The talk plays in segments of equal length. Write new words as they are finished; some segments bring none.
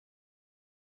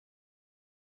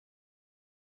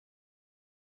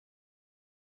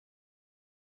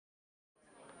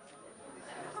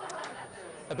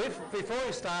Before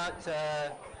we start,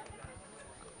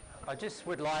 I just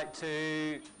would like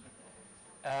to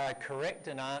correct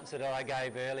an answer that I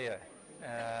gave earlier,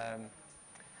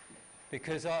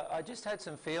 because I just had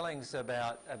some feelings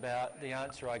about the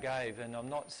answer I gave, and I'm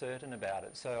not certain about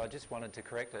it, so I just wanted to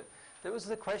correct it. There was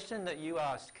the question that you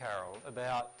asked, Carol,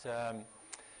 about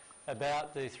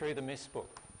the Through the Mist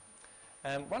book.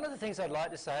 One of the things I'd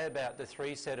like to say about the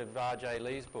three set of R.J.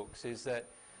 Lee's books is that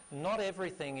not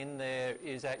everything in there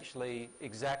is actually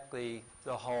exactly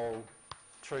the whole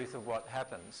truth of what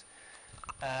happens.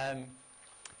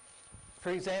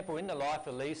 For example, in The Life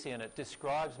Elysian, it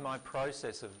describes my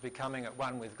process of becoming at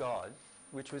one with God,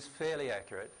 which was fairly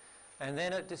accurate, and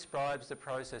then it describes the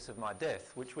process of my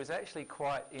death, which was actually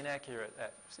quite inaccurate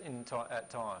at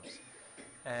times.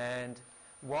 And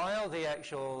while the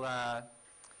actual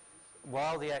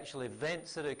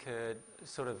events that occurred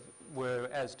sort of were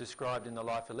as described in The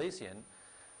Life Elysian,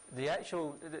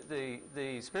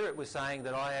 the Spirit was saying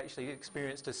that I actually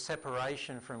experienced a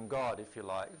separation from God, if you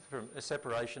like, from a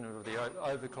separation of the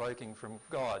overcloaking from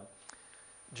God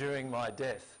during my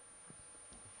death,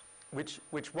 which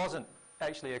wasn't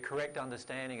actually a correct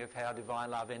understanding of how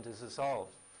divine love enters the soul.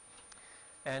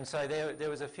 And so there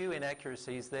was a few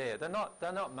inaccuracies there. They're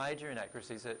not major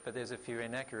inaccuracies, but there's a few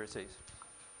inaccuracies.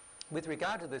 With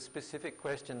regard to the specific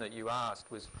question that you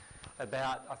asked was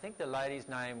about, I think the lady's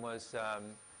name was,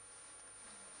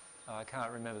 I can't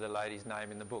remember the lady's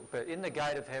name in the book, but in the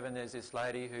Gate of Heaven there's this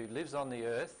lady who lives on the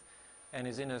earth and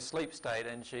is in a sleep state,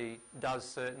 and she does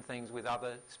certain things with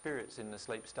other spirits in the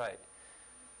sleep state.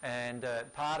 And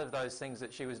part of those things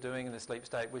that she was doing in the sleep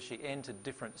state was she entered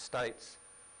different states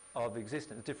of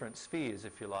existence, different spheres,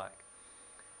 if you like.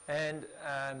 And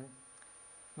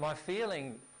my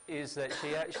feeling is that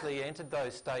she actually entered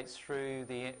those states through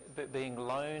being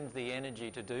loaned the energy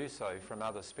to do so from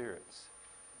other spirits.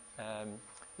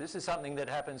 This is something that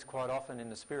happens quite often in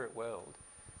the spirit world,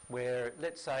 where,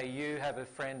 let's say you have a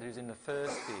friend who's in the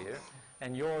first sphere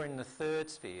and you're in the third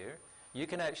sphere. You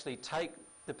can actually take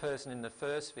the person in the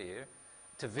first sphere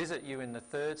to visit you in the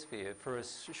third sphere for a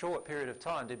short period of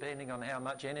time, depending on how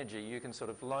much energy you can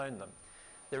sort of loan them.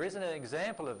 There is an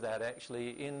example of that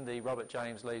actually in the Robert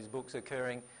James Lee's books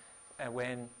occurring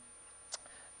when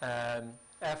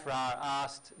Afra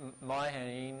asked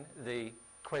Maheen the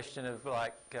question of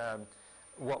like,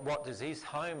 what does his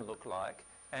home look like?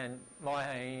 And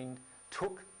Maheen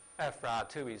took Afra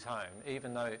to his home,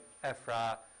 even though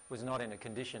Afra was not in a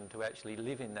condition to actually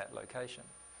live in that location.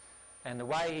 And the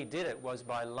way he did it was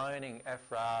by loaning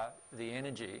Afra the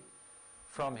energy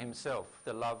from himself,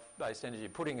 the love-based energy,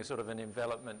 putting a sort of an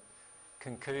envelopment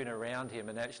cocoon around him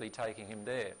and actually taking him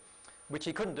there, which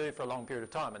he couldn't do for a long period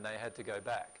of time, and they had to go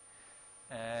back.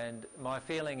 And my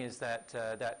feeling is that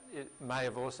it may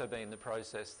have also been the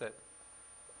process that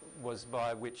was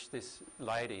by which this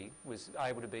lady was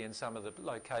able to be in some of the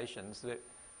locations that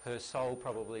her soul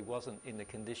probably wasn't in the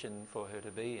condition for her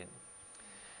to be in.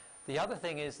 The other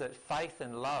thing is that faith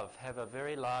and love have a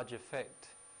very large effect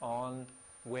on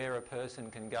where a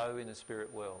person can go in the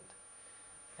spirit world.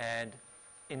 And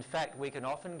in fact, we can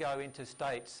often go into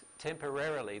states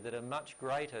temporarily that are much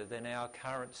greater than our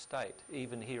current state,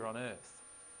 even here on earth.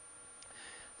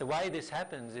 The way this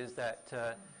happens is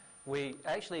that we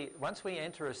actually, once we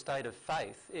enter a state of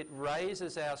faith, it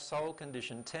raises our soul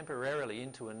condition temporarily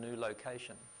into a new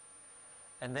location.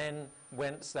 And then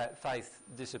once that faith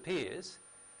disappears,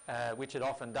 which it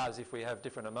often does if we have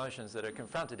different emotions that are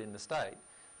confronted in the state,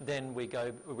 then we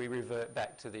revert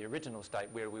back to the original state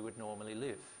where we would normally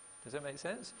live. Does that make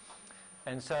sense?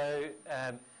 And so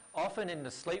often in the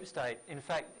sleep state, in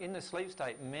fact in the sleep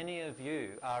state many of you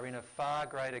are in a far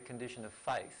greater condition of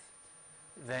faith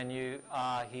than you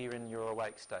are here in your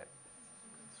awake state.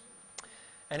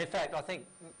 And in fact I think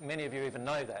many of you even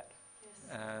know that,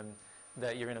 yes.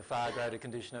 That you're in a far greater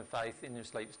condition of faith in your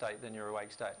sleep state than your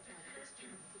awake state.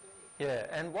 Yeah,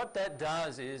 and what that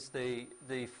does is the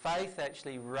faith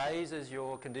actually raises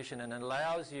your condition and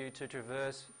allows you to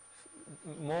traverse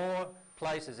more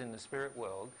places in the spirit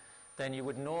world than you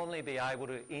would normally be able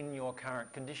to in your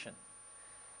current condition.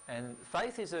 And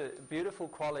faith is a beautiful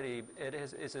quality. It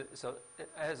is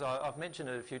as I've mentioned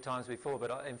it a few times before,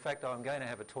 but in fact I'm going to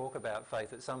have a talk about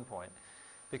faith at some point,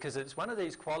 because it's one of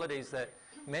these qualities that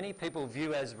many people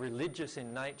view as religious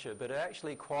in nature, but are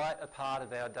actually quite a part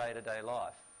of our day-to-day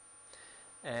life.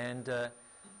 And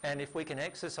if we can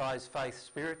exercise faith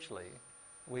spiritually,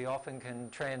 we often can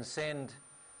transcend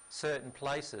certain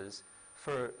places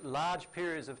for large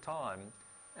periods of time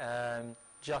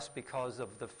just because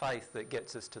of the faith that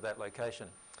gets us to that location.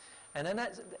 And then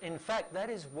in fact that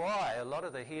is why a lot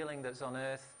of the healing that's on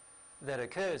earth that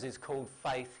occurs is called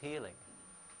faith healing.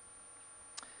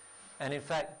 And in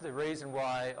fact, the reason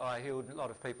why I healed a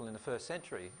lot of people in the first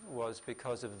century was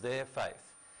because of their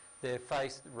faith. Their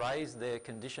faith raised their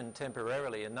condition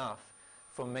temporarily enough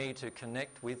for me to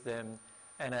connect with them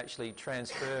and actually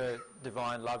transfer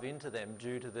divine love into them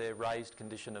due to their raised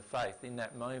condition of faith in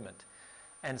that moment.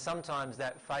 And sometimes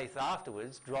that faith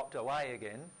afterwards dropped away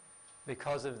again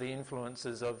because of the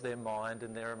influences of their mind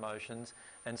and their emotions,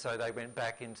 and so they went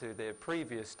back into their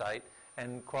previous state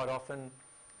and quite often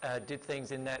did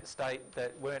things in that state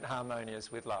that weren't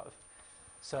harmonious with love.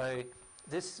 So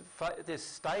this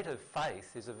state of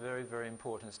faith is a very, very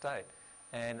important state,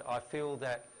 and I feel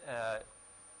that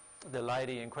the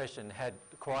lady in question had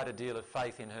quite a deal of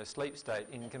faith in her sleep state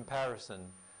in comparison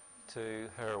to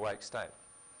her awake state.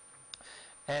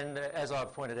 And as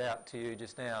I've pointed out to you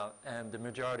just now, the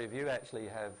majority of you actually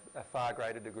have a far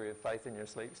greater degree of faith in your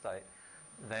sleep state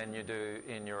than you do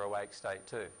in your awake state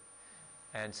too.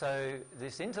 And so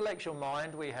this intellectual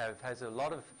mind we have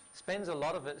spends a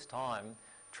lot of its time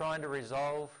trying to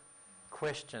resolve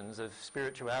questions of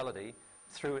spirituality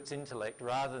through its intellect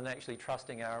rather than actually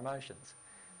trusting our emotions.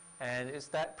 And it's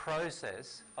that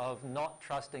process of not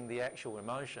trusting the actual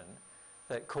emotion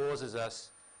that causes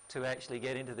us to actually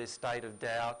get into this state of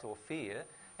doubt or fear,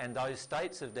 and those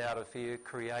states of doubt or fear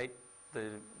create the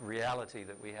reality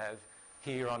that we have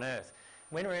here on earth.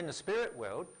 When we're in the spirit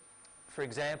world, for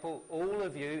example, all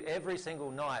of you every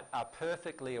single night are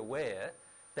perfectly aware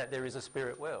that there is a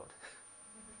spirit world.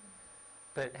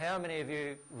 But how many of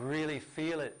you really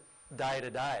feel it day to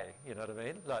day, you know what I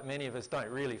mean? Like many of us don't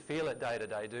really feel it day to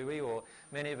day, do we? Or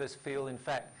many of us feel, in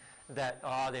fact, that,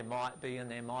 there might be and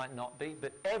there might not be,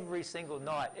 but every single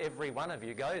night, every one of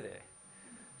you go there.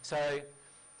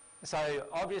 So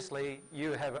obviously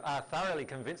you are thoroughly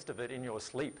convinced of it in your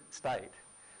sleep state,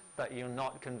 but you're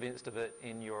not convinced of it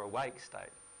in your awake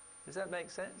state. Does that make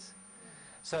sense?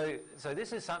 So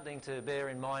this is something to bear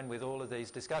in mind with all of these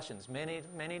discussions. Many,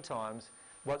 many times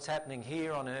what's happening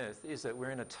here on earth is that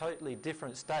we're in a totally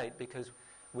different state because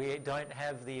we don't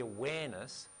have the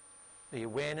awareness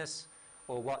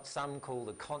or what some call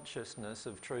the consciousness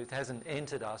of truth hasn't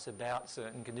entered us about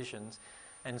certain conditions.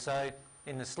 And so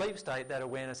in the sleep state, that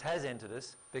awareness has entered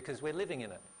us because we're living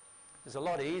in it. It's a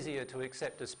lot easier to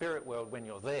accept a spirit world when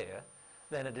you're there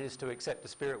than it is to accept a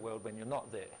spirit world when you're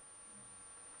not there.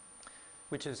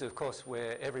 Which is, of course,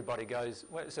 where everybody goes.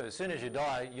 So as soon as you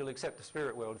die, you'll accept the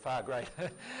spirit world far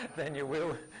greater than you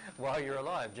will while you're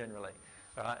alive, generally.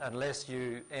 Right? Unless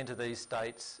you enter these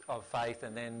states of faith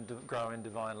and then grow in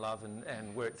divine love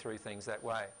and work through things that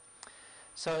way.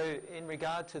 So in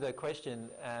regard to the question,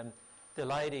 the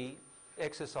lady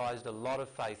exercised a lot of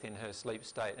faith in her sleep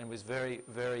state and was very,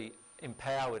 very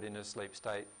empowered in her sleep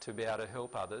state to be able to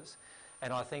help others.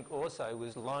 And I think also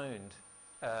was loaned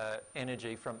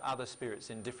energy from other spirits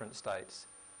in different states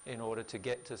in order to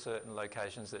get to certain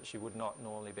locations that she would not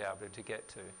normally be able to get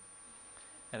to.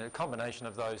 And a combination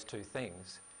of those two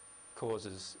things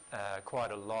causes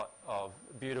quite a lot of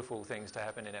beautiful things to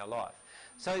happen in our life.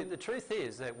 So the truth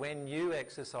is that when you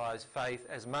exercise faith,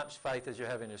 as much faith as you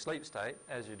have in your sleep state,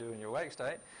 as you do in your awake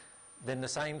state, then the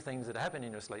same things that happen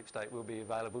in your sleep state will be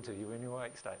available to you in your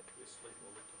awake state.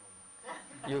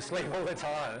 You'll sleep all the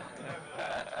time.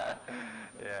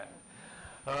 Yeah.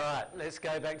 All right, let's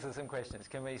go back to some questions.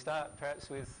 Can we start perhaps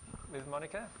with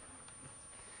Monica?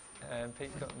 And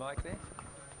Pete's got the mic there.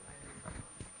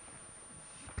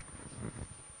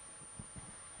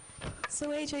 So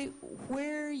AJ,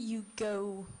 where you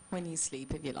go when you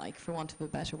sleep, if you like, for want of a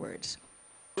better word,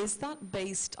 is that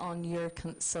based on your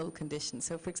soul condition?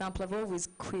 So for example, I've always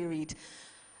queried,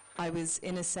 I was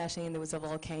in a setting and there was a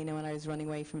volcano and I was running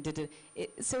away from it.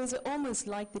 So is it almost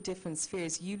like the different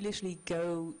spheres? You literally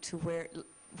go to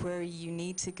where you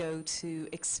need to go to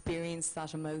experience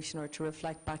that emotion or to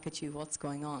reflect back at you what's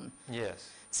going on? Yes.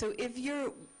 So if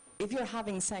you're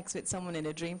having sex with someone in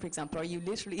a dream, for example, are you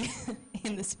literally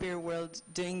in the spirit world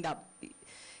doing that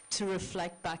to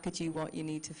reflect back at you what you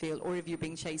need to feel? Or if you're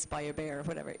being chased by a bear or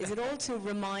whatever? Is it all to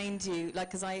remind you, like,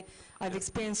 because I've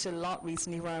experienced it a lot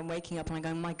recently where I'm waking up and I'm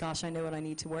going, my gosh, I know what I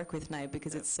need to work with now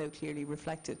because it's so clearly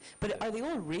reflected. But are they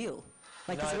all real?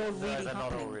 Like, no, is it all really they're happening?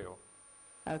 not all real.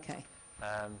 Okay. You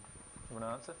want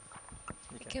to answer?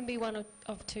 It can be one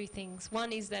of two things.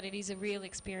 One is that it is a real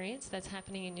experience that's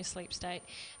happening in your sleep state,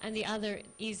 and the other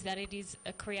is that it is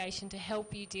a creation to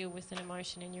help you deal with an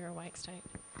emotion in your awake state.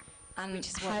 And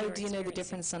how do you know the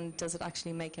difference, and does it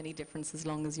actually make any difference as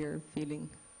long as you're feeling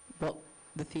what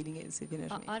the feeling is, if you know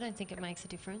what I mean? I don't think it makes a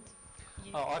difference.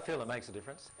 I feel it makes a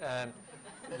difference.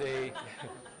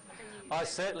 I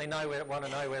certainly want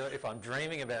to know whether if I'm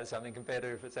dreaming about something compared to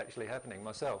if it's actually happening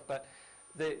myself. But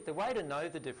the way to know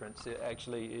the difference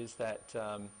actually is that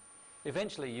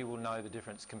eventually you will know the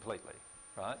difference completely,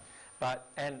 right? But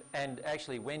and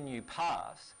actually when you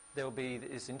pass, there will be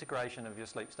this integration of your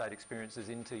sleep state experiences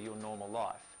into your normal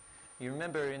life. You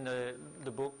remember in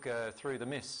the book Through the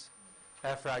Mists,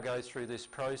 Afra goes through this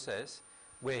process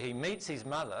where he meets his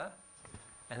mother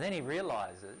and then he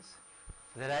realises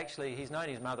that actually he's known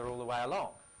his mother all the way along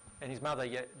and his mother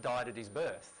died at his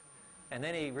birth. And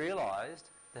then he realised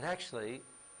that actually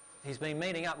he's been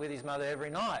meeting up with his mother every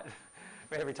night,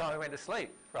 every time he went to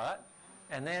sleep, right?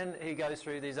 And then he goes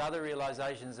through these other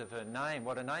realisations of her name,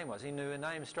 what her name was. He knew her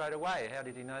name straight away. How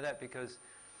did he know that? Because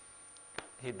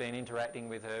he'd been interacting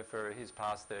with her for his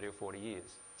past 30 or 40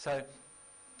 years.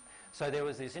 So there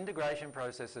was this integration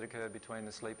process that occurred between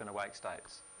the sleep and awake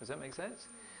states. Does that make sense?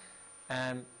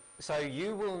 So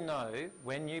you will know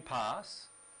when you pass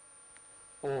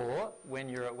or when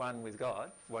you're at one with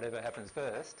God, whatever happens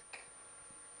first,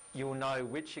 you will know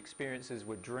which experiences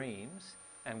were dreams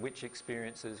and which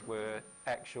experiences were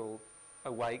actual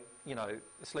awake,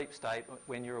 sleep state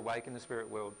when you're awake in the spirit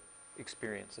world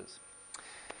experiences.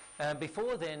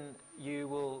 Before then, you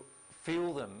will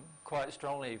feel them quite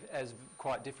strongly as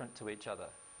quite different to each other.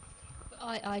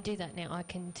 I do that now. I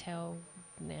can tell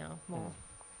now more.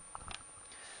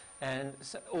 And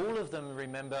so all of them,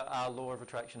 remember, are law of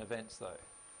attraction events, though.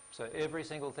 So every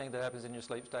single thing that happens in your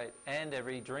sleep state and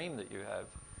every dream that you have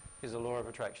is a law of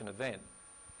attraction event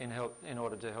in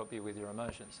order to help you with your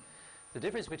emotions. The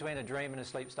difference between a dream and a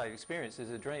sleep state experience is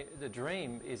the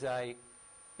dream is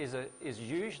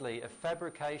usually a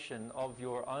fabrication of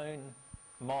your own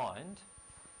mind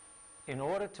in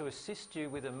order to assist you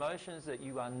with emotions that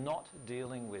you are not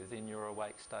dealing with in your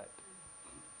awake state.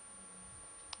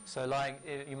 So like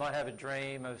you might have a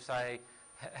dream of, say,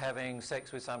 having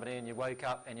sex with somebody and you wake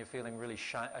up and you're feeling really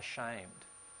ashamed,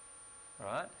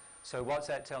 right? So what's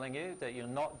that telling you? That you're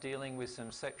not dealing with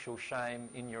some sexual shame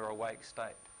in your awake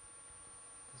state.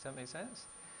 Does that make sense?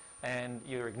 And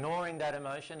you're ignoring that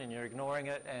emotion and you're ignoring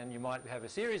it, and you might have a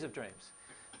series of dreams.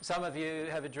 Some of you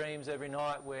have dreams every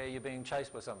night where you're being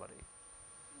chased by somebody.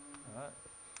 All right?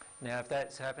 Now, if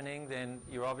that's happening, then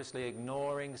you're obviously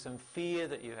ignoring some fear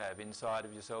that you have inside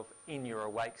of yourself in your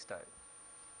awake state.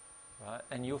 Right?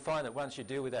 And you'll find that once you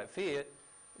deal with that fear,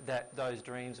 that those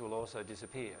dreams will also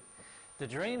disappear. The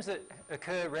dreams that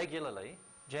occur regularly,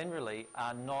 generally,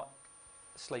 are not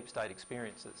sleep state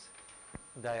experiences.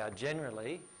 They are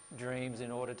generally dreams in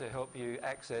order to help you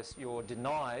access your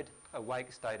denied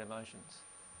awake state emotions.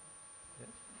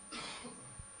 Yeah.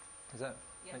 Does that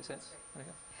make sense? Okay.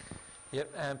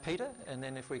 Yep, Peter, and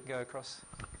then if we can go across.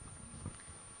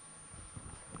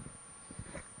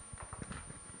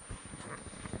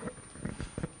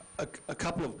 A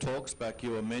couple of talks back,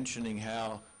 you were mentioning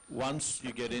how once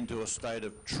you get into a state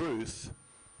of truth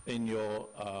in your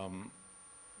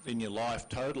life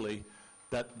totally,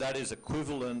 that is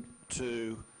equivalent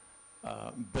to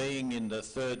being in the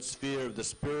third sphere of the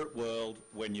spirit world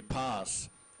when you pass.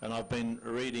 And I've been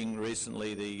reading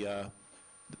recently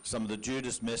some of the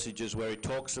Judas messages where he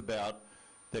talks about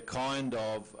the kind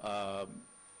of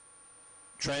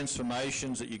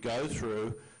transformations that you go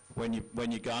through when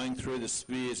you're going through the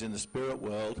spheres in the spirit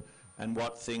world, and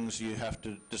what things you have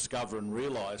to discover and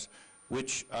realise,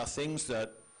 which are things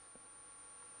that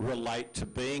relate to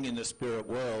being in the spirit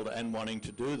world and wanting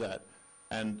to do that.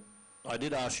 And I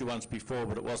did ask you once before,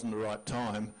 but it wasn't the right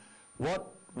time.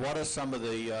 What are some of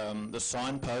the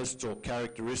signposts or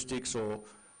characteristics or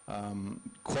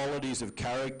qualities of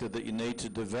character that you need to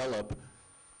develop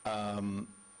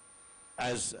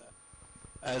as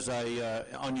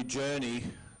on your journey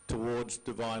towards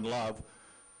divine love,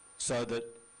 so that,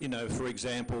 for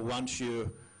example, once you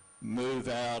move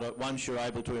out, once you're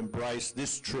able to embrace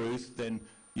this truth, then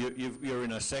you're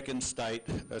in a second state,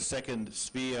 a second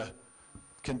sphere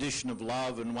condition of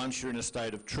love, and once you're in a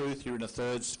state of truth, you're in a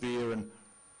third sphere. And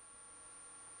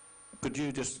could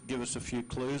you just give us a few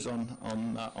clues on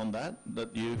that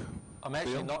you I'm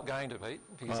actually feel? not going to, Pete,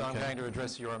 because I'm going to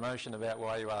address your emotion about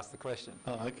why you asked the question.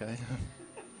 Oh, okay.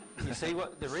 You see,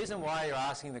 the reason why you're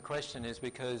asking the question is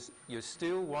because you're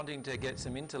still wanting to get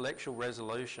some intellectual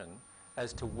resolution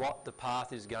as to what the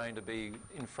path is going to be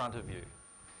in front of you.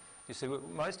 You see,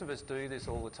 most of us do this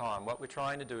all the time. What we're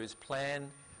trying to do is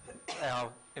plan our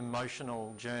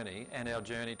emotional journey and our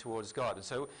journey towards God. And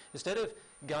so instead of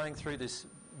going through this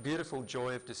beautiful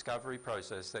joy of discovery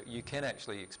process that you can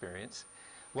actually experience,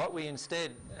 what we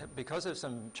instead, because of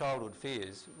some childhood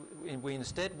fears, we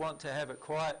instead want to have it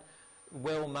quite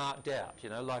well marked out,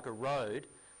 like a road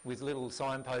with little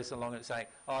signposts along it saying,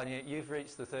 oh, you've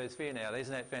reached the third sphere now,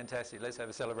 isn't that fantastic, let's have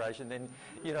a celebration. Then,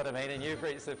 you know what I mean, and you've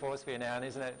reached the fourth sphere now, and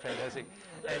isn't that fantastic.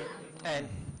 And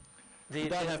you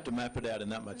don't have to map it out in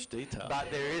that much detail. But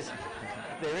there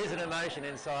is an emotion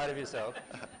inside of yourself,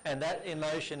 and that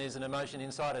emotion is an emotion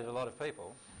inside of a lot of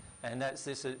people, and that's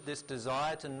this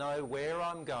desire to know where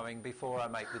I'm going before I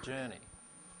make the journey.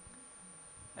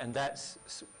 And that's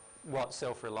what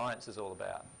self-reliance is all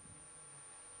about.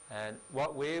 And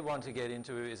what we want to get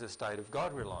into is a state of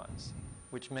God-reliance,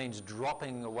 which means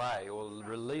dropping away or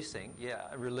releasing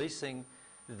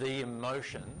the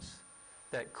emotions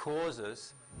that cause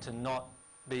us to not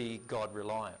be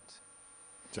God-reliant.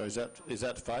 So is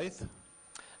that faith?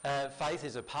 Faith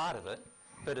is a part of it,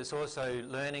 but it's also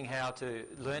learning how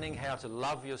to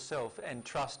love yourself and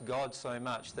trust God so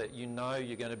much that you know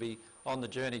you're going to be on the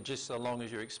journey just so long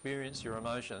as you experience your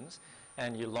emotions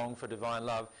and you long for divine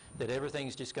love, that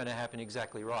everything's just going to happen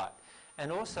exactly right.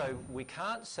 And also, we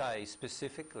can't say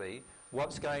specifically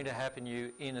what's going to happen to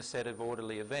you in a set of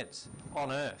orderly events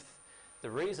on earth.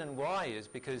 The reason why is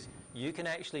because you can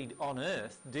actually, on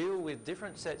earth, deal with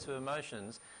different sets of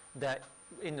emotions that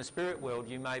in the spirit world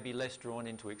you may be less drawn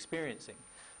into experiencing.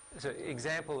 So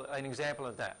an example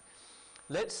of that.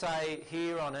 Let's say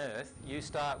here on earth you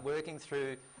start working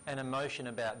through an emotion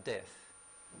about death,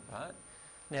 right?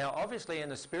 Now obviously in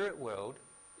the spirit world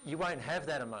you won't have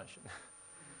that emotion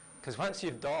because once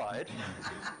you've died,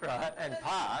 right, and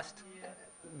passed,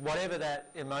 whatever that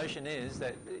emotion is,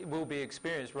 that will be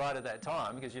experienced right at that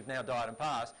time because you've now died and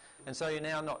passed, and so you're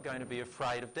now not going to be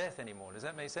afraid of death anymore. Does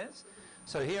that make sense?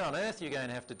 So here on earth you're going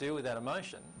to have to deal with that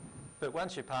emotion, but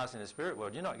once you pass in the spirit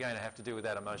world you're not going to have to deal with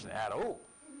that emotion at all.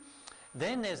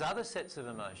 Then there's other sets of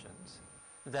emotions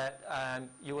that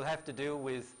you will have to deal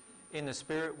with in the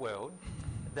spirit world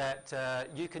that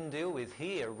you can deal with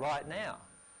here right now,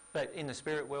 but in the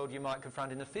spirit world you might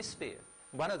confront in the fifth sphere.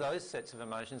 One of those sets of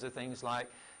emotions are things like,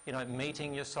 you know,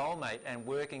 meeting your soulmate and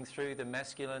working through the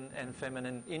masculine and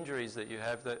feminine injuries that you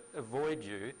have that avoid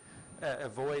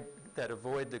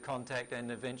the contact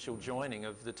and eventual joining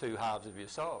of the two halves of your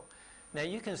soul. Now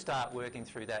you can start working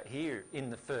through that here in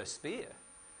the first sphere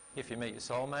if you meet your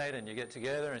soulmate and you get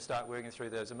together and start working through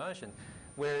those emotions,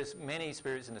 whereas many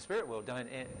spirits in the spirit world don't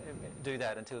do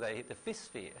that until they hit the fifth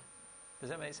sphere. Does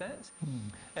that make sense?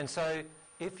 And so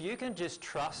if you can just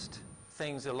trust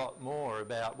things a lot more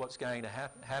about what's going to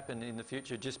happen in the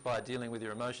future just by dealing with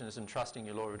your emotions and trusting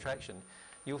your law of attraction,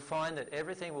 you'll find that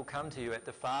everything will come to you at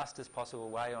the fastest possible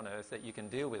way on earth that you can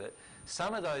deal with it.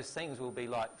 Some of those things will be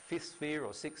like fifth sphere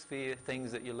or sixth sphere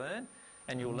things that you learn,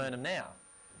 and you'll learn them now.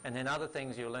 And then other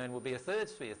things you'll learn will be a third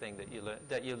sphere thing that you learn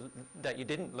that you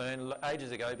didn't learn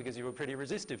ages ago because you were pretty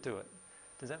resistive to it.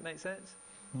 Does that make sense?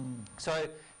 So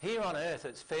here on earth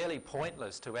it's fairly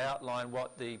pointless to outline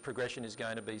what the progression is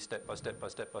going to be step by step by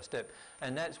step by step,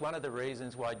 and that's one of the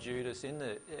reasons why Judas in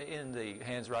the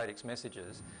Hans Radix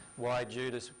messages, why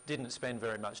Judas didn't spend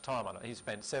very much time on it. He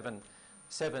spent seven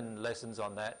lessons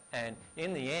on that, and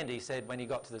in the end he said, when he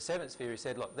got to the seventh sphere, he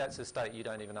said, look, that's a state you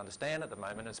don't even understand at the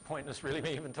moment, it's pointless really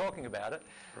me even talking about it.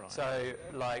 Right. So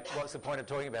like, what's the point of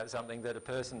talking about something that a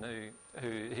person who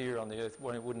here on the earth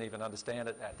wouldn't even understand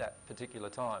it at that particular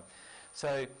time?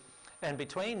 So, and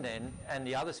between then and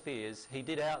the other spheres he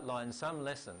did outline some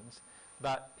lessons,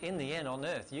 but in the end on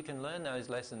earth you can learn those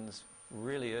lessons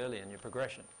really early in your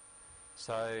progression.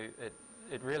 So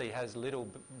it really has little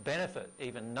benefit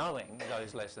even knowing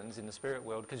those lessons in the spirit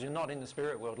world, because you're not in the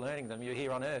spirit world learning them, you're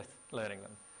here on earth learning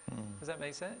them. Does that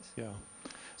make sense? Yeah.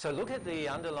 So look at the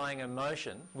underlying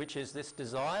emotion, which is this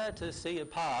desire to see a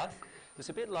path. It's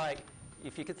a bit like,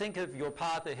 if you could think of your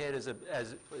path ahead as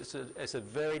a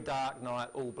very dark night,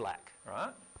 all black,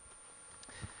 right?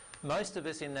 Most of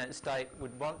us in that state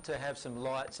would want to have some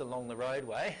lights along the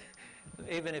roadway,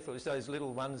 even if it was those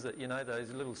little ones that, you know,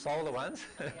 those little solar ones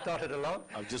dotted along.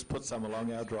 I've just put some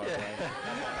along our driveway.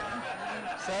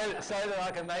 Yeah. so that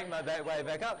I can make my way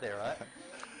back up there, right?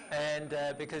 And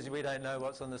because we don't know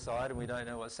what's on the side and we don't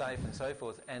know what's safe and so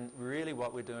forth. And really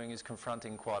what we're doing is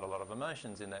confronting quite a lot of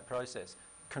emotions in that process.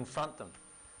 Confront them.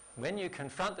 When you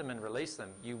confront them and release them,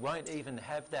 you won't even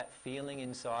have that feeling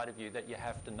inside of you that you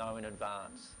have to know in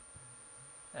advance.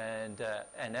 And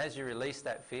as you release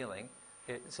that feeling,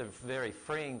 it's a very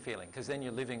freeing feeling, because then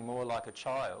you're living more like a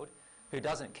child who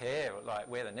doesn't care like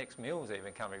where the next meal's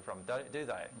even coming from, do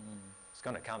they? It's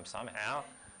going to come somehow,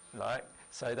 like,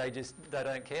 so they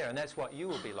don't care, and that's what you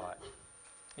will be like.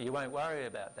 You won't worry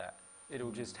about that.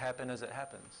 It'll just happen as it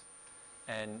happens,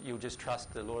 and you'll just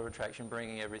trust the law of attraction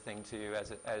bringing everything to you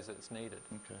as it's needed.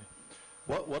 Okay.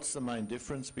 What's the main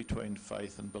difference between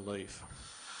faith and belief?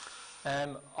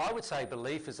 I would say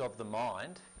belief is of the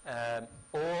mind,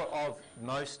 or of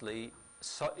mostly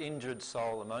injured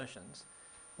soul emotions,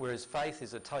 whereas faith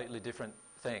is a totally different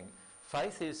thing.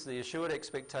 Faith is the assured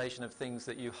expectation of things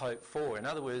that you hope for. In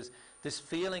other words, this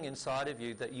feeling inside of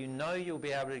you that you know you'll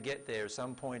be able to get there at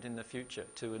some point in the future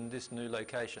in this new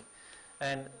location.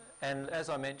 And as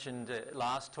I mentioned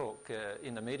last talk,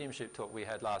 in the mediumship talk we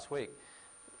had last week,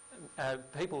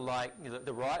 people like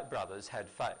the Wright brothers had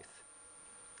faith.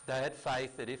 They had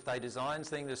faith that if they designed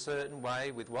things a certain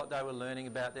way with what they were learning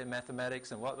about their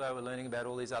mathematics and what they were learning about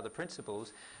all these other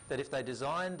principles, that if they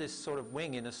designed this sort of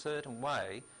wing in a certain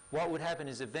way, what would happen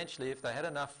is eventually, if they had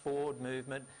enough forward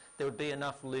movement, there would be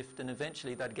enough lift, and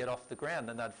eventually they'd get off the ground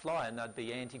and they'd fly and they'd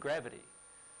be anti-gravity.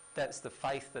 That's the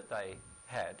faith that they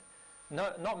had.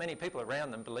 Not many people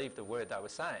around them believed the word they were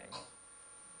saying,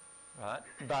 right?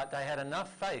 But they had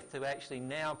enough faith to actually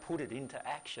now put it into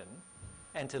action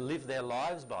and to live their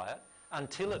lives by it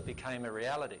until it became a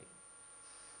reality.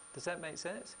 Does that make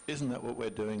sense? Isn't that what we're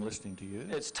doing listening to you?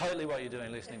 It's totally what you're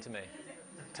doing listening to me.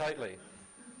 Totally.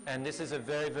 And this is a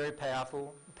very, very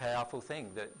powerful thing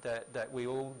that we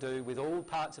all do with all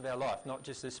parts of our life, not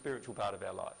just the spiritual part of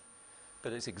our life.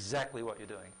 But it's exactly what you're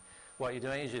doing. What you're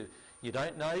doing is you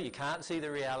don't know, you can't see the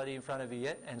reality in front of you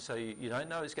yet, and so you don't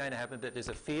know it's going to happen, but there's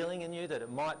a feeling in you that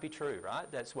it might be true, right?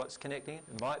 That's what's connecting it.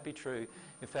 It might be true.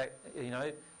 In fact,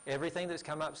 everything that's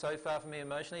come up so far for me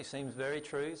emotionally seems very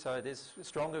true, so there's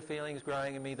stronger feelings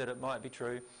growing in me that it might be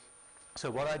true.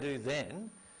 So what I do then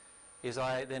is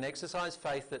I then exercise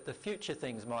faith that the future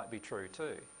things might be true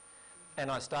too.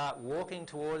 And I start walking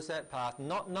towards that path,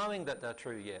 not knowing that they're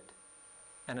true yet.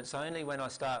 And it's only when I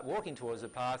start walking towards the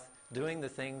path, doing the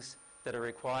things that are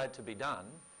required to be done,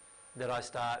 that I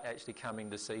start actually coming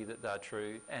to see that they're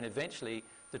true. And eventually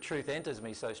the truth enters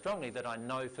me so strongly that I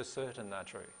know for certain they're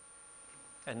true.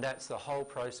 And that's the whole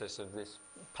process of this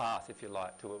path, if you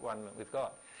like, to one with God.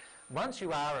 Once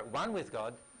you are at one with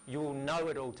God, you will know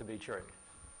it all to be true.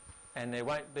 And there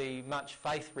won't be much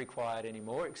faith required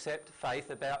anymore, except faith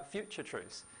about future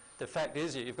truths. The fact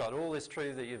is that you've got all this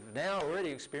truth that you've now already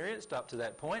experienced up to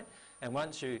that point, and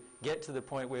once you get to the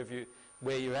point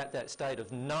where you're at that state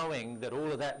of knowing that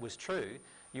all of that was true,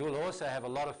 you will also have a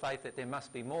lot of faith that there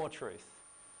must be more truth,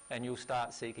 and you'll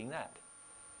start seeking that.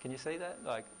 Can you see that?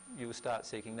 Like, you'll start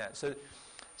seeking that.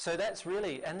 So that's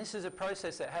really, and this is a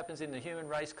process that happens in the human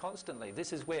race constantly.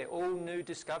 This is where all new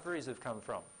discoveries have come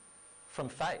from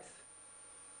faith.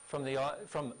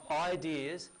 From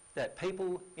ideas that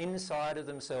people inside of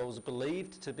themselves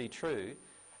believed to be true,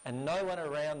 and no one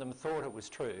around them thought it was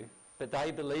true, but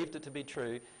they believed it to be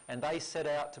true, and they set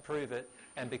out to prove it,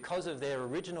 and because of their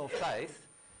original faith,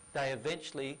 they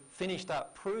eventually finished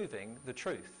up proving the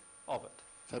truth of it.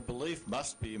 So belief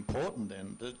must be important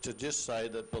then, to just say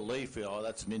that belief,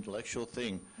 that's an intellectual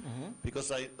thing, because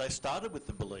they started with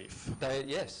the belief.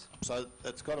 Yes. So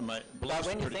that's got to make... But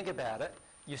when you think about it,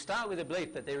 you start with a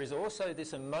belief, but there is also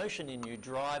this emotion in you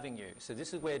driving you. So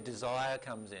this is where desire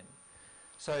comes in.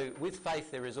 So with faith,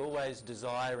 there is always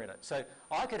desire in it. So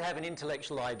I could have an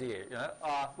intellectual idea,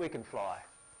 we can fly,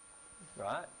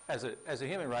 right? As a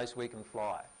human race, we can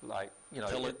fly, like,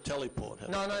 teleport.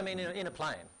 No, I mean in a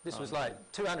plane. This was like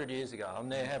 200 years ago. I'm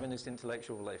there having this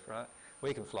intellectual belief, right?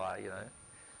 We can fly,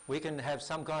 We can have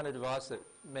some kind of device that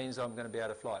means I'm going to be able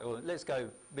to fly. Or let's go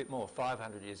a bit more,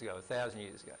 500 years ago, 1,000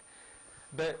 years ago.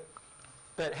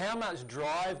 But how much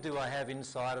drive do I have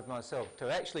inside of myself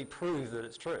to actually prove that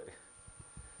it's true?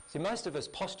 See, most of us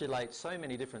postulate so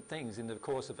many different things in the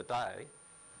course of a day,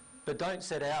 but don't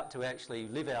set out to actually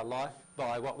live our life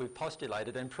by what we've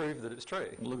postulated and prove that it's true.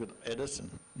 Look at Edison.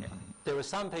 Yeah. There were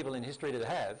some people in history that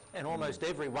have, and almost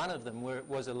every one of them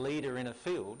was a leader in a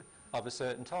field of a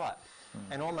certain type.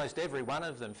 And almost every one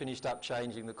of them finished up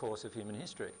changing the course of human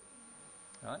history.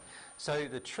 Right? So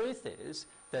the truth is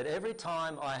that every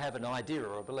time I have an idea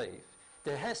or a belief,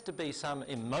 there has to be some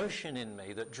emotion in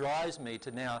me that drives me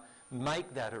to now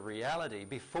make that a reality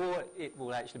before it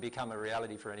will actually become a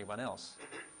reality for anyone else.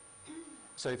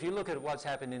 So if you look at what's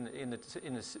happened in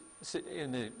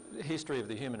the history of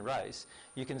the human race,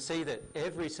 you can see that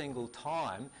every single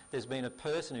time there's been a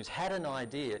person who's had an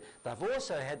idea, they've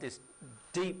also had this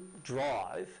deep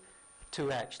drive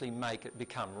to actually make it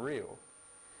become real.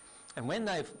 And when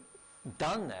they've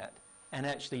done that and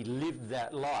actually lived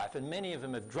that life, and many of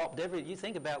them have dropped you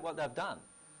think about what they've done.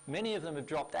 Many of them have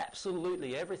dropped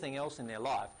absolutely everything else in their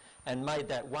life and made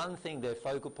that one thing their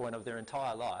focal point of their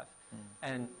entire life.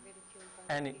 And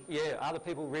other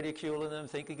people ridiculing them,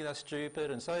 thinking they're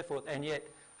stupid and so forth, and yet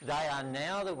they are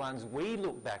now the ones we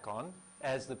look back on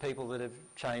as the people that have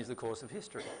changed the course of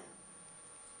history.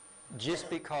 Just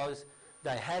because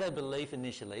they had a belief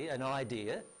initially, an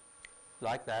idea,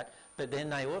 like that, but then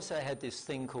they also had this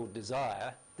thing called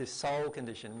desire, this soul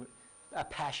condition, a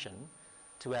passion,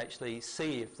 to actually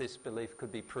see if this belief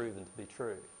could be proven to be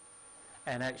true.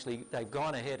 And actually they've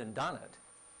gone ahead and done it,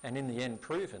 and in the end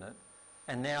proven it,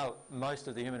 and now most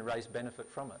of the human race benefit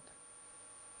from it.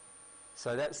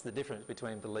 So that's the difference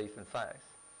between belief and faith.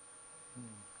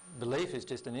 Belief is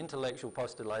just an intellectual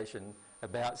postulation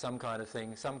about some kind of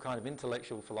thing, some kind of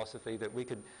intellectual philosophy that we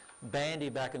could bandy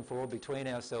back and forth between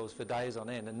ourselves for days on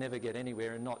end and never get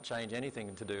anywhere and not change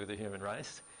anything to do with the human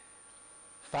race.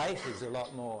 Faith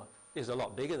is a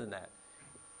lot bigger than that.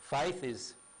 Faith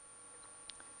is...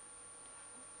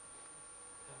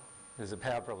 There's a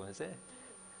power problem, is there?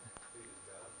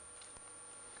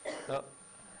 Oh.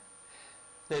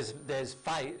 There's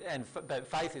faith, but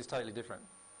faith is totally different.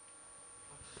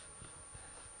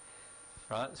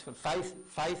 Right? So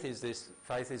faith is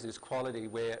this quality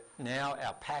where now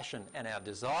our passion and our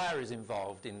desire is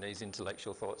involved in these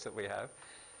intellectual thoughts that we have,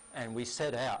 and we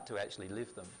set out to actually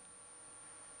live them.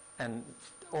 And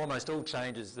almost all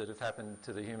changes that have happened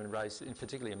to the human race,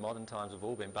 particularly in modern times, have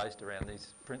all been based around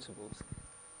these principles.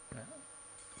 Yeah.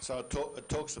 So it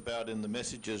talks about in the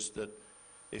messages that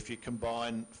if you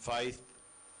combine faith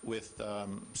with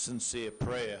sincere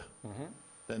prayer,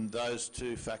 then those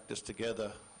two factors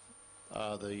together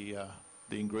are the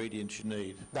ingredients you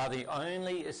need. They're the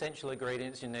only essential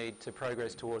ingredients you need to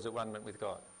progress towards at one with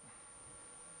God.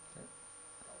 Yeah.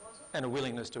 And a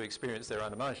willingness to experience their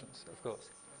own emotions, of course.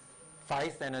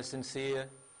 Faith and a sincere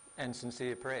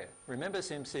prayer. Remember,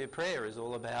 sincere prayer is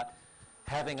all about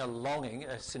having a longing,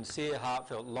 a sincere,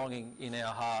 heartfelt longing in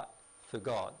our heart for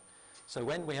God. So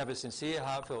when we have a sincere,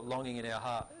 heartfelt longing in our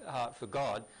heart for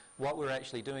God, what we're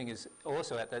actually doing is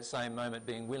also at that same moment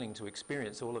being willing to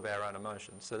experience all of our own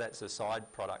emotions. So that's a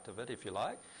side product of it, if you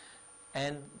like.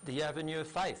 And the avenue of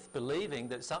faith, believing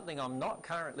that something I'm not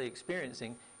currently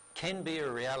experiencing can be a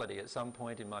reality at some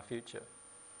point in my future.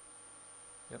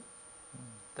 Yep.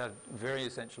 They're very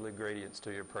essential ingredients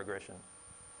to your progression.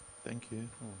 Thank you.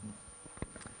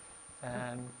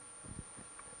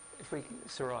 If we,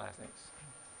 Soraya, thanks.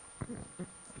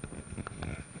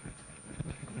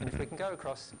 And if we can go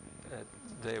across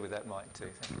there with that mic too,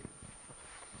 thank you.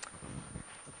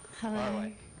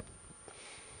 Hello.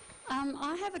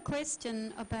 I have a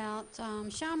question about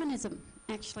shamanism,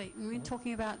 actually. And we're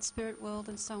talking about spirit world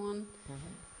and so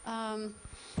on.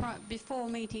 Before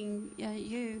meeting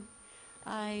you,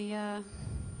 I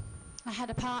had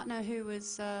a partner who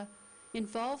was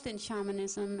involved in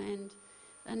shamanism,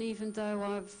 and even though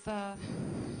I've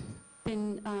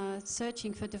been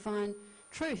searching for divine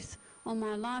truth all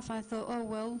my life, I thought, oh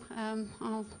well,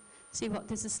 I'll see what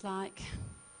this is like.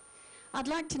 I'd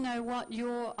like to know what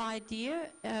your idea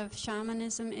of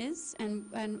shamanism is,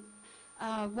 and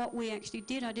what we actually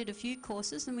did. I did a few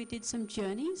courses, and we did some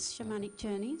journeys, shamanic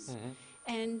journeys,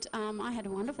 and I had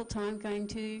a wonderful time going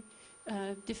to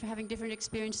having different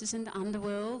experiences in the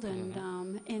underworld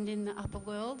and in the upper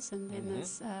worlds, and then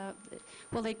there's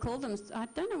well, they call them, I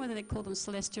don't know whether they call them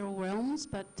celestial realms,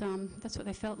 but that's what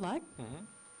they felt like.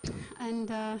 And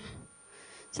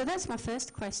so that's my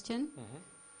first question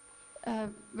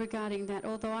regarding that,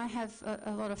 although I have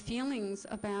a lot of feelings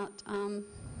about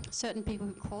certain people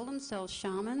who call themselves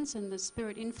shamans and the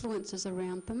spirit influences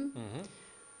around them,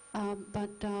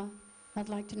 but I'd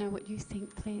like to know what you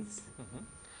think, please.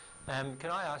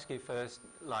 Can I ask you first,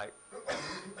 like,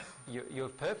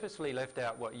 you've purposely left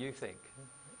out what you think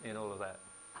in all of that?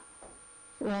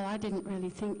 Well, I didn't really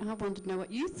think. I wanted to know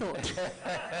what you thought.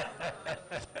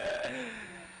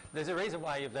 There's a reason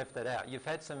why you've left that out. You've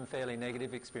had some fairly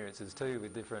negative experiences too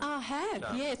with different... I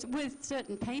have, yes, with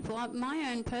certain people.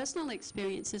 My own personal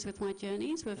experiences with my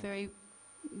journeys were very,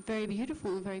 very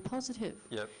beautiful and very positive.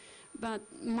 Yep. But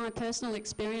my personal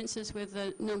experiences with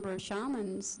a number of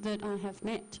shamans that I have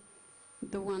met,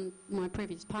 my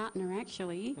previous partner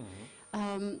actually,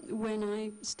 when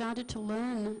I started to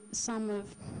learn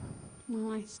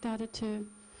I started to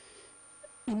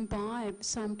imbibe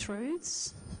some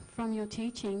truths from your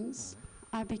teachings,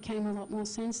 I became a lot more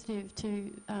sensitive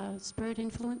to spirit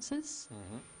influences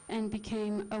and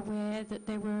became aware that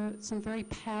there were some very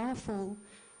powerful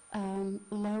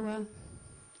lower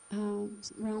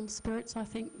realm spirits, I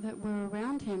think, that were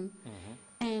around him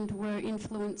and were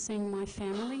influencing my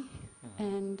family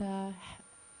and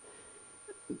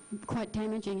quite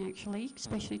damaging, actually,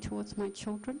 especially towards my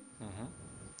children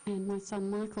and my son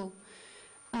Michael.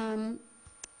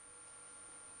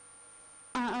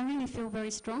 I really feel very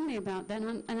strongly about that,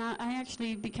 and I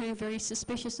actually became very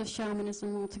suspicious of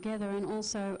shamanism altogether, and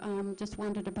also just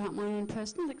wondered about my own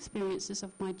personal experiences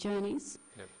of my journeys.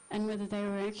 and whether they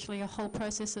were actually a whole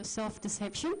process of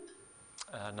self-deception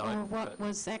No. or what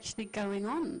was actually going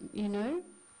on, you know?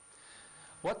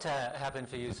 What happened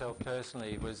for yourself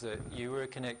personally was that you were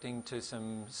connecting to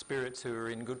some spirits who were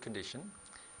in good condition,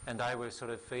 and they were sort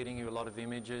of feeding you a lot of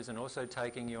images and also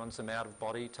taking you on some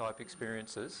out-of-body type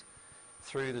experiences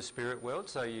through the spirit world,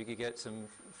 so you could get some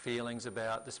feelings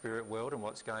about the spirit world and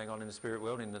what's going on in the spirit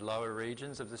world, in the lower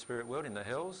regions of the spirit world, in the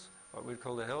hells, what we'd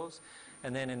call the hells.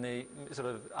 And then in the sort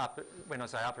of upper, when I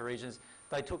say upper regions,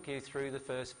 they took you through the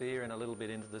first sphere and a little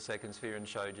bit into the second sphere and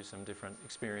showed you some different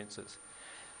experiences.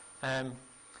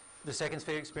 The second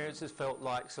sphere experiences felt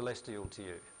like celestial to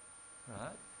you,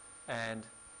 right? And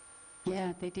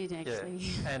Yeah, they did actually.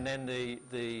 yeah. And then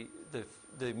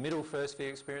the middle first sphere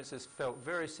experiences felt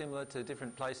very similar to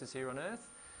different places here on Earth.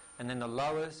 And then the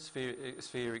lower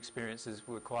sphere experiences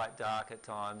were quite dark at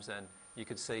times, and you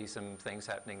could see some things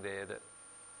happening there that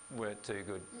weren't too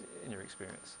good in your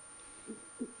experience.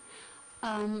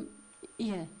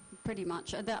 Yeah, pretty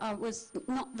much. That was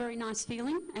not very nice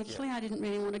feeling, actually. Yeah. I didn't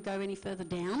really want to go any further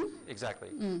down. Exactly.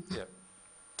 Yeah.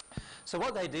 So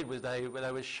what they did was they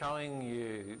were showing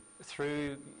you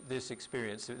through this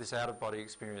experience, this out-of-body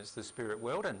experience, the spirit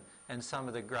world, and some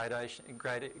of the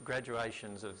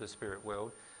graduations of the spirit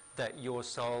world, that your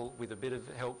soul, with a bit of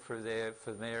help from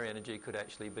their energy, could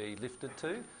actually be lifted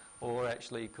to, or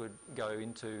actually could go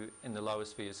into in the lower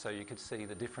spheres, so you could see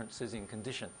the differences in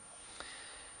condition.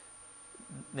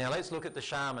 Now let's look at the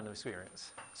shaman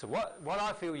experience. So what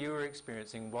I feel you were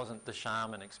experiencing wasn't the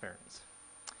shaman experience.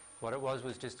 What it was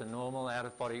just a normal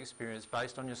out-of-body experience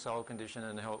based on your soul condition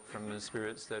and help from the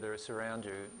spirits that surround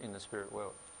you in the spirit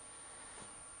world.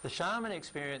 The shaman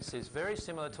experience is very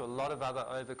similar to a lot of other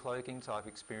overcloaking type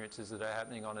experiences that are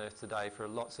happening on Earth today for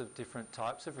lots of different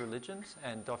types of religions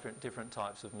and different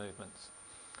types of movements.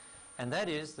 And that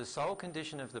is, the soul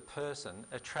condition of the person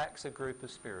attracts a group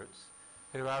of spirits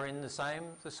who are in the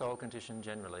soul condition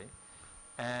generally,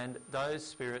 and those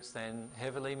spirits then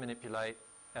heavily manipulate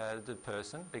the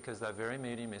person, because they're very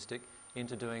mediumistic,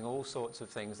 into doing all sorts of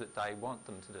things that they want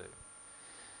them to do.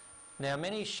 Now,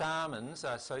 many shamans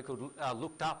are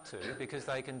looked up to because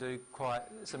they can do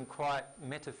some quite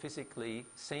metaphysically,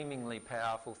 seemingly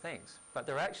powerful things. But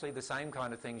they're actually the same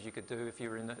kind of things you could do if you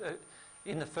were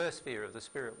in the first sphere of the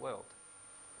spirit world.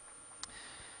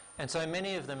 And so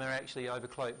many of them are actually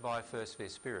overcloaked by first sphere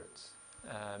spirits.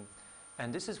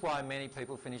 And this is why many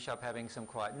people finish up having some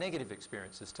quite negative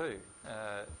experiences too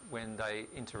when they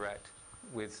interact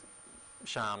with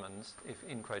shamans, if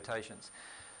in quotations.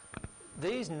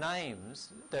 These names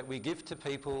that we give to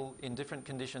people in different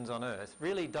conditions on Earth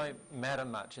really don't matter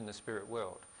much in the spirit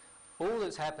world. All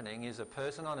that's happening is a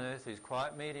person on Earth who's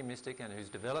quite mediumistic and who's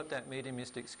developed that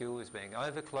mediumistic skill is being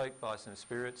overcloaked by some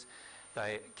spirits.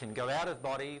 They can go out of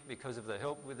body because of the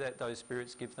help with that those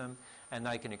spirits give them, and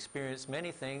they can experience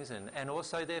many things, and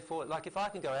also therefore, like if I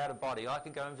can go out of body, I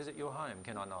can go and visit your home,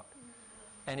 can I not?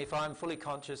 And if I'm fully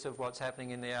conscious of what's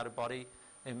happening in the out of body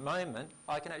moment,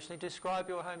 I can actually describe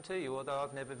your home to you, although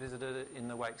I've never visited it in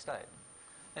the wake state.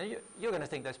 And you're going to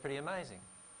think that's pretty amazing.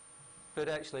 But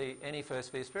actually, any first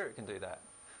sphere spirit can do that.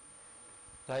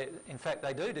 In fact,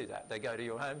 they do that. They go to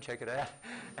your home, check it out,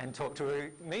 and talk to a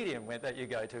medium that you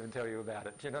go to and tell you about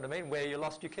it. Do you know what I mean? Where you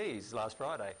lost your keys last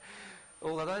Friday.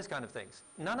 All of those kind of things.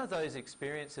 None of those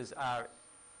experiences are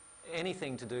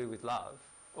anything to do with love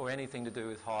or anything to do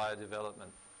with higher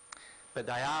development. But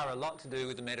they are a lot to do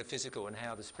with the metaphysical and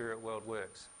how the spirit world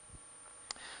works.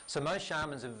 So most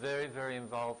shamans are very, very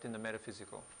involved in the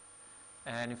metaphysical.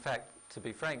 And in fact, to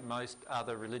be frank, most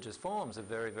other religious forms are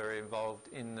very, very involved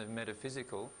in the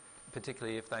metaphysical,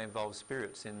 particularly if they involve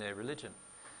spirits in their religion.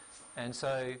 And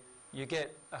so you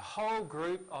get a whole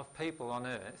group of people on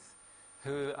Earth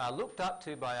who are looked up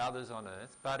to by others on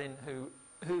Earth, but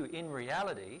who in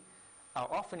reality are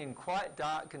often in quite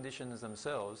dark conditions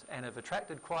themselves and have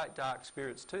attracted quite dark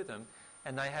spirits to them,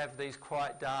 and they have these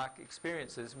quite dark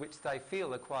experiences which they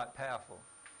feel are quite powerful.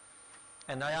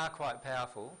 And they are quite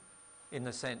powerful in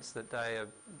the sense that they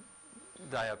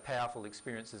are powerful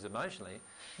experiences emotionally,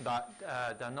 but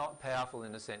they're not powerful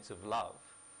in the sense of love.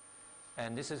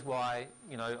 And this is why,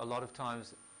 a lot of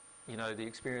times, the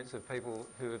experience of people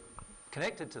who have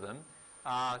connected to them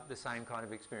are the same kind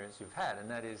of experience you've had, and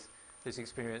that is this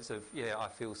experience of, I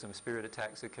feel some spirit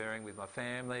attacks occurring with my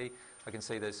family, I can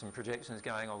see there's some projections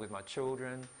going on with my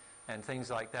children, and things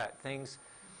like that.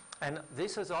 And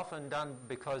this is often done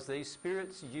because these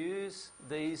spirits use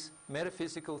these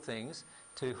metaphysical things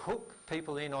to hook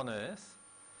people in on Earth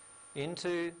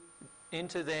into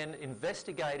then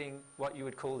investigating what you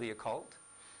would call the occult.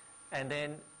 And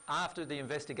then after the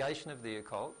investigation of the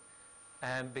occult,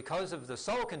 And because of the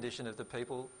soul condition of the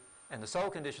people and the soul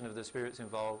condition of the spirits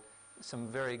involved, some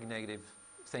very negative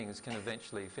things can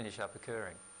eventually finish up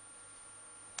occurring.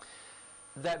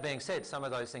 That being said, some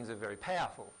of those things are very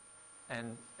powerful.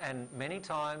 And many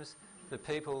times the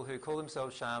people who call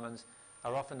themselves shamans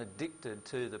are often addicted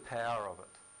to the power of it,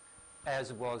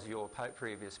 as was your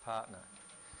previous partner.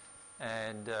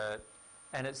 And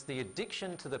it's the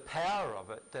addiction to the power of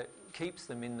it that keeps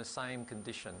them in the same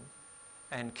condition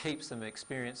and keeps them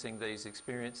experiencing these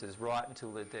experiences right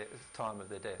until the time of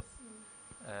their death.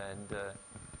 And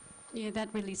yeah, that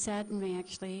really saddened me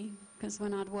actually, because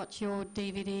when I'd watch your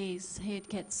DVDs, he'd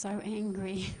get so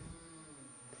angry.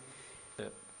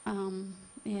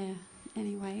 Yeah,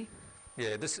 anyway.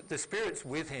 Yeah, the spirits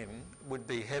with him would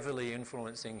be heavily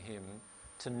influencing him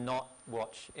to not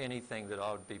watch anything that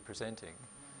I would be presenting.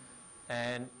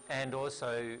 And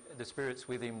also the spirits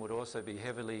with him would also be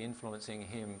heavily influencing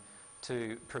him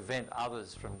to prevent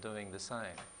others from doing the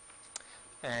same.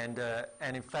 And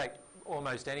in fact,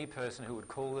 almost any person who would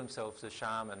call themselves a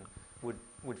shaman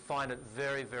would find it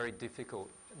very, very difficult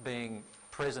being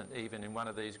present even in one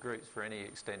of these groups for any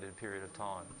extended period of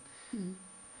time. Mm.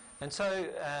 And so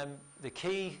the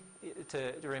key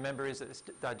to remember is that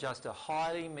they're just a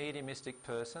highly mediumistic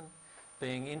person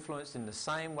being influenced in the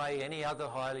same way any other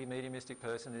highly mediumistic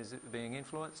person is being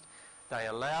influenced. They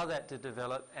allow that to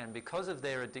develop, and because of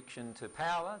their addiction to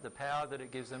power, the power that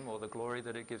it gives them, or the glory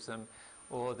that it gives them,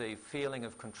 or the feeling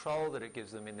of control that it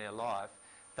gives them in their life,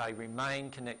 they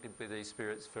remain connected with these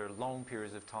spirits for long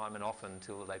periods of time and often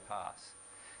until they pass.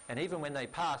 And even when they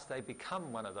pass, they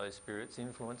become one of those spirits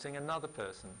influencing another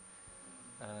person.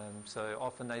 So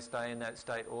often they stay in that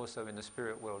state also in the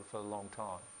spirit world for a long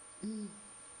time. Mm.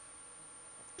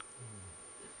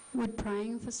 Would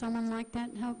praying for someone like that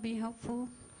be helpful?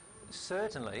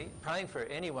 Certainly. Praying for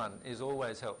anyone is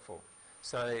always helpful.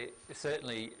 So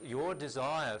certainly your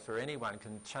desire for anyone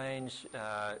can change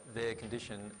their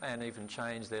condition and even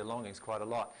change their longings quite a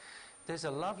lot. There's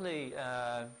a lovely...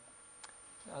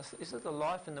 is it The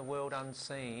Life in the World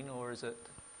Unseen, or is it...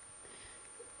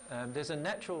 there's a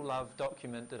natural love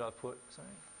document that I've put... Sorry?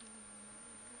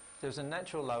 There's a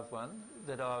natural love one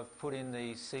that I've put in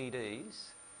the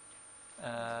CDs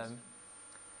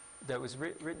that was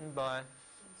written by...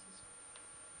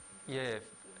 Yeah.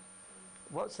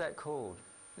 What's that called?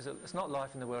 It's not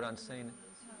Life in the World Unseen.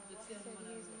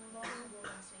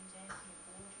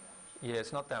 Yeah,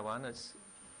 it's not that one. It's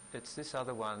this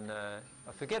other one.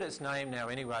 I forget its name now.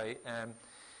 Anyway,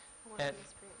 A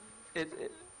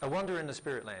Wander in the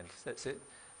Spirit Land. That's it.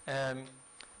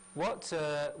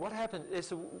 What happened?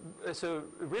 It's a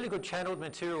really good channeled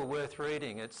material worth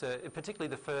reading. It's particularly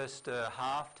the first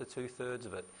half to 2/3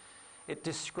 of it. It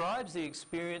describes the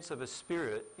experience of a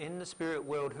spirit in the spirit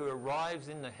world who arrives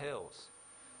in the hells.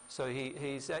 So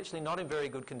he's actually not in very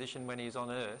good condition when he's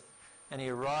on earth, and he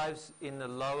arrives in the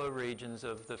lower regions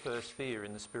of the first sphere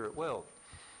in the spirit world.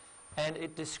 And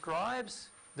it describes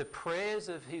the prayers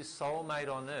of his soulmate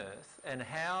on earth and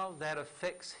how that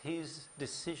affects his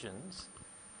decisions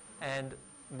and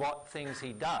what things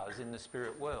he does in the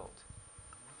spirit world.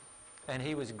 And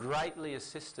he was greatly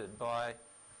assisted by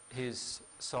his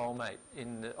soulmate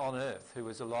on earth, who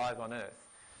was alive on earth.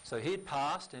 So he'd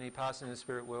passed, and he passed in the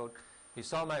spirit world. His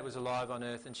soulmate was alive on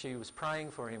earth, and she was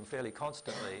praying for him fairly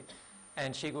constantly.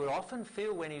 And she would often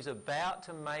feel when he's about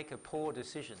to make a poor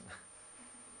decision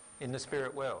in the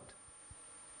spirit world.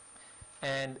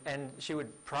 And she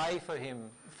would pray for him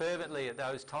fervently at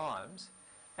those times,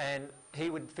 and he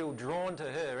would feel drawn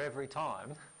to her every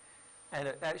time, and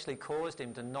it actually caused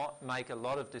him to not make a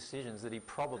lot of decisions that he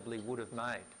probably would have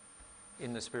made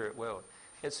in the spirit world.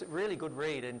 It's a really good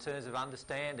read in terms of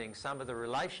understanding some of the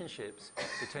relationships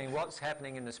between what's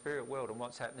happening in the spirit world and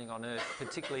what's happening on earth,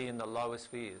 particularly in the lower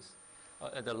spheres,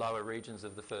 the lower regions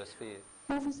of the first sphere.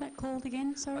 What was that called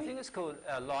again, sorry? I think it's called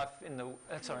Life in the...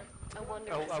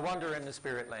 A Wanderer in the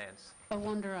Spirit Lands. A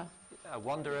Wanderer. A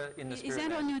Wanderer in the Spirit Lands. Is that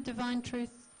Lands. on your Divine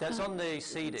Truth? That's on the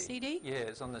CD. CD? Yeah,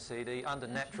 it's on the CD under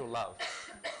Natural Love.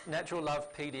 Natural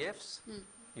Love PDFs,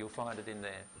 you'll find it in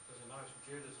there. There's a nice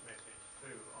Judas message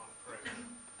too on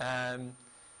prayer.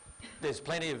 There's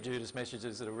plenty of Judas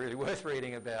messages that are really worth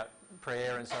reading about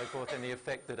prayer and so forth, and the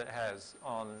effect that it has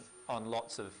on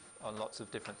lots of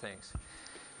different things.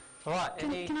 All right.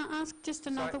 Can I ask just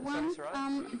another one?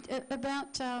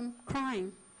 About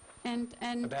crying and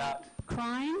about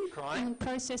crying and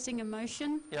processing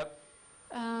emotion. Yep.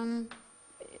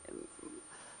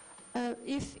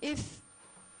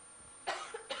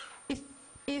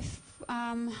 If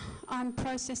I'm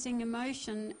processing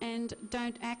emotion and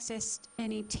don't access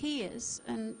any tears,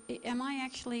 and am I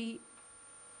actually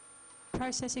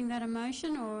processing that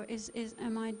emotion, or is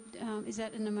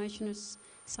that an emotion of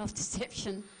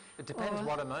self-deception? It depends Or-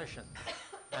 what emotion.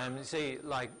 You see,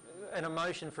 like an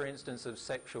emotion, for instance, of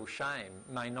sexual shame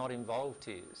may not involve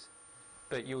tears,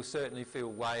 but you'll certainly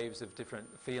feel waves of different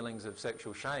feelings of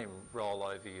sexual shame roll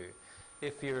over you.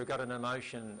 If you've got an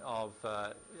emotion of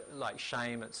like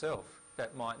shame itself,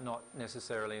 that might not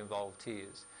necessarily involve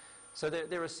tears. So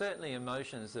there are certainly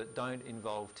emotions that don't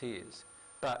involve tears,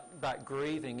 but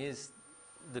grieving is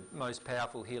the most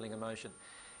powerful healing emotion.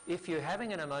 If you're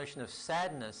having an emotion of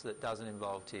sadness that doesn't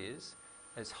involve tears,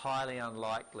 it's highly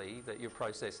unlikely that you're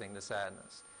processing the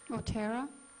sadness. Or terror?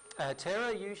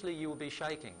 Terror, usually you will be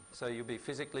shaking, so you'll be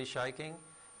physically shaking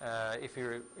if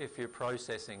you're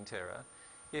processing terror.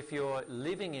 If you're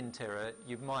living in terror,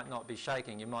 you might not be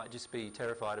shaking. You might just be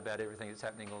terrified about everything that's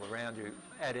happening all around you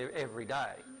every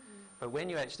day. But when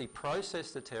you actually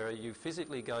process the terror, you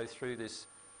physically go through this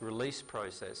release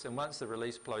process, and once the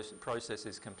release process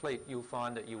is complete, you'll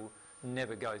find that you'll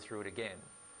never go through it again.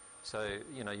 So,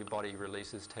 you know, your body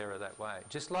releases terror that way.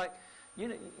 Just like,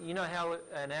 you know how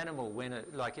an animal, when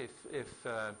it, like if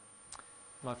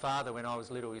my father, when I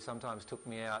was little, he sometimes took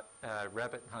me out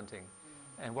rabbit hunting.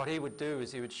 And what he would do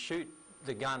is he would shoot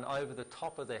the gun over the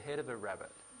top of the head of a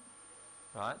rabbit,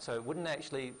 right? So it wouldn't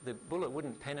actually, the bullet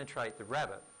wouldn't penetrate the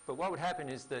rabbit. But what would happen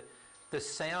is that the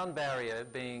sound barrier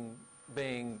being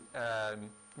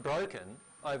broken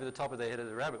over the top of the head of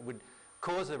the rabbit would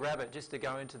cause the rabbit just to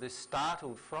go into this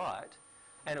startled fright,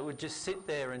 and it would just sit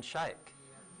there and shake,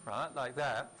 right, like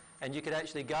that. And you could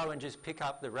actually go and just pick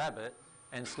up the rabbit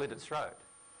and slit its throat,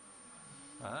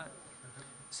 right?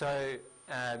 So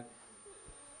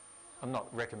I'm not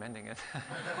recommending it.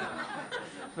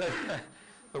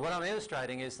 But what I'm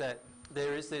illustrating is that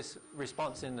there is this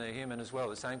response in the human as well,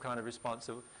 the same kind of response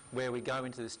where we go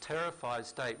into this terrified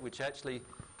state which actually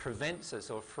prevents us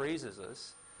or freezes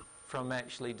us from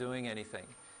actually doing anything.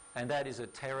 And that is a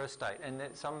terror state. And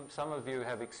that some of you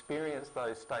have experienced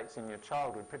those states in your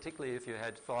childhood, particularly if you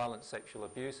had violent sexual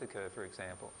abuse occur, for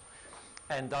example.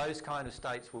 And those kind of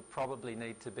states will probably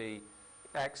need to be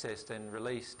accessed and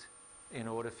released in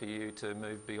order for you to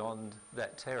move beyond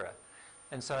that terror.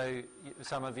 And so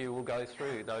some of you will go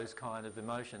through those kind of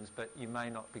emotions, but you may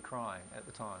not be crying at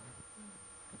the time.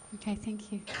 Okay,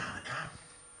 thank you.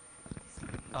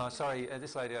 Oh, sorry,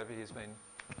 this lady over here has been...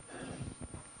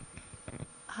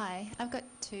 Hi, I've got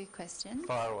 2 questions.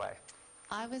 Fire away.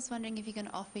 I was wondering if you can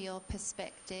offer your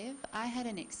perspective. I had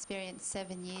an experience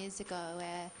 7 years ago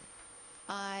where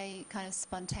I kind of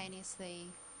spontaneously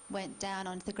went down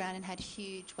onto the ground and had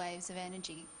huge waves of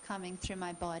energy coming through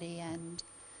my body, and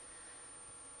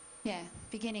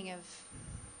beginning of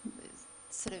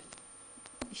sort of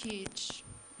huge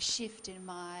shift in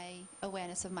my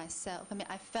awareness of myself. I mean,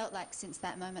 I felt like since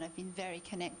that moment I've been very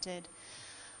connected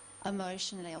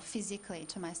emotionally or physically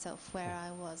to myself where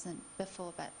I wasn't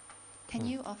before. But can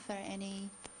you offer any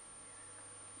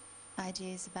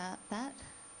ideas about that?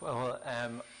 Well,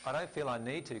 I don't feel I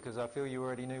need to, because I feel you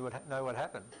already know what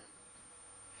happened.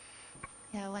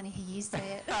 Yeah, I want to hear you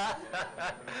say it.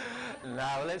 No,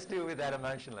 well, let's deal with that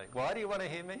emotionally. Why do you want to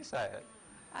hear me say it?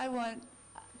 I want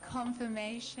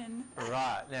confirmation.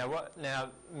 Right. Now,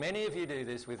 many of you do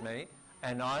this with me,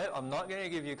 and I'm not going to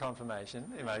give you confirmation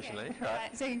emotionally. Okay. Right?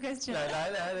 Right, second question. No,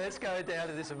 let's go down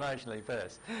to this emotionally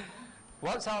first.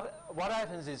 What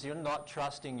happens is you're not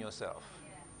trusting yourself.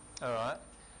 Yeah. All right?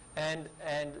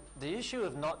 And the issue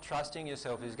of not trusting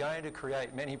yourself is going to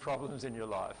create many problems in your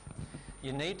life.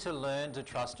 You need to learn to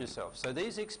trust yourself. So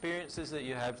these experiences that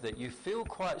you have that you feel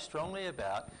quite strongly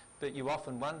about, but you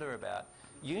often wonder about,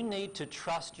 you need to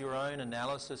trust your own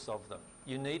analysis of them.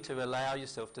 You need to allow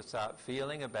yourself to start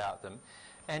feeling about them.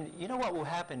 And you know what will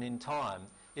happen in time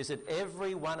is that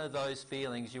every one of those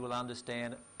feelings you will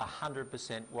understand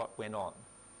 100% what went on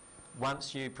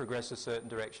once you progress a certain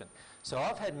direction. So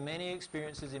I've had many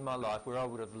experiences in my life where I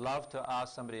would have loved to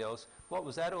ask somebody else, what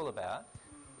was that all about?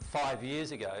 5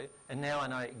 years ago, and now I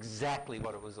know exactly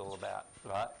what it was all about,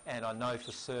 right? And I know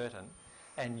for certain,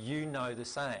 and you know the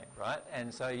same, right?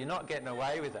 And so you're not getting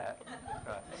away with that,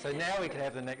 right? So now we can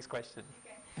have the next question.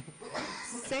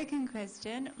 Second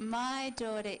question. My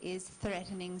daughter is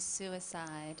threatening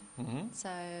suicide. Mm-hmm. So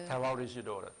How old is your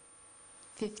daughter?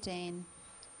 15.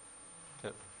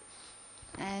 Yep.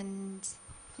 And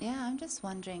I'm just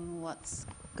wondering what's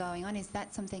going on. Is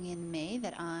that something in me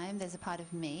that there's a part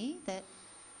of me that,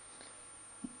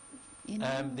 you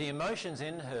know? The emotions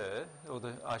in her, or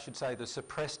I should say the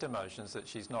suppressed emotions that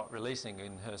she's not releasing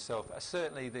in herself, are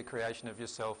certainly the creation of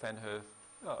yourself and her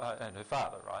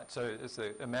father, right? So it's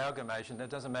the amalgamation. It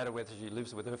doesn't matter whether she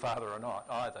lives with her father or not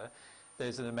either.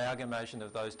 there's an amalgamation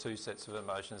of those two sets of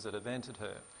emotions that have entered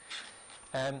her.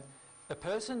 A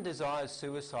person desires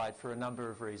suicide for a number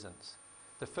of reasons.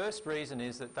 The first reason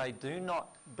is that they do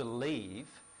not believe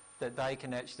that they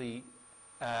can actually,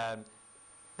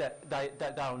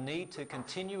 that they'll need to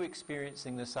continue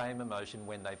experiencing the same emotion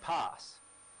when they pass.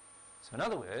 So in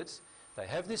other words, they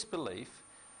have this belief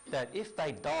that if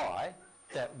they die,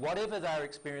 that whatever they're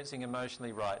experiencing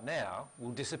emotionally right now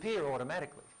will disappear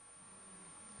automatically.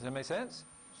 Does that make sense?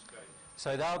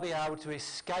 So they'll be able to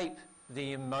escape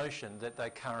the emotion that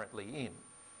they're currently in.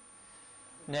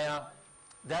 Now,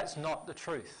 that's not the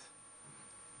truth.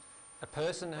 A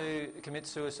person who commits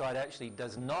suicide actually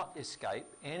does not escape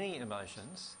any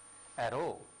emotions at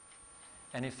all.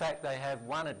 And in fact, they have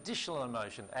one additional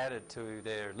emotion added to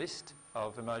their list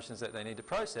of emotions that they need to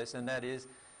process, and that is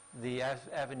the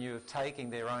avenue of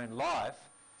taking their own life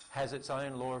has its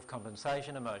own law of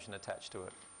compensation emotion attached to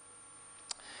it.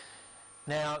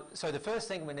 Now, so the first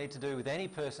thing we need to do with any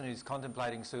person who's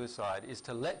contemplating suicide is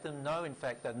to let them know, in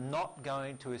fact, they're not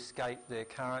going to escape their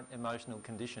current emotional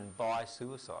condition by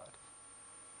suicide.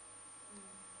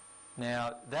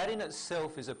 Now, that in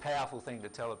itself is a powerful thing to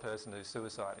tell a person who's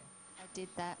suiciding. I did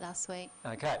that last week.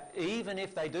 Okay, even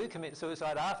if they do commit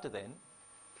suicide after then,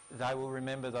 they will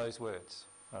remember those words,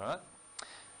 all right?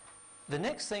 The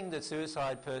next thing the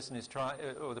suicide person is trying,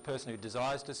 or the person who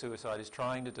desires to suicide is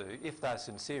trying to do, if they're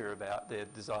sincere about their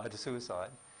desire to suicide,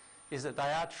 is that they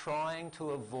are trying to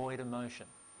avoid emotion.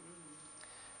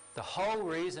 The whole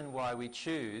reason why we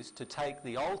choose to take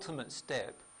the ultimate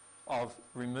step of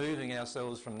removing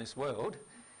ourselves from this world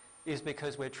is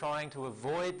because we're trying to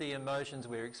avoid the emotions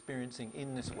we're experiencing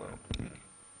in this world.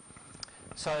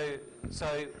 So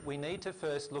we need to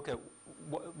first look at,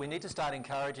 we need to start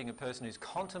encouraging a person who's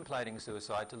contemplating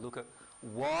suicide to look at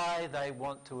why they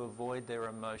want to avoid their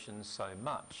emotions so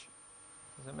much.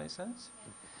 Does that make sense?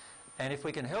 And if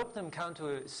we can help them come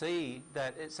to see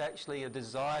that it's actually a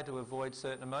desire to avoid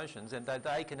certain emotions and that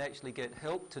they can actually get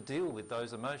help to deal with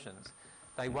those emotions,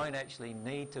 they won't actually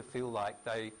need to feel like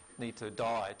they need to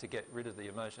die to get rid of the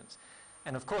emotions.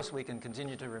 And of course we can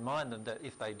continue to remind them that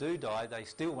if they do die, they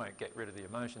still won't get rid of the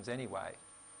emotions anyway.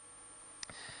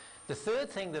 The third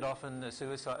thing that often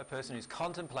a person who's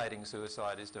contemplating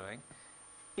suicide is doing,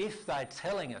 if they're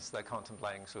telling us they're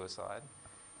contemplating suicide,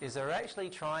 is they're actually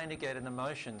trying to get an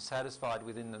emotion satisfied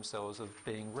within themselves of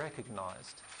being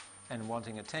recognised and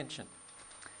wanting attention.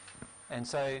 And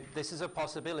so this is a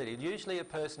possibility. Usually a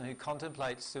person who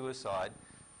contemplates suicide,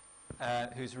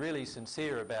 who's really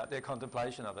sincere about their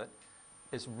contemplation of it,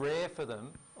 it's rare for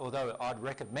them, although I'd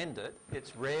recommend it,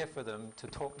 it's rare for them to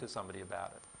talk to somebody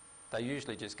about it. They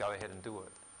usually just go ahead and do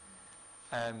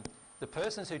it. The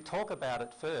persons who talk about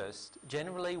it first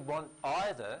generally want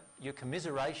either your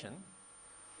commiseration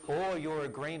or your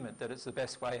agreement that it's the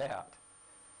best way out,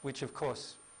 which of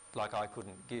course, like I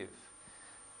couldn't give.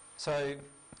 So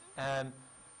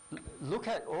look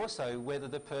at also whether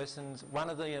the person's, one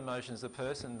of the emotions the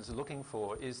person's looking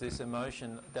for is this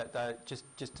emotion that they're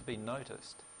just to be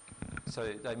noticed.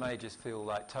 So they may just feel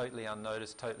like totally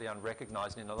unnoticed, totally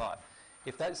unrecognised in their life.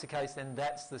 If that's the case, then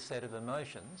that's the set of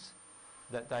emotions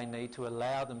that they need to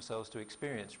allow themselves to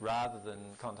experience rather than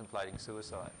contemplating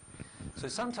suicide. So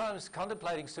sometimes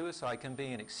contemplating suicide can be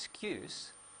an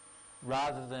excuse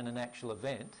rather than an actual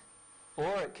event,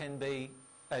 or it can be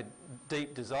a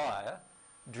deep desire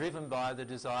driven by the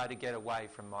desire to get away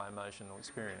from my emotional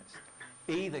experience.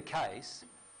 Either case,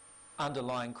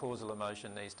 underlying causal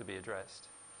emotion needs to be addressed.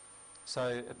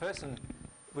 So a person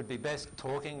would be best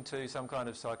talking to some kind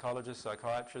of psychologist,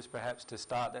 psychiatrist perhaps, to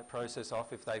start that process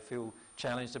off if they feel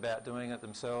challenged about doing it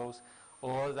themselves,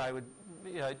 or they would,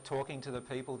 talking to the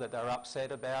people that they're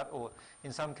upset about, or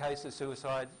in some cases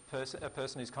a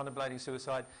person who's contemplating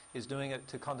suicide is doing it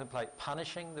to contemplate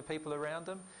punishing the people around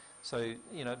them. So,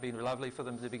 it'd be lovely for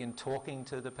them to begin talking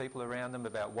to the people around them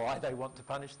about why they want to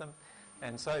punish them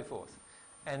and so forth.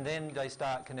 And then they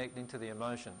start connecting to the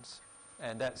emotions,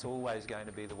 and that's always going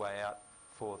to be the way out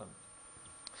for them.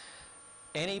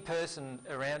 Any person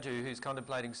around you who's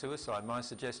contemplating suicide, my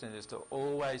suggestion is to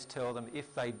always tell them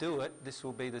if they do it, this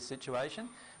will be the situation,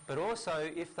 but also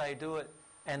if they do it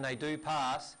and they do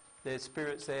pass, there's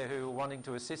spirits there who are wanting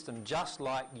to assist them just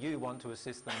like you want to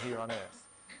assist them here on earth.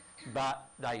 But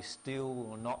they still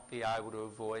will not be able to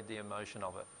avoid the emotion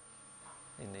of it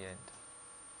in the end.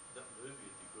 That movie would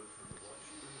be good for them to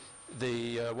watch.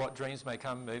 The What Dreams May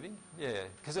Come movie, yeah,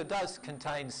 because it does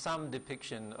contain some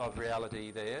depiction of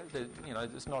reality there.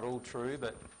 It's not all true,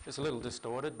 but it's a little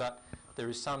distorted, but there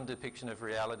is some depiction of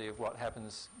reality of what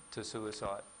happens to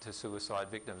suicide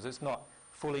victims. It's not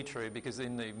fully true, because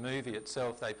in the movie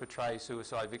itself they portray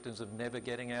suicide victims of never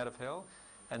getting out of hell,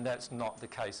 and that's not the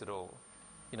case at all.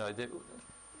 You know,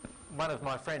 one of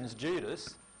my friends,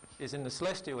 Judas, is in the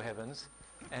celestial heavens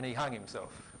and he hung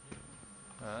himself.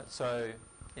 So,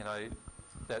 you know,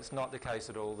 that's not the case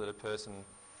at all, that a person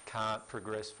can't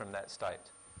progress from that state.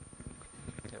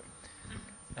 Yep.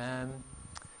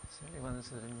 So anyone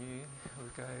that's new, we'll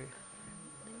go.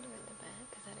 Linda at the back,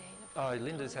 has had a hand up. Oh,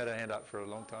 Linda's had her hand up for a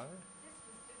long time.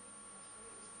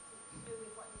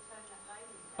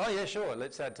 Oh yeah, sure,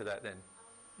 let's add to that then.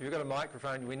 You've got a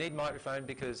microphone. We need microphone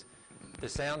because the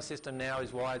sound system now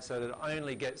is wired so that it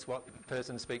only gets what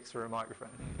person speaks through a microphone.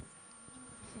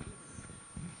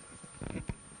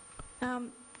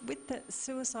 With the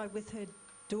suicide with her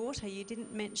daughter, you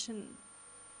didn't mention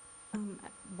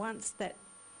once that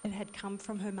it had come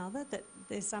from her mother, that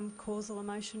there's some causal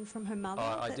emotion from her mother?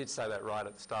 I did say that right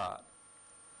at the start.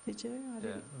 Did you? I Yeah.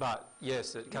 didn't. But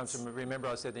yes, it comes from, remember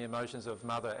I said the emotions of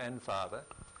mother and father.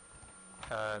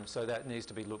 So that needs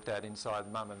to be looked at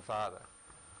inside mum and father.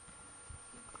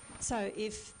 So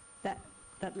if that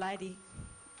lady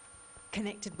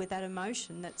connected with that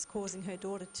emotion that's causing her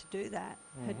daughter to do that,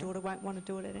 her daughter won't want to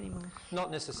do it anymore.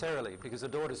 Not necessarily, because the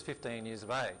daughter's 15 years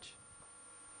of age.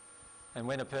 And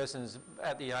when a person's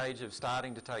at the age of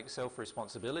starting to take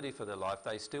self-responsibility for their life,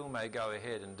 they still may go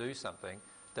ahead and do something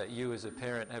that you as a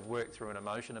parent have worked through an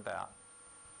emotion about.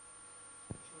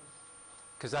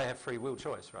 Because they have free will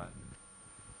choice, right?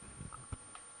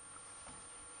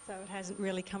 So it hasn't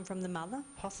really come from the mother,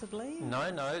 possibly? No,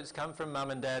 it's come from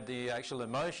mum and dad, the actual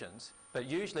emotions. But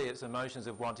usually it's emotions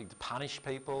of wanting to punish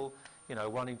people, you know,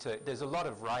 wanting to... There's a lot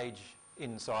of rage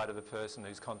inside of a person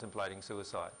who's contemplating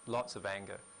suicide, lots of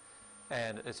anger.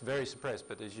 And it's very suppressed,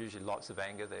 but there's usually lots of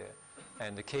anger there.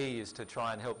 And the key is to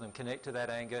try and help them connect to that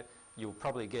anger. You'll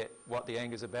probably get what the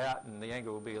anger's about, and the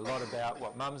anger will be a lot about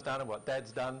what mum's done and what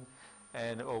dad's done,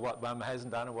 or what mum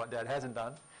hasn't done and what dad hasn't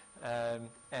done.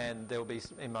 And there'll be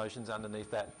some emotions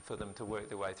underneath that for them to work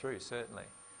their way through, certainly.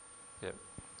 Yep.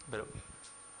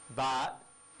 But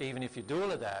even if you do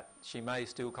all of that, she may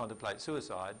still contemplate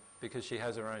suicide because she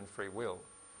has her own free will.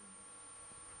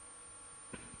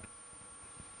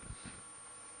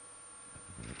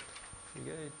 If you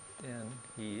go down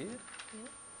here,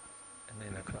 and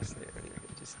then across there,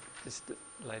 just the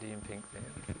lady in pink there.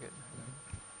 I forget her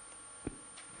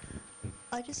name.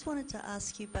 I just wanted to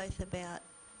ask you both about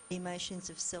emotions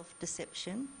of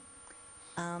self-deception.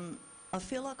 I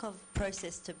feel like I've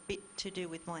processed a bit to do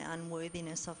with my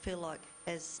unworthiness. I feel like,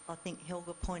 as I think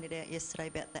Helga pointed out yesterday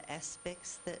about the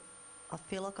aspects, that I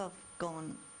feel like I've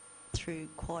gone through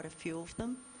quite a few of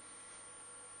them.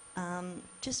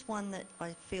 Just one that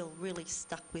I feel really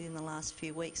stuck with in the last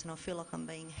few weeks, and I feel like I'm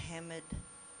being hammered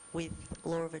with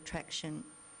law of attraction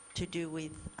to do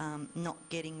with not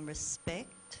getting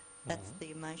respect. That's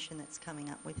the emotion that's coming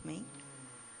up with me.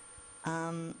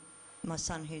 My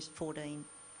son, who's 14,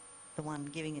 the one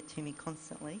giving it to me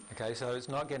constantly. Okay, so it's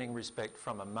not getting respect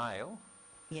from a male.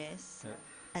 Yes. Yeah.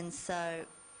 And so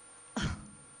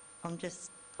I'm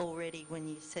just already, when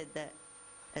you said that,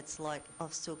 it's like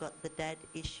I've still got the dad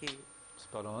issue.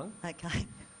 Spot on. Okay.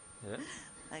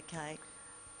 Yeah. Okay.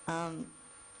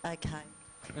 Okay.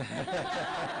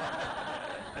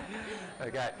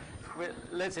 Okay,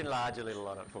 let's enlarge a little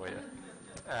on it for you.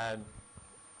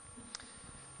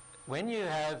 When you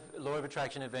have law of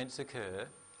attraction events occur,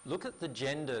 look at the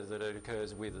gender that it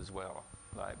occurs with as well,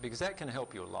 right? Because that can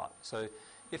help you a lot. So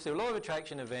if the law of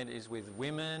attraction event is with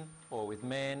women or with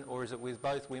men, or is it with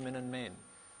both women and men?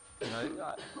 You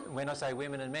know, when I say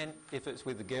women and men, if it's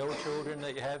with the girl children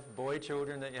that you have, boy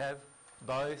children that you have,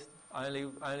 both,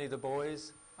 only the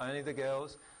boys, only the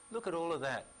girls, look at all of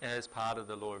that as part of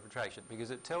the law of attraction,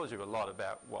 because it tells you a lot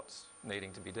about what's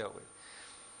needing to be dealt with.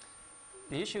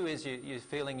 The issue is you're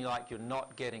feeling like you're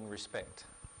not getting respect.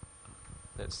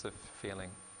 That's the feeling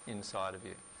inside of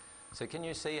you. So can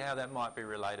you see how that might be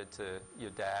related to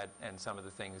your dad and some of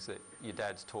the things that your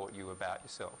dad's taught you about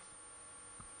yourself?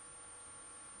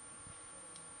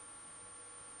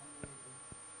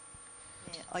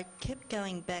 Yeah, I kept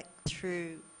going back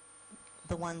through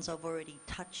the ones I've already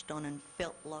touched on and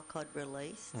felt like I'd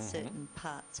released certain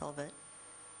parts of it,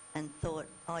 and thought,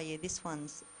 oh yeah, this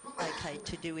one's okay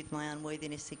to do with my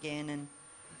unworthiness again, and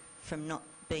from not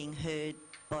being heard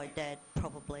by Dad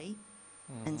probably.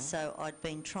 And so I'd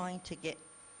been trying to get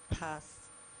past,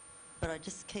 but I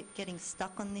just keep getting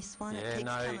stuck on this one. It keeps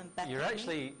coming back. You're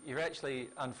actually,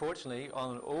 unfortunately,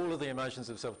 on all of the emotions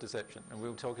of self-deception, and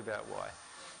we'll talk about why.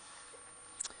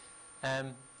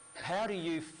 How do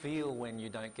you feel when you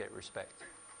don't get respect?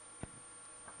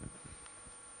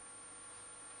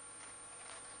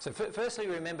 So firstly,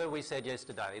 remember we said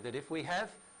yesterday that if we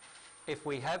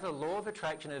have a law of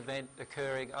attraction event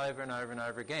occurring over and over and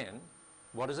over again,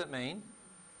 what does it mean?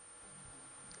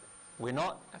 We're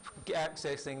not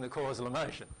accessing the causal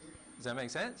emotion. Does that make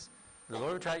sense? The law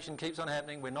of attraction keeps on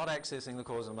happening. We're not accessing the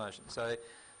causal emotion.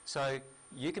 So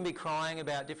you can be crying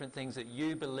about different things that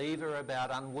you believe are about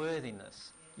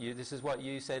unworthiness. This is what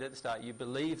you said at the start. You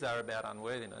believe they're about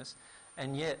unworthiness,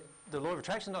 and yet the law of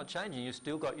attraction is not changing. You've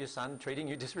still got your son treating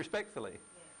you disrespectfully.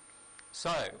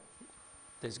 So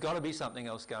there's got to be something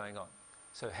else going on.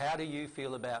 So how do you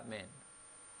feel about men?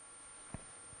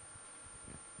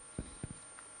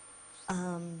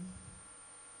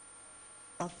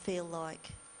 I feel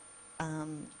like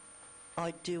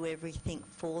I do everything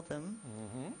for them,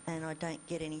 and I don't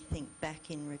get anything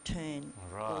back in return,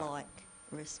 like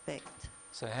respect.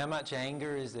 So how much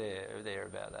anger is there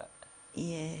about that?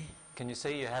 Yeah. Can you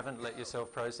see you haven't let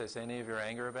yourself process any of your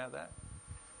anger about that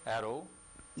at all?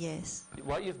 Yes.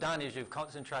 What you've done is you've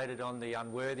concentrated on the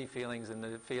unworthy feelings and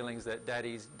the feelings that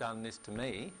Daddy's done this to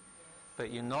me,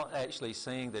 but you're not actually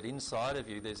seeing that inside of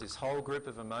you there's this whole group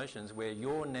of emotions where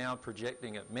you're now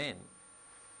projecting at men.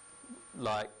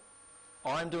 Like,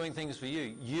 I'm doing things for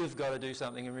you, you've got to do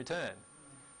something in return,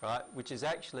 right? Which is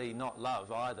actually not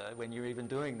love either when you're even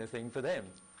doing the thing for them.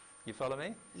 You follow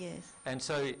me? Yes. And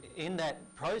so in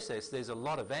that process there's a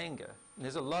lot of anger. And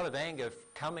there's a lot of anger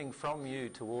coming from you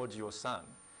towards your son.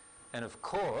 And of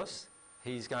course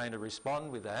he's going to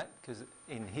respond with that because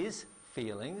in his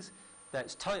feelings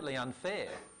that's totally unfair.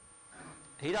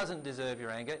 He doesn't deserve your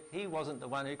anger. He wasn't the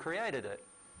one who created it.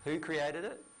 Who created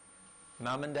it?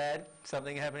 Mum and Dad.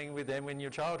 Something happening with them when your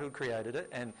childhood created it,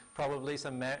 and probably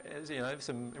some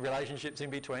relationships in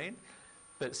between,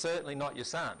 but certainly not your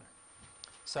son.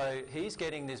 So he's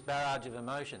getting this barrage of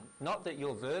emotion. Not that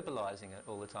you're verbalising it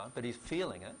all the time, but he's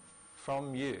feeling it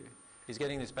from you. He's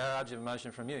getting this barrage of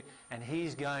emotion from you, and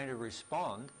he's going to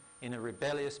respond in a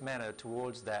rebellious manner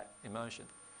towards that emotion.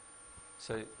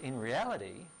 So in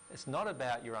reality, it's not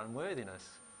about your unworthiness.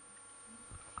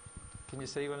 Can you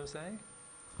see what I'm saying?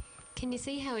 Can you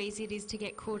see how easy it is to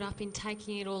get caught up in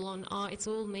taking it all on, oh, it's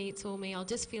all me, I'll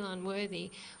just feel unworthy,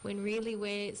 when really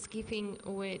we're skipping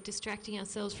or we're distracting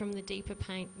ourselves from the deeper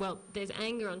pain. Well, there's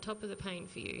anger on top of the pain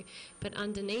for you, but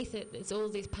underneath it, there's all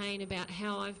this pain about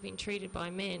how I've been treated by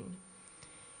men.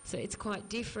 So it's quite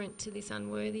different to this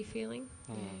unworthy feeling.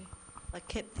 Mm. Yeah. I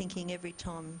kept thinking every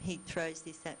time he throws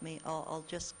this at me, I'll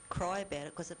just cry about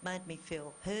it because it made me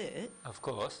feel hurt. Of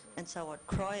course. And so I'd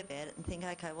cry about it and think,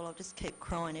 okay, well, I'll just keep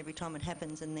crying every time it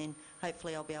happens, and then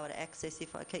hopefully I'll be able to access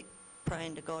if I keep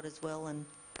praying to God as well.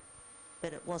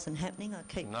 But it wasn't happening. It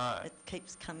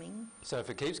keeps coming. So if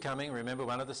it keeps coming, remember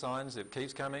one of the signs, it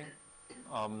keeps coming,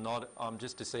 I'm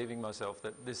just deceiving myself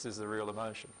that this is the real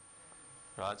emotion.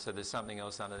 Right? So there's something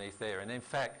else underneath there. And in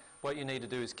fact, what you need to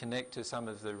do is connect to some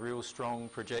of the real strong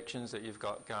projections that you've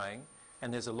got going.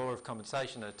 And there's a law of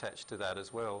compensation attached to that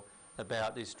as well,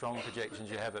 about these strong projections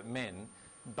you have at men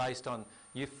based on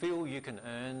you feel you can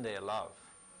earn their love,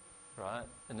 right?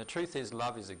 And the truth is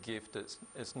love is a gift.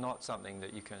 It's not something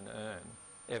that you can earn,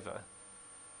 ever.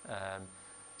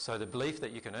 So the belief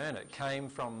that you can earn it came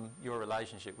from your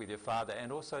relationship with your father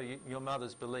and also your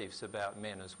mother's beliefs about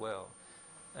men as well.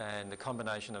 And the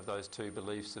combination of those two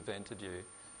beliefs have entered you.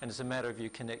 And it's a matter of you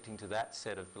connecting to that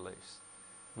set of beliefs,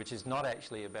 which is not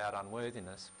actually about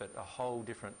unworthiness, but a whole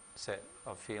different set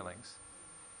of feelings.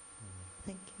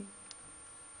 Thank you.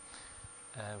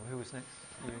 Who was next?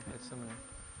 You had someone.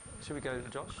 Should we go to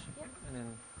Josh? Yep. And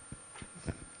then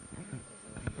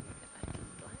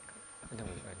we'll go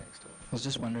next to it. I was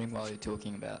just wondering, while you're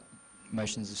talking about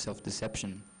motions of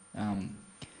self-deception,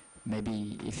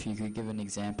 maybe if you could give an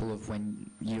example of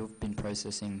when you've been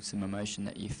processing some emotion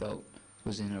that you felt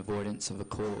was in avoidance of a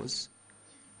cause,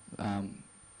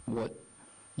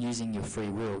 using your free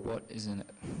will, what isn't it,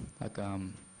 like,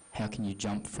 how can you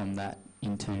jump from that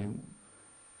into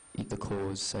the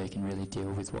cause so you can really deal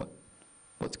with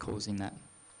what's causing that?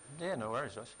 Yeah, no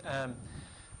worries, Josh. I'll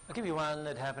give you one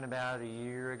that happened about a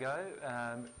year ago.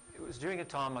 It was during a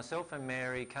time myself and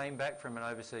Mary came back from an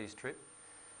overseas trip,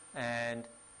 and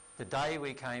the day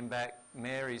we came back,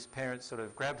 Mary's parents sort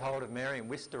of grabbed hold of Mary and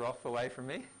whisked her off away from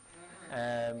me,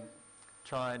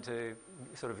 trying to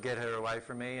sort of get her away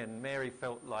from me, and Mary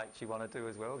felt like she wanted to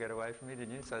as well, get away from me,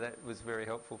 didn't you? So that was very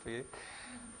helpful for you.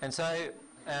 And so,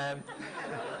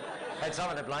 had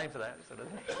someone to blame for that, sort of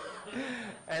thing.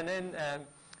 And then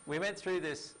we went through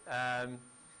this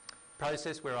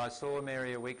process where I saw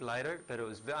Mary a week later, but it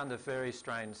was under very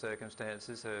strange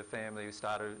circumstances. Her family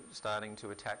starting to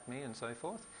attack me and so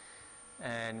forth.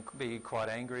 and be quite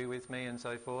angry with me and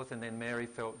so forth. And then Mary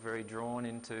felt very drawn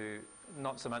into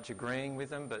not so much agreeing with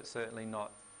them, but certainly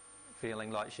not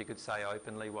feeling like she could say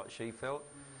openly what she felt.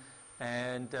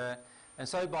 And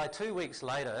so by 2 weeks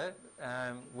later,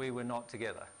 we were not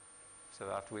together. So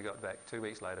after we got back, 2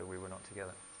 weeks later, we were not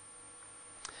together.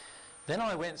 Then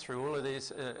I went through all of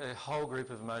these, a whole group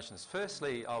of emotions.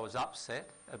 Firstly, I was upset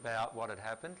about what had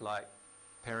happened, like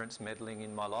parents meddling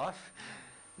in my life.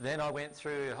 Then I went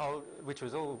through a whole, which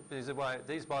was all, these,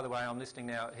 by the way, I'm listing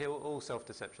now, all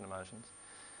self-deception emotions.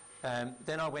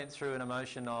 Then I went through an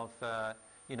emotion of,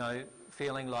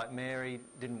 feeling like Mary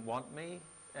didn't want me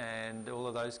and all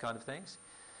of those kind of things.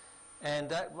 And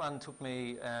that one took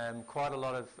me quite a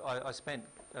lot of, I spent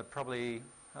probably,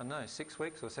 6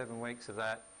 weeks or 7 weeks of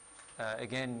that.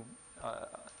 Again,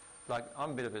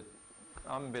 I'm a bit of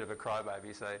a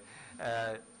crybaby,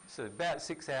 so about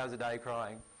 6 hours a day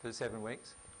crying for 7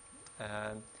 weeks.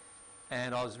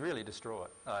 And I was really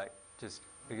distraught,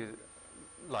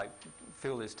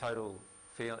 feel this total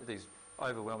these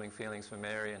overwhelming feelings for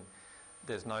Mary, and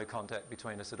there's no contact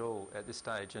between us at all at this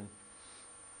stage.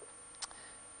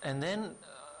 And then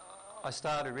I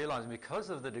started realising,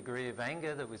 because of the degree of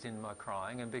anger that was in my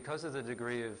crying, and because of the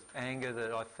degree of anger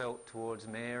that I felt towards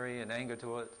Mary and anger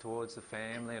towards the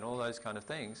family and all those kind of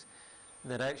things,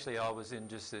 that actually I was in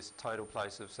just this total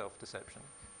place of self-deception.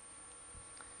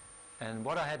 And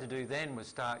what I had to do then was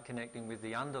start connecting with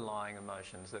the underlying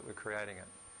emotions that were creating it.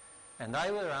 And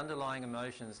they were underlying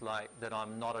emotions like that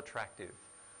I'm not attractive.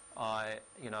 I'm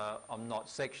not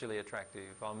sexually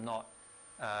attractive. I'm not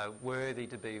worthy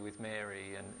to be with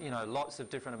Mary, and lots of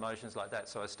different emotions like that.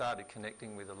 So I started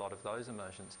connecting with a lot of those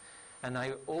emotions. And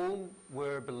they all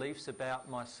were beliefs about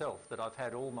myself that I've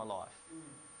had all my life,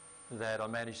 that I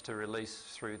managed to release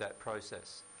through that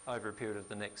process over a period of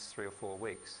the next 3 or 4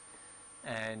 weeks.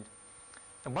 And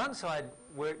once I'd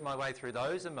worked my way through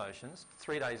those emotions,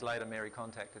 3 days later Mary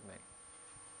contacted me.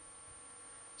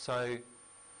 So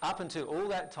up until all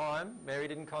that time, Mary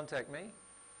didn't contact me.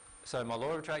 So my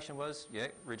law of attraction was,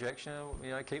 rejection,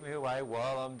 keep me away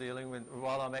while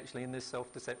I'm actually in this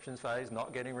self-deception phase,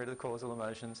 not getting rid of the causal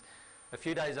emotions. A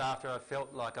few days after I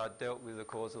felt like I'd dealt with the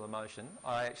causal emotion,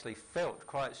 I actually felt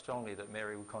quite strongly that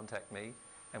Mary would contact me,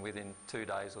 and within 2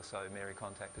 days or so, Mary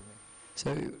contacted me.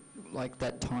 So, like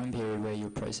that time period where you're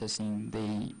processing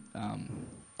the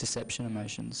deception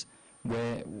emotions,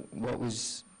 what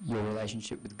was your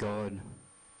relationship with God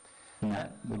in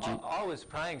that? I was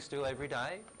praying still every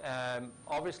day,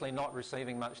 obviously not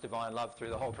receiving much divine love through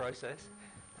the whole process,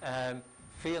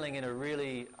 feeling in a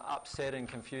really upset and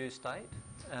confused state,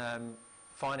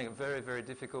 finding it very, very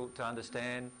difficult to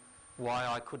understand why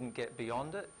I couldn't get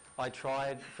beyond it. I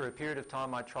tried, for a period of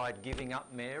time, I tried giving up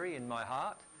Mary in my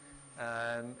heart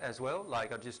as well. I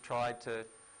just tried to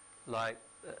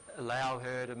allow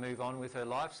her to move on with her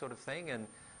life, sort of thing,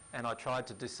 and I tried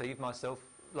to deceive myself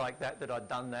like that I'd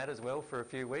done that as well for a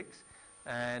few weeks,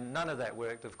 and none of that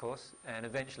worked, of course, and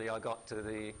eventually I got to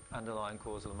the underlying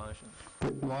causal emotion.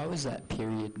 But why was that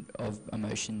period of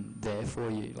emotion there for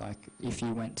you? Like, if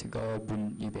you went to God,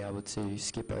 wouldn't you be able to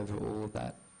skip over all of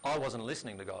that? I wasn't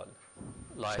listening to God.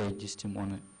 So you just didn't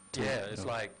want to... Yeah, it's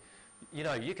like,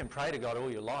 you can pray to God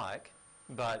all you like,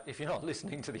 but if you're not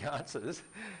listening to the answers,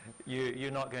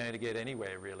 you're not going to get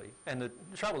anywhere, really. And the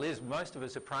trouble is, most of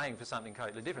us are praying for something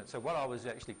totally different. So what I was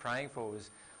actually praying for was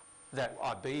that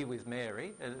I be with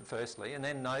Mary, firstly, and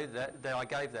then know that I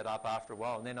gave that up after a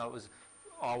while, and then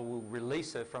I will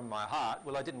release her from my heart.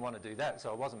 Well, I didn't want to do that, so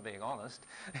I wasn't being honest.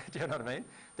 Do you know what I mean?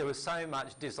 There was so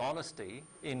much dishonesty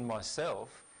in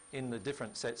myself, in the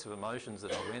different sets of emotions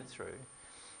that I went through.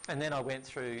 And then I went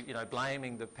through,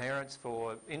 blaming the parents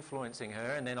for influencing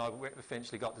her, and then I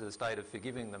eventually got to the state of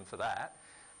forgiving them for that,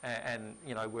 and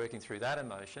working through that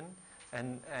emotion.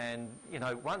 And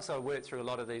once I worked through a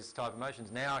lot of these type of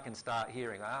emotions, now I can start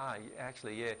hearing,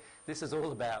 this is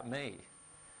all about me.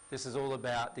 This is all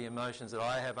about the emotions that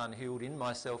I have unhealed in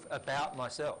myself about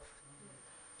myself.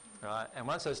 Right? And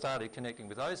once I started connecting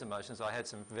with those emotions, I had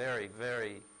some very,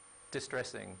 very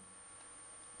distressing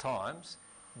times,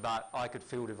 but I could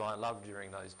feel divine love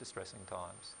during those distressing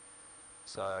times.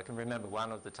 So I can remember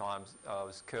one of the times I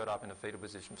was curled up in a fetal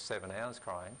position for 7 hours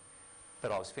crying,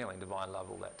 but I was feeling divine love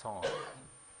all that time.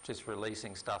 Just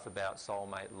releasing stuff about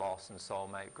soulmate loss and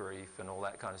soulmate grief and all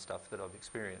that kind of stuff that I've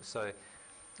experienced. So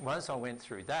once I went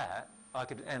through that, I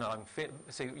could, and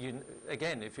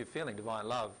again, if you're feeling divine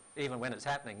love, even when it's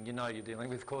happening, you're dealing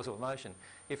with causal emotion.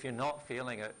 If you're not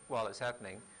feeling it while it's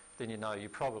happening, then you're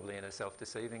probably in a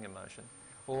self-deceiving emotion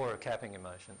or a capping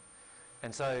emotion.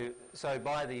 And so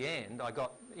by the end, I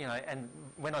got, and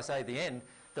when I say the end,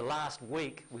 the last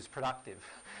week was productive.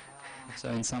 So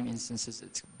in some instances,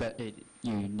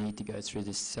 you need to go through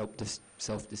this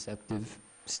self-deceptive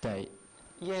state.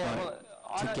 Yeah, well,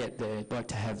 to get there, like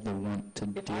to have the want to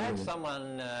if deal I had with it.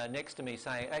 someone next to me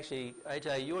saying, actually,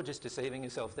 AJ, you're just deceiving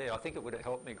yourself there, I think it would have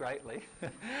helped me greatly.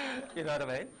 You know what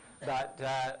I mean? But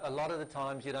a lot of the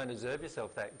times you don't observe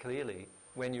yourself that clearly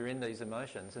when you're in these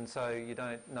emotions, and so you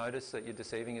don't notice that you're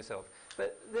deceiving yourself.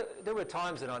 But there were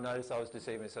times that I noticed I was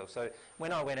deceiving myself. So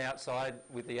when I went outside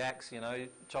with the axe, you know,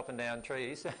 chopping down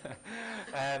trees,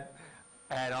 and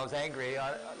I was angry,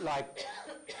 I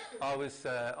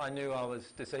knew I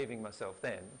was deceiving myself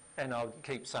then, and I would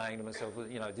keep saying to myself, well,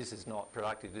 you know, this is not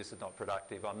productive, this is not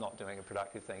productive, I'm not doing a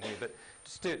productive thing here, but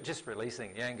just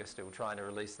releasing the anger, still trying to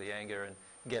release the anger and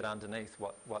get underneath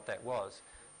what that was.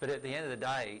 But at the end of the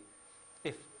day,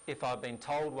 if I'd been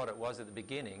told what it was at the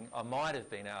beginning, I might have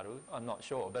been able to, I'm not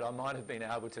sure, but I might have been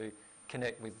able to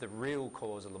connect with the real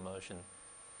causal emotion,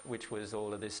 which was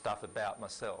all of this stuff about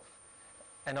myself.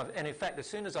 And in fact, as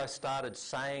soon as I started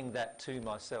saying that to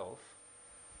myself,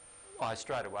 I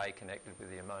straight away connected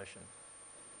with the emotion.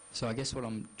 So I guess what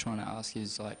I'm trying to ask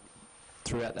is, like,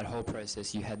 throughout that whole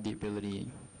process, you had the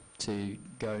ability to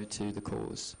go to the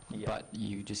cause, Yeah. but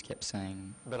you just kept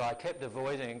saying... But I kept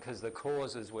avoiding because the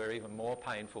causes were even more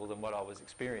painful than what I was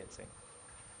experiencing.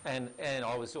 And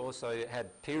I was also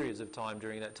had periods of time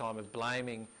during that time of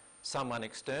blaming someone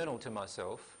external to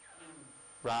myself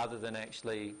rather than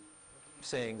actually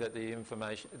seeing that the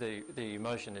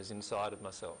emotion is inside of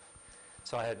myself.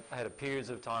 So I had periods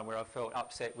of time where I felt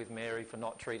upset with Mary for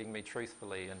not treating me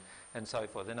truthfully and so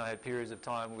forth. Then I had periods of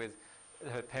time with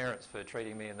her parents for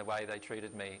treating me in the way they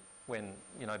treated me when,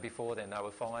 you know, before then they were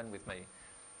fine with me.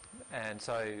 And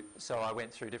so I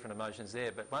went through different emotions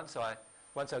there. But once I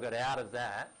got out of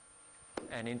that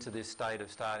and into this state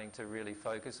of starting to really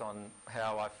focus on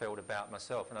how I felt about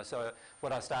myself, and so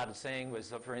what I started seeing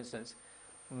was, for instance,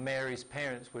 Mary's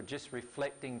parents were just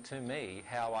reflecting to me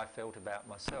how I felt about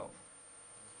myself.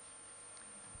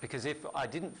 Because if I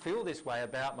didn't feel this way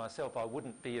about myself, I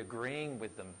wouldn't be agreeing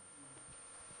with them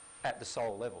at the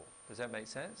soul level. Does that make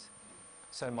sense?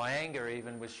 So my anger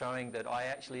even was showing that I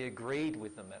actually agreed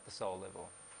with them at the soul level.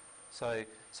 So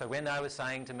when they were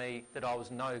saying to me that I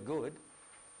was no good,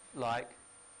 like,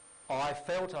 I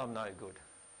felt I'm no good.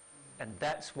 And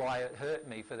that's why it hurt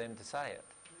me for them to say it.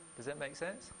 Does that make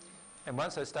sense? And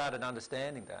once I started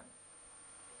understanding that,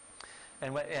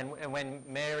 and when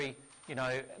Mary, you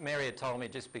know, Mary had told me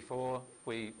just before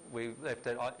we left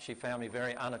that she found me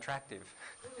very unattractive,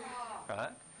 right?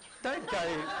 Don't go.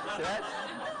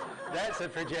 That's a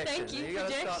projection. Thank you,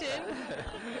 projection.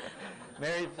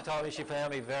 Mary told me she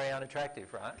found me very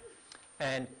unattractive, right?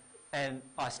 And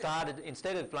I started,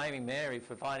 instead of blaming Mary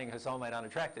for finding her soulmate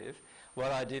unattractive,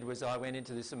 what I did was I went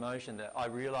into this emotion that I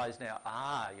realise now,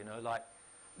 you know, like,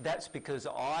 that's because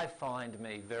I find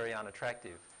me very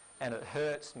unattractive, and it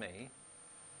hurts me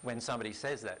when somebody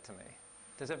says that to me.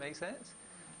 Does that make sense?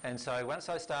 And so once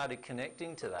I started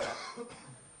connecting to that,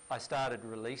 I started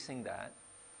releasing that.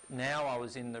 Now I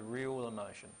was in the real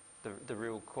emotion, the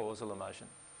real causal emotion.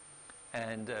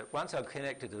 And once I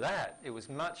connected to that, it was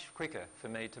much quicker for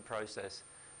me to process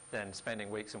than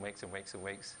spending weeks and weeks and weeks and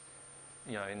weeks,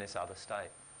 you know, in this other state.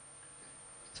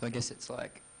 So I guess it's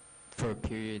like, for a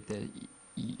period that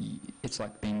it's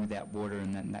like being without water,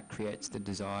 and then that creates the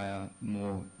desire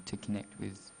more to connect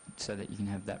with, so that you can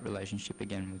have that relationship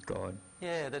again with God.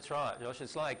 Yeah, that's right, Josh.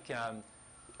 It's like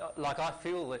I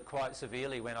feel it quite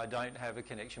severely when I don't have a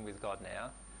connection with God now.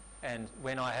 And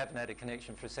when I haven't had a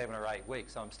connection for 7 or 8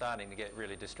 weeks, I'm starting to get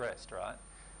really distressed, right?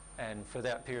 And for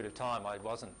that period of time, I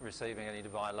wasn't receiving any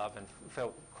divine love and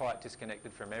felt quite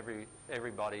disconnected from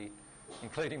everybody,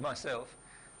 including myself.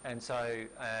 And so,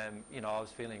 you know, I was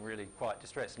feeling really quite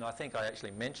distressed. And I think I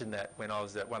actually mentioned that when I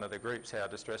was at one of the groups, how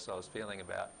distressed I was feeling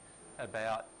about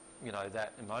you know,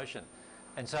 that emotion.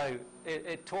 And so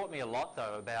it taught me a lot,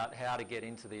 though, about how to get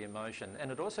into the emotion. And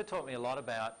it also taught me a lot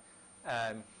about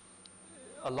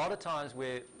a lot of times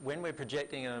when we're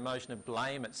projecting an emotion of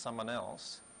blame at someone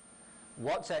else,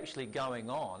 what's actually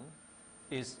going on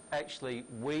is actually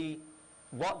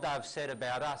what they've said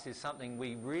about us is something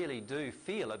we really do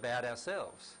feel about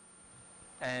ourselves.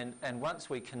 And once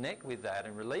we connect with that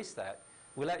and release that,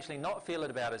 we'll actually not feel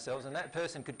it about ourselves, and that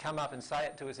person could come up and say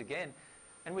it to us again,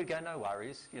 and we'd go, no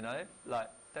worries, you know, like,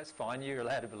 that's fine, you're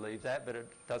allowed to believe that, but it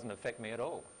doesn't affect me at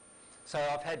all. So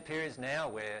I've had periods now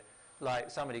where,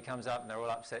 like, somebody comes up and they're all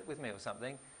upset with me or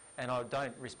something, and I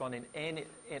don't respond in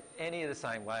any of the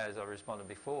same way as I responded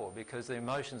before, because the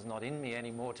emotion's not in me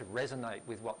anymore to resonate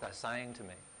with what they're saying to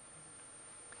me.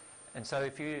 And so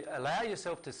if you allow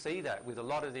yourself to see that with a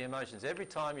lot of the emotions, every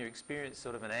time you experience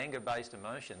sort of an anger-based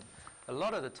emotion, a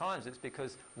lot of the times it's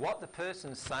because what the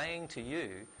person's saying to you,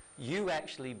 you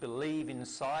actually believe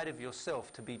inside of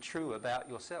yourself to be true about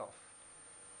yourself.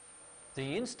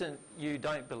 The instant you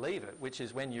don't believe it, which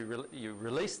is when you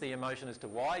release the emotion as to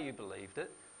why you believed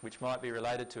it, which might be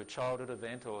related to a childhood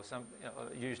event or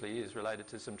usually is related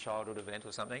to some childhood event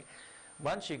or something.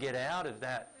 Once you get out of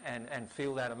that and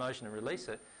feel that emotion and release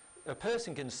it, a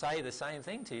person can say the same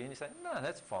thing to you and you say, no,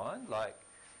 that's fine.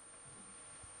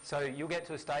 So you'll get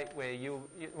to a state where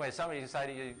where somebody will say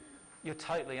to you, you're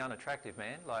totally unattractive,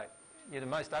 man. You're the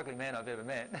most ugly man I've ever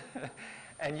met.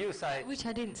 And you'll say... Which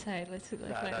I didn't say. No,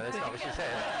 that's not what she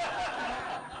said.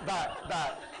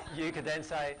 But you could then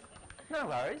say, no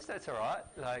worries, that's all right.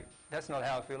 That's not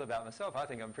how I feel about myself. I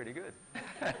think I'm pretty good.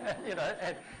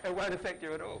 And it won't affect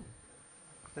you at all.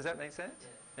 Does that make sense?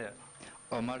 Yeah.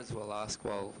 I might as well ask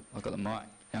while I've got the mic.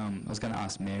 I was going to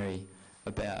ask Mary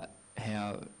about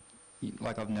how,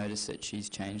 I've noticed that she's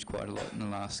changed quite a lot in the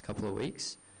last couple of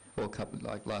weeks, or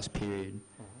last period.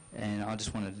 Mm-hmm. And I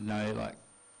just wanted to know,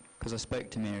 because I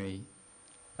spoke to Mary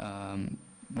when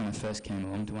I first came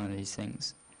along to one of these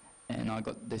things, and I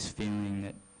got this feeling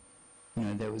that,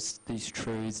 there was these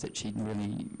truths that she'd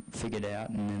really figured out,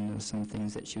 and then there were some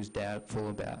things that she was doubtful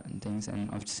about and things, and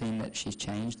I've seen that she's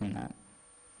changed in that.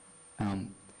 I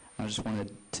just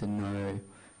wanted to know,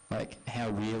 how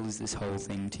real is this whole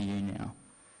thing to you now?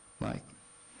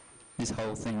 This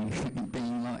whole thing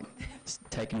being,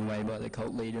 taken away by the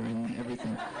cult leader and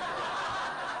everything.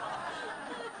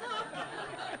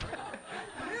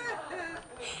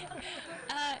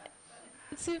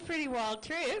 It's a pretty wild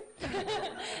trip.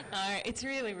 No, it's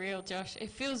really real, Josh.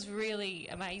 It feels really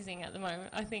amazing at the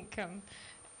moment. I think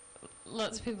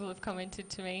lots of people have commented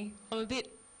to me. I'm a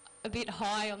bit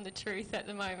high on the truth at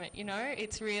the moment,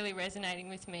 It's really resonating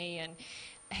with me, and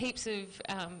heaps of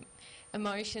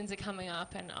emotions are coming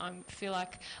up, and I feel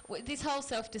like this whole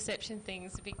self-deception thing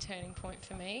is a big turning point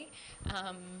for me,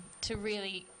 to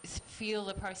really feel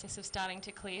the process of starting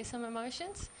to clear some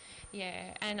emotions.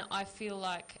 Yeah, and I feel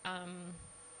like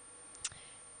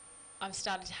I've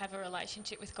started to have a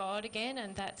relationship with God again,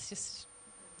 and that's just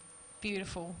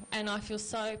beautiful. And I feel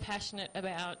so passionate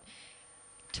about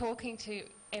talking to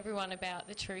everyone about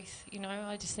the truth,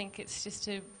 I just think it's just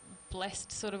a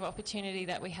blessed sort of opportunity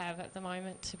that we have at the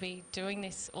moment to be doing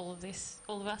all of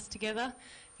us together.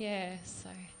 Yeah, so...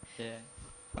 Yeah.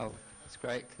 Oh, that's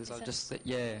great, because I just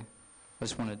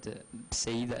wanted to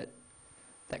see that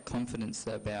confidence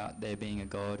about there being a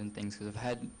God and things, because I've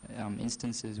had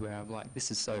instances where I'm like,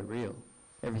 this is so real,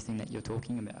 everything that you're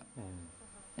talking about.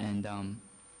 And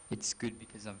it's good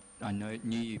because I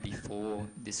knew you before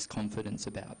this confidence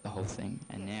about the whole thing,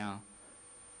 and now,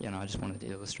 I just wanted to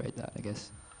illustrate that, I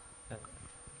guess. Yeah.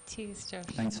 Cheers, Josh.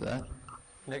 Thanks for that.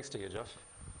 Next to you, Josh.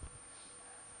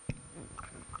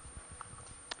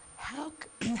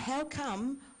 How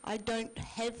come I don't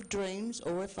have dreams,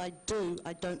 or if I do,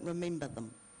 I don't remember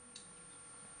them?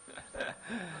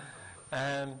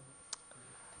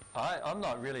 I'm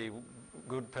not really a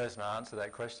good person to answer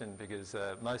that question, because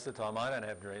most of the time I don't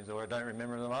have dreams, or I don't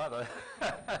remember them either.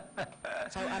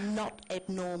 So I'm not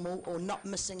abnormal or not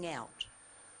missing out?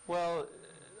 Well,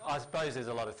 I suppose there's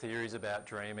a lot of theories about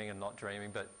dreaming and not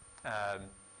dreaming, but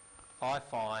I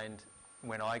find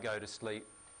when I go to sleep,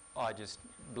 I just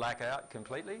black out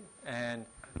completely, and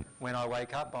when I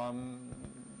wake up, I'm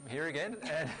here again,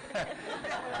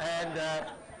 and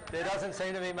there doesn't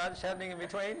seem to be much happening in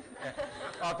between.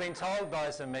 I've been told by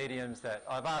some mediums that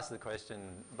I've asked the question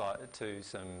to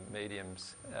some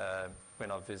mediums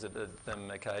when I've visited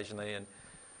them occasionally,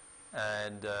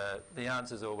 and the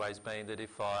answer's always been that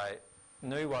if I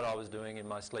knew what I was doing in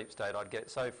my sleep state, I'd get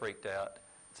so freaked out.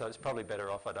 So it's probably better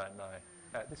off I don't know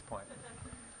at this point.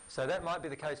 So that might be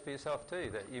the case for yourself too,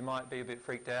 that you might be a bit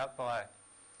freaked out by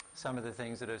some of the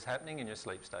things that is happening in your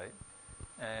sleep state,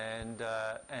 and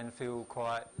feel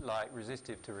quite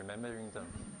resistive to remembering them.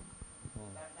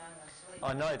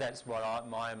 I know that's what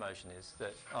my emotion is,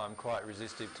 that I'm quite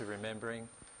resistive to remembering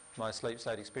my sleep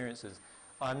state experiences.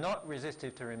 I'm not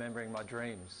resistive to remembering my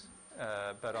dreams,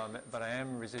 but I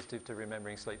am resistive to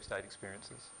remembering sleep state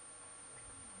experiences.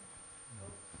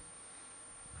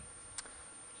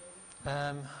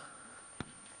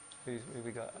 Who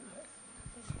we got?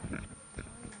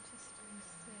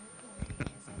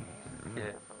 Yeah.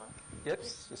 Yep,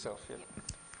 yourself, yep.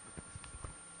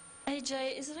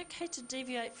 AJ, is it okay to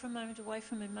deviate for a moment away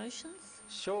from emotions?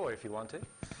 Sure, if you want to.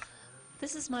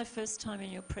 This is my first time in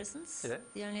your presence. Yeah.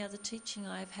 The only other teaching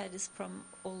I've had is from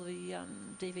all the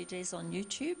DVDs on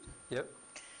YouTube. Yep.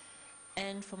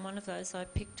 And from one of those I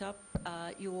picked up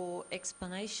your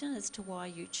explanation as to why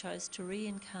you chose to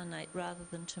reincarnate rather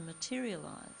than to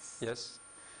materialise. Yes.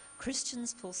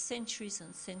 Christians for centuries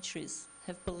and centuries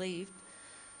have believed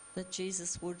that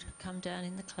Jesus would come down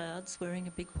in the clouds wearing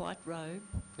a big white robe.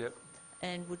 Yep.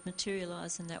 And would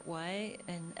materialise in that way.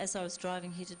 And as I was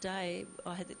driving here today,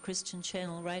 I had the Christian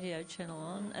channel, radio channel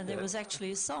on, and there was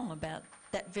actually a song about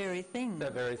that very thing.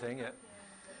 That very thing, yeah.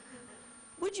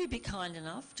 Would you be kind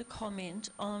enough to comment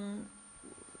on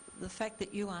the fact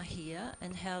that you are here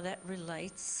and how that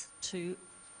relates to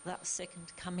that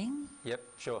second coming? Yep,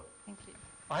 sure. Thank you.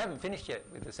 I haven't finished yet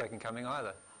with the second coming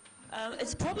either.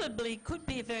 It's probably could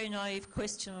be a very naive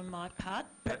question on my part.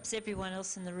 Perhaps everyone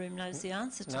else in the room knows the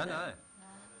answer to that. No.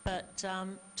 But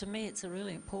to me, it's a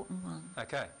really important one.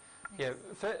 Okay. Yeah.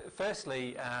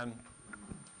 Firstly,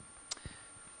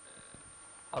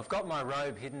 I've got my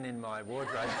robe hidden in my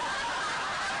wardrobe.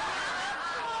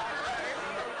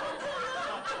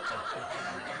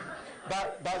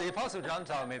 But the Apostle John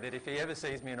told me that if he ever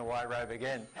sees me in a white robe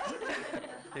again,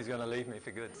 he's going to leave me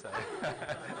for good.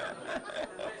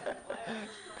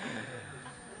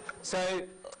 So,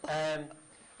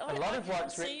 a lot of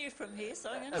what's see you from here, so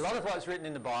I'm a lot of what's written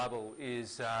in the Bible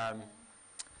is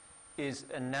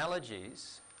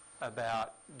analogies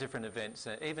about different events,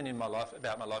 even in my life,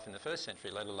 about my life in the first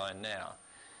century, let alone now.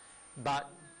 But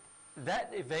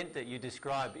that event that you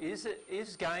describe is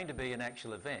going to be an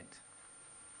actual event,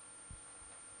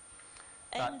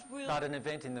 but an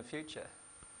event in the future.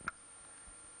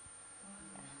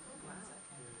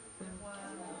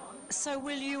 So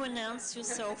will you announce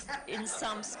yourself in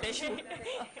some special...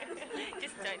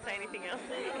 Just don't say anything else.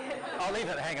 I'll leave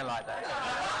it hanging like that.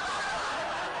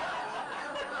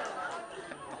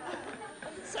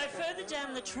 So further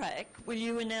down the track, will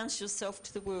you announce yourself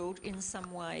to the world in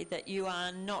some way that you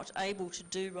are not able to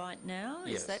do right now?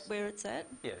 Yes. Is that where it's at?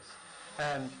 Yes.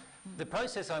 The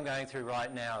process I'm going through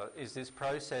right now is this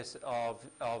process of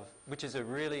which is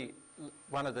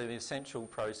one of the essential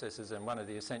processes and one of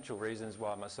the essential reasons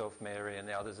why myself, Mary and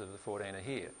the others of the 14 are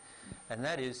here. And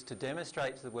that is to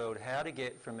demonstrate to the world how to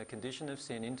get from a condition of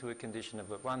sin into a condition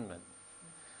of at-one-ment.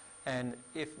 And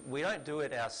if we don't do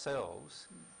it ourselves,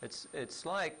 it's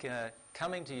like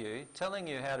coming to you, telling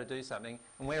you how to do something,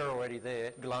 and we're already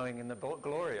there glowing in the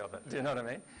glory of it. Do you know what I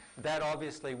mean? That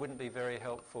obviously wouldn't be very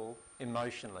helpful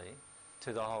emotionally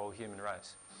to the whole human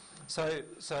race. So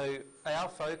our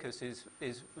focus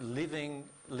is living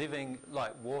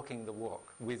like walking the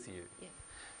walk with you. Yeah.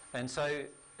 And so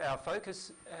our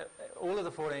focus, all of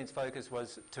the 14's focus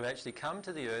was to actually come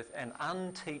to the earth and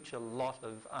unteach a lot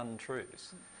of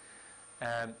untruths.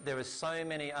 There were so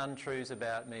many untruths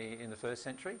about me in the first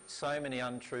century, so many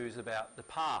untruths about the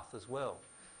path as well,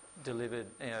 delivered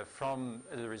from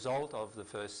the result of the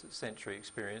first century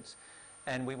experience.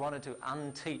 And we wanted to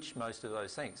unteach most of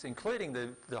those things, including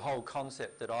the whole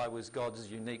concept that I was God's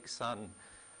unique son,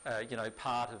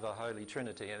 part of a Holy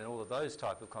Trinity, and all of those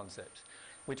type of concepts,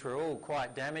 which were all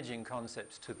quite damaging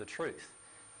concepts to the truth.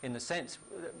 In the sense,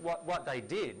 what they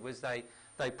did was they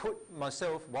put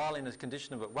myself, while in a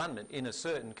condition of at-one-ment, in a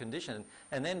certain condition,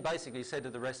 and then basically said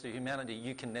to the rest of humanity,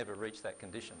 you can never reach that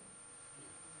condition,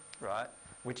 right?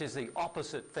 Which is the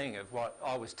opposite thing of what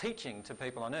I was teaching to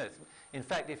people on earth. In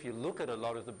fact, if you look at a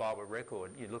lot of the Bible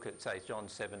record, you look at, say, John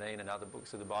 17 and other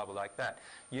books of the Bible like that,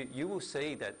 you will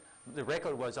see that the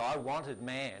record was I wanted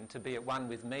man to be at one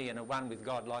with me and at one with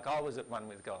God like I was at one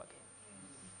with God.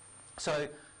 So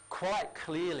quite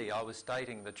clearly I was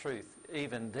stating the truth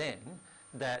even then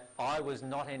that I was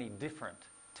not any different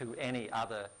to any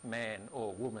other man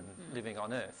or woman living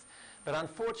on earth. But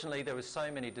unfortunately there were so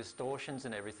many distortions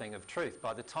and everything of truth.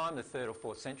 By the time the 3rd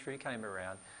or 4th century came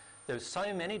around, there were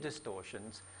so many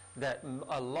distortions that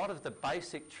a lot of the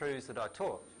basic truths that I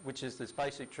taught, which is this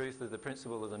basic truth of the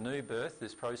principle of the new birth,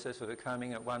 this process of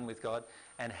becoming at one with God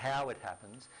and how it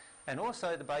happens, and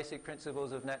also the basic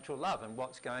principles of natural love and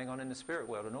what's going on in the spirit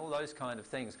world and all those kind of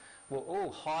things were all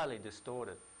highly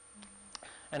distorted.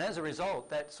 And as a result,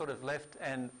 that sort of left,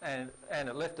 and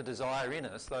it left a desire in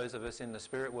us, those of us in the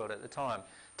spirit world at the time,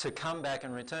 to come back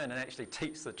and return and actually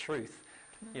teach the truth,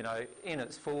 you know, in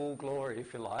its full glory,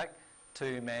 if you like,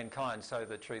 to mankind so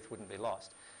the truth wouldn't be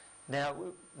lost. Now,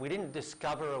 we didn't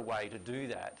discover a way to do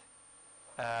that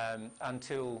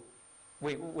until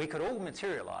we could all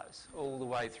materialise all the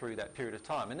way through that period of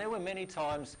time. And there were many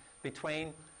times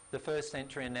between the 1st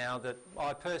century and now that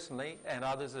I personally and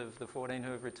others of the 14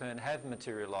 who have returned have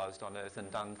materialised on earth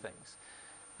and done things.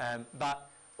 But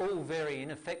all very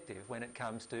ineffective when it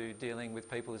comes to dealing with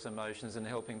people's emotions and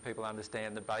helping people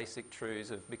understand the basic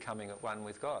truths of becoming at one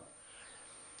with God.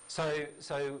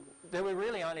 So there were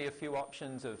really only a few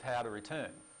options of how to return.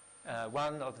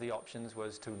 One of the options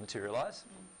was to materialise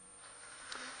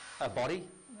a body,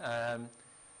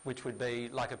 which would be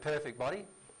like a perfect body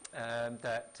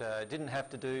that didn't have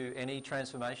to do any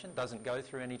transformation, doesn't go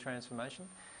through any transformation,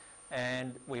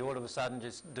 and we all of a sudden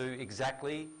just do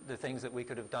exactly the things that we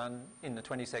could have done in the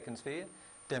 22nd sphere,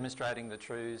 demonstrating the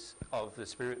truths of the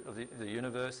spirit of the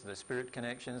universe, the spirit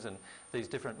connections, and these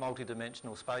different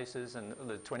multidimensional spaces, and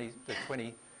the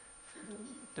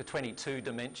 22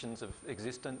 dimensions of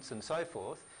existence, and so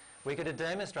forth. We could have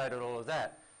demonstrated all of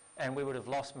that, and we would have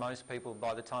lost most people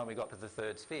by the time we got to the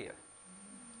third sphere,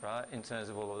 right, in terms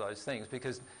of all of those things,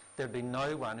 because there'd be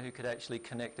no one who could actually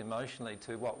connect emotionally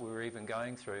to what we were even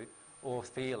going through, or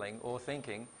feeling, or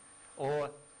thinking,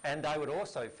 and they would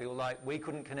also feel like we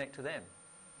couldn't connect to them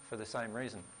for the same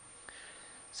reason.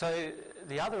 So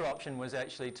the other option was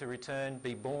actually to return,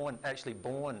 be born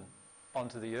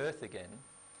onto the earth again,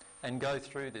 and go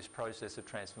through this process of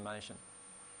transformation.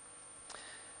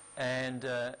 And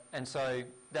so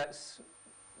that's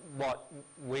what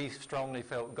we strongly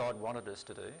felt God wanted us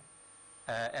to do.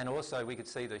 And also we could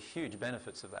see the huge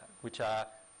benefits of that, which are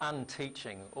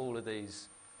unteaching all of these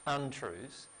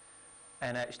untruths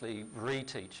and actually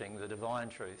reteaching the divine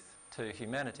truth to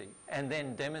humanity, and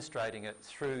then demonstrating it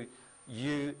through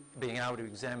you being able to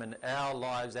examine our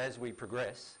lives as we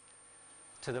progress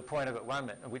to the point of at one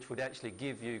minute, which would actually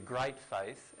give you great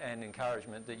faith and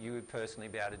encouragement that you would personally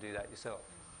be able to do that yourself.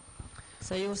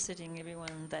 So you're setting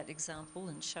everyone that example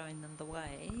and showing them the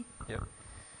way. Yep.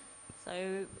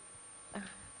 So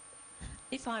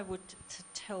if I were to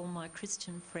tell my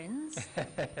Christian friends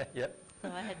yep.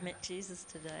 that I had met Jesus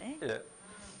today, yep.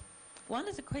 One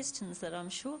of the questions that I'm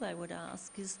sure they would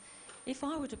ask is, if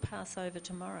I were to pass over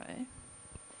tomorrow,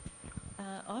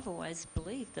 I've always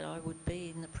believed that I would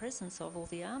be in the presence of, or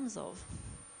the arms of,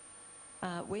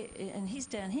 and he's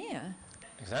down here.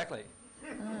 Exactly.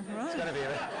 Right. It's going to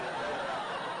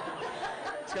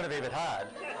be a bit hard.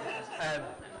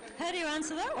 How do you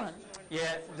answer that one?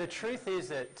 Yeah, the truth is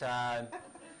that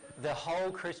the whole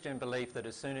Christian belief that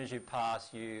as soon as you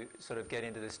pass, you sort of get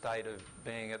into this state of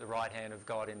being at the right hand of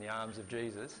God in the arms of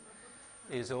Jesus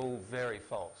is all very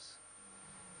false.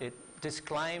 It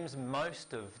disclaims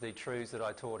most of the truths that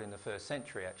I taught in the first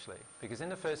century, actually, because in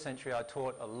the first century I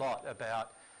taught a lot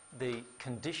about the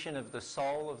condition of the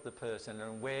soul of the person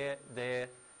and where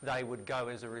they would go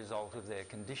as a result of their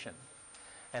condition.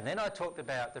 And then I talked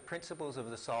about the principles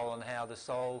of the soul and how the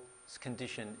soul's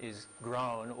condition is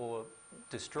grown or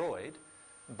destroyed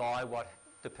by what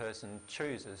the person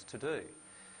chooses to do.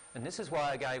 And this is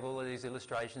why I gave all of these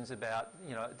illustrations about,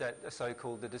 that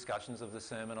so-called the discussions of the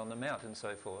Sermon on the Mount and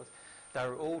so forth. They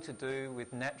were all to do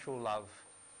with natural love,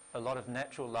 a lot of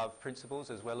natural love principles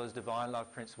as well as divine love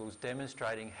principles,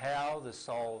 demonstrating how the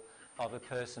soul of a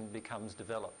person becomes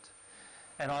developed.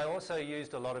 And I also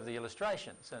used a lot of the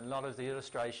illustrations, and a lot of the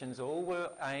illustrations all were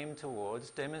aimed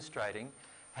towards demonstrating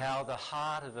how the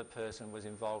heart of a person was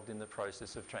involved in the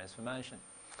process of transformation.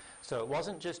 So it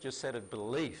wasn't just your set of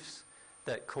beliefs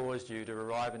that caused you to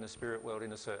arrive in the spirit world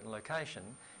in a certain location.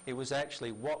 It was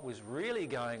actually what was really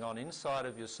going on inside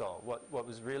of your soul, what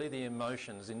was really the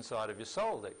emotions inside of your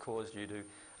soul that caused you to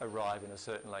arrive in a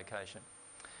certain location.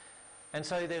 And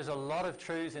so there's a lot of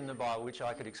truths in the Bible which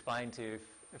I could explain to you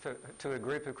to a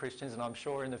group of Christians, and I'm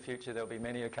sure in the future there'll be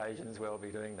many occasions where I'll be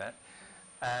doing that,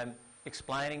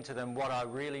 explaining to them what I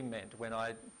really meant when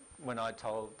I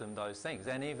told them those things,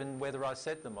 and even whether I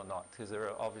said them or not, because there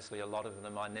are obviously a lot of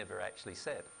them I never actually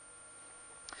said.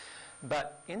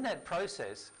 But in that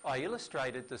process, I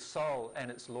illustrated the soul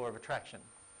and its law of attraction,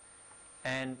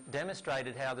 and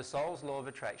demonstrated how the soul's law of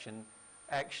attraction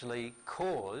actually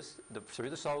caused,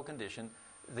 through the soul condition,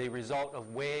 the result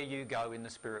of where you go in the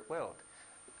spirit world.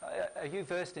 Are you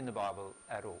versed in the Bible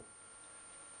at all?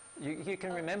 You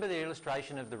can remember the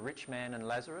illustration of the rich man and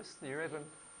Lazarus?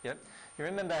 Yep. You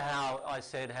remember how I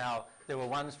said how there were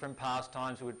ones from past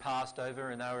times who had passed over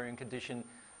and they were in condition,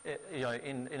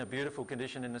 in a beautiful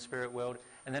condition in the spirit world.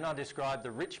 And then I described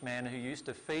the rich man who used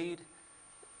to feed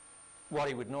what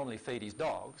he would normally feed his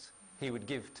dogs. He would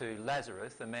give to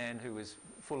Lazarus, the man who was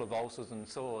full of ulcers and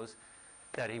sores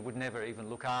that he would never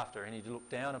even look after and he'd look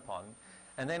down upon.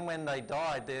 And then when they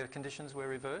died, their conditions were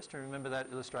reversed. Do you remember that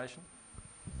illustration?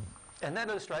 And that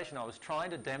illustration, I was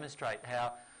trying to demonstrate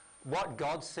how what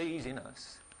God sees in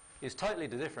us is totally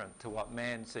different to what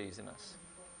man sees in us.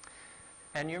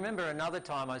 And you remember another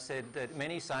time I said that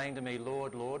many saying to me,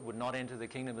 Lord, Lord, would not enter the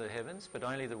kingdom of the heavens, but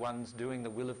only the ones doing the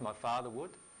will of my Father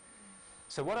would.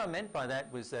 So what I meant by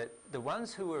that was that the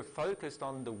ones who were focused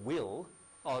on the will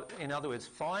in other words,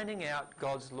 finding out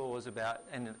God's laws about,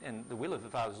 and the will of the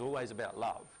Father is always about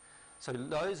love. So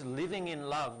those living in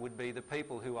love would be the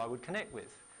people who I would connect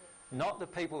with, not the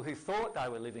people who thought they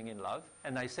were living in love,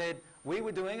 and they said, we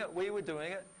were doing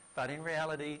it, but in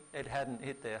reality it hadn't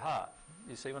hit their heart.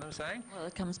 You see what I'm saying? Well,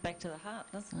 it comes back to the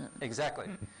heart, doesn't it? Exactly.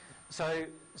 So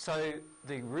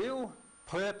the real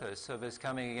purpose of us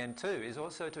coming again too is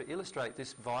also to illustrate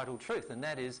this vital truth, and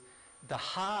that is the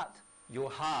heart, your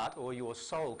heart or your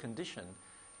soul condition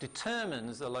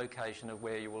determines the location of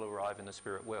where you will arrive in the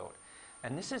spirit world.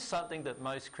 And this is something that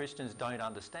most Christians don't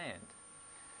understand.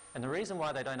 And the reason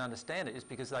why they don't understand it is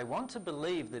because they want to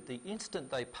believe that the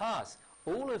instant they pass,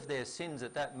 all of their sins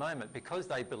at that moment, because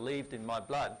they believed in my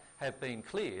blood, have been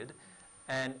cleared.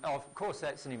 And of course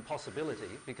that's an impossibility,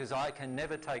 because I can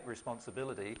never take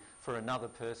responsibility for another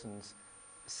person's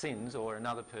sins or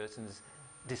another person's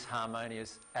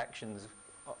disharmonious actions,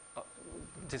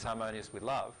 disharmonious with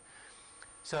love.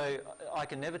 So I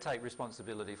can never take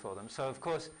responsibility for them. So of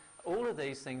course all of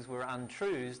these things were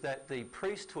untruths that the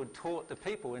priesthood taught the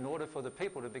people in order for the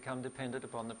people to become dependent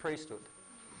upon the priesthood.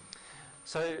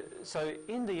 So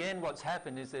in the end what's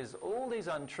happened is there's all these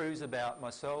untruths about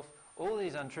myself, all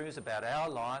these untruths about our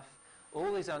life,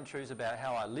 all these untruths about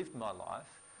how I lived my life,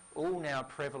 all now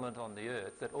prevalent on the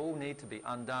earth, that all need to be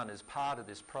undone as part of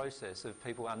this process of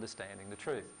people understanding the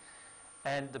truth.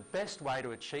 And the best way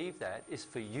to achieve that is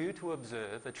for you to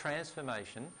observe a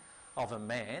transformation of a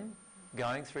man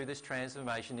going through this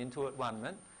transformation into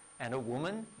at-one-ment, and a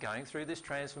woman going through this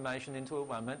transformation into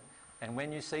at-one-ment, and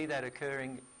when you see that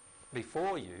occurring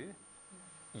before you,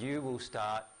 you will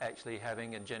start actually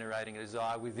having and generating a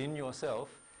desire within yourself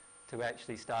to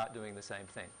actually start doing the same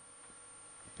thing.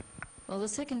 Well, the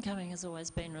second coming has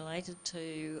always been related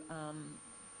to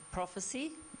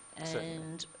prophecy,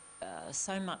 and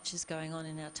so much is going on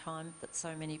in our time that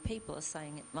so many people are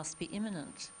saying it must be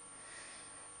imminent.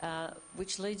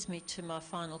 Which leads me to my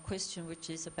final question, which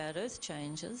is about earth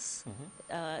changes.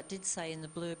 It did say in the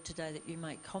blurb today that you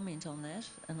might comment on that,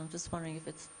 and I'm just wondering if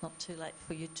it's not too late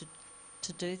for you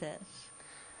to do that.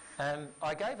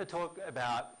 I gave a talk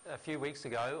about a few weeks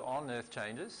ago on earth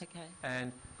changes, Okay.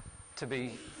 and to be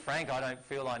frank, I don't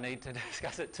feel I need to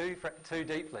discuss it too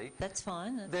deeply. That's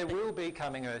fine. There will be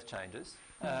coming earth changes.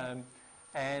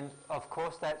 And of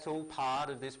course that's all part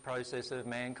of this process of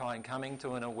mankind coming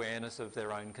to an awareness of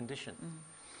their own condition.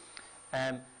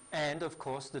 And of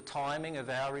course the timing of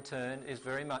our return is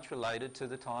very much related to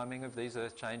the timing of these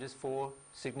earth changes for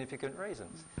significant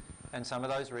reasons. And some of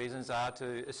those reasons are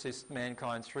to assist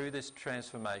mankind through this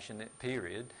transformation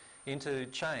period into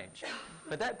change.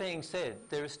 But that being said,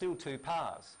 there are still two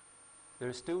paths. There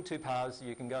are still two paths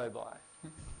you can go by.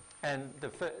 And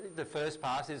the first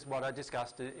path is what I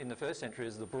discussed in the first century,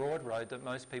 is the broad road that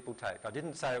most people take. I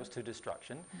didn't say it was to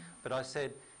destruction, but I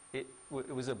said it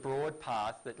was a broad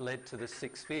path that led to the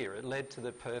sixth sphere. It led to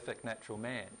the perfect natural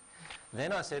man.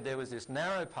 Then I said there was this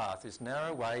narrow path, this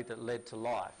narrow way that led to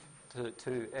life,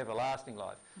 to everlasting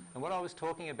life. And what I was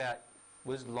talking about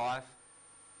was life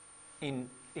in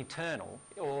eternal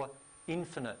or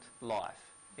infinite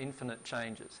life, infinite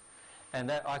changes. And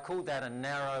that I called that a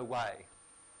narrow way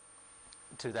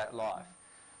to that life.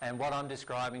 And what I'm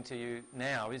describing to you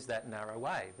now is that narrow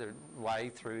way, the way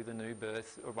through the new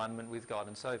birth, one with God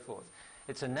and so forth.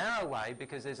 It's a narrow way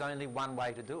because there's only one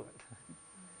way to do it.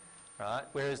 Right?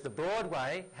 Whereas the broad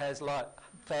way has like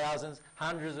thousands,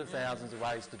 hundreds of thousands of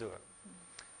ways to do it.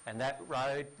 And that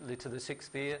road to the sixth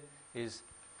sphere is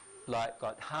like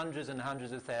got hundreds and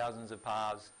hundreds of thousands of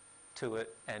paths to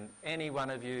it, and any one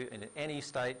of you in any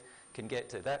state can get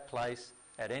to that place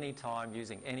at any time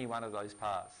using any one of those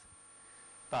paths.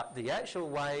 But the actual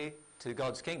way to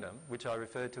God's kingdom, which I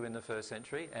referred to in the first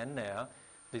century and now,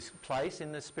 this place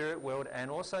in the spirit world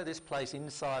and also this place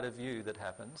inside of you that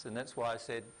happens, and that's why I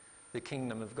said the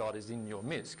kingdom of God is in your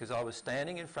midst, because I was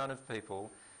standing in front of people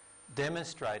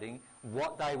demonstrating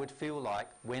what they would feel like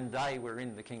when they were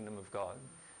in the kingdom of God.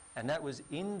 And that was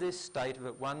in this state of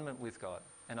at-one-ment with God.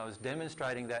 And I was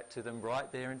demonstrating that to them right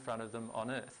there in front of them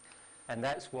on earth. And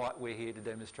that's what we're here to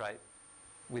demonstrate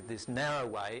with this narrow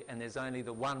way, and there's only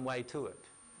the one way to it.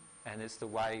 And it's the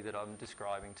way that I'm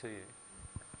describing to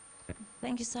you.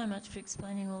 Thank you so much for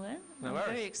explaining all that. No I'm worries.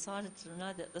 very excited to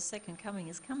know that the second coming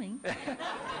is coming.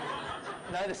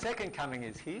 No, the second coming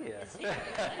is here. It's here.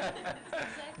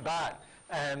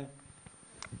 Exactly.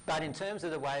 But in terms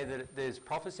of the way that there's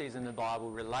prophecies in the Bible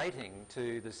relating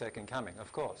to the second coming,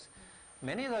 of course,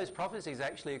 many of those prophecies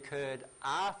actually occurred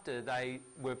after they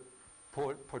were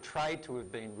portrayed to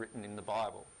have been written in the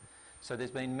Bible. So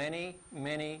there's been many,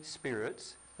 many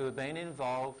spirits who have been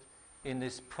involved in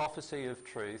this prophecy of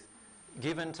truth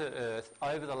given to earth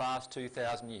over the last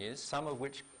 2,000 years, some of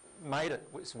which made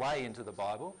its way into the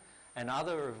Bible, and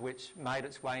other of which made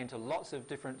its way into lots of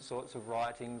different sorts of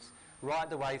writings, right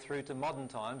the way through to modern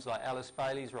times, like Alice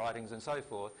Bailey's writings and so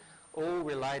forth, all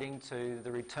relating to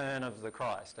the return of the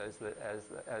Christ,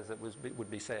 as it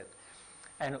would be said.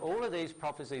 And all of these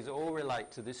prophecies all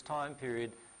relate to this time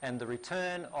period and the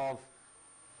return of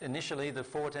initially the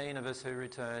 14 of us who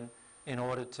return in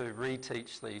order to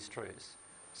reteach these truths.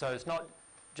 So it's not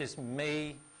just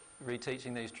me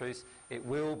reteaching these truths, it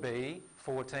will be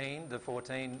the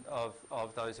 14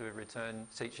 of those who have returned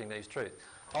teaching these truths.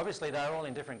 Obviously they're all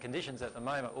in different conditions at the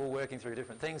moment, all working through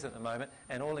different things at the moment,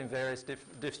 and all in various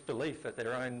disbelief at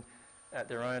their own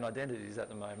identities at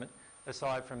the moment,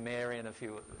 aside from Mary and a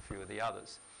few of the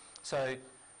others.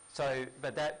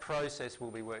 But that process will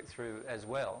be worked through as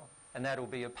well, and that will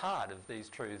be a part of these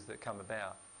truths that come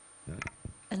about.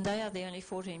 And they are the only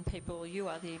 14 people, or you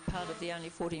are the part of the only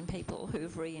 14 people who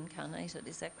have reincarnated,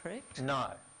 is that correct? No.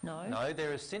 No? No,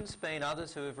 there have since been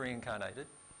others who have reincarnated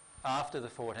after the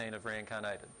 14 have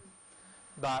reincarnated.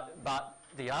 But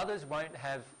the others won't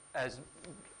have, as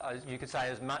you could say,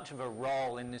 as much of a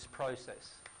role in this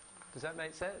process. Does that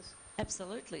make sense?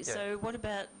 Absolutely. Yeah. So what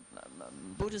about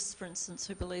Buddhists, for instance,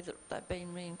 who believe that they've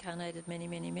been reincarnated many,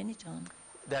 many, many times?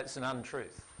 That's an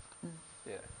untruth.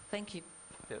 Yeah. Thank you.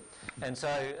 Yep. And so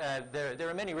there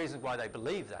are many reasons why they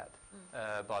believe that,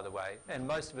 by the way, and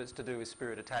most of it's to do with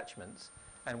spirit attachments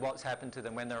and what's happened to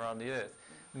them when they're on the earth.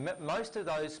 Most of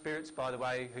those spirits, by the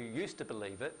way, who used to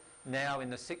believe it, now in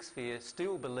the sixth sphere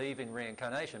still believe in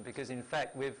reincarnation, because in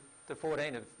fact the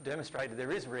 14 have demonstrated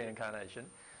there is reincarnation,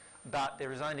 but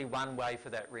there is only one way for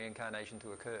that reincarnation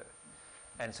to occur.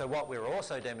 And so what we're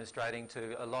also demonstrating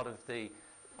to a lot of the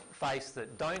faiths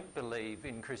that don't believe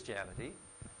in Christianity,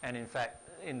 and in fact,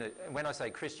 when I say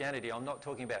Christianity, I'm not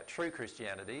talking about true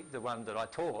Christianity, the one that I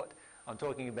taught. I'm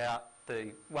talking about the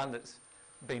one that's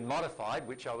been modified,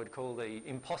 which I would call the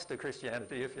imposter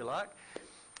Christianity, if you like.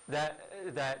 That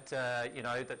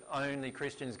only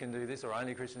Christians can do this or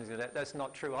only Christians can do that. That's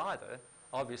not true either,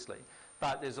 obviously.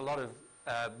 But there's a lot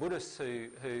of Buddhists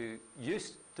who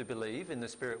used to believe in the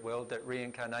spirit world that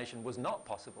reincarnation was not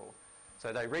possible.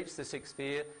 So they reached the sixth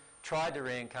sphere, tried to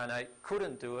reincarnate,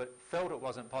 couldn't do it, felt it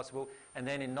wasn't possible, and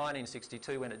then in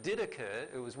 1962, when it did occur,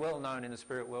 it was well known in the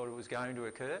spirit world it was going to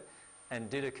occur, and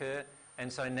did occur.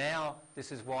 And so now,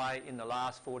 this is why in the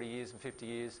last 40 years and 50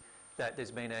 years, that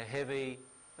there's been a heavy,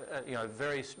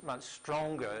 very much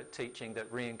stronger teaching that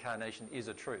reincarnation is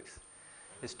a truth.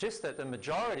 It's just that the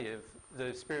majority of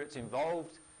the spirits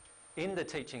involved in the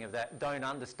teaching of that don't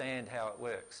understand how it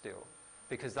works still,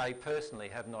 because they personally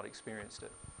have not experienced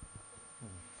it.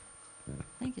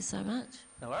 Thank you so much.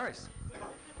 No worries.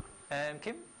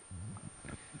 Kim?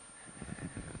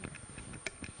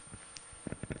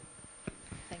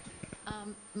 Thank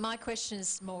you. My question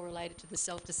is more related to the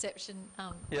self-deception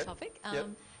topic.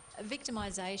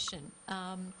 Victimisation.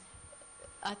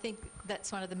 I think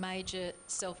that's one of the major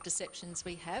self-deceptions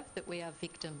we have, that we are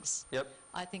victims. Yep.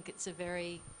 I think it's a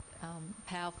very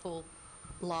powerful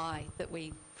lie that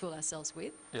we fool ourselves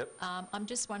with. Yep. I'm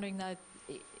just wondering, though,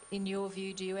 in your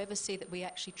view, do you ever see that we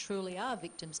actually truly are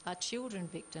victims? Are children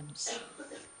victims,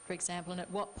 for example? And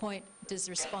at what point does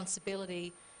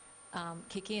responsibility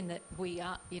kick in that we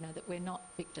are, that we're not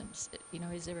victims?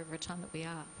 Is there ever a time that we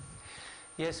are?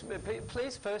 Yes, but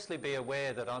please firstly be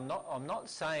aware that I'm not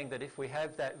saying that if we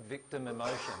have that victim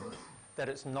emotion that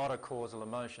it's not a causal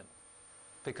emotion.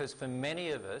 Because for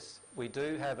many of us, we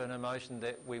do have an emotion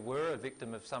that we were a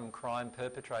victim of some crime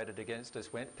perpetrated against us,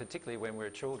 particularly when we were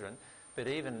children, but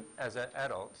even as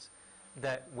adults,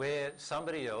 that where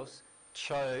somebody else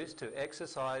chose to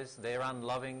exercise their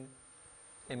unloving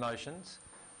emotions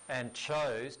and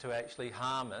chose to actually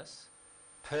harm us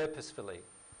purposefully,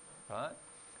 right?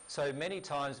 So many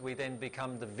times we then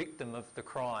become the victim of the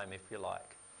crime, if you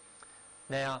like.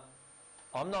 Now,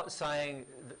 I'm not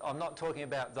talking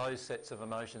about those sets of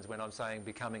emotions when I'm saying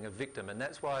becoming a victim, and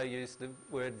that's why I use the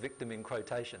word victim in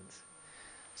quotations.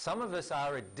 Some of us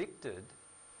are addicted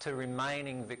to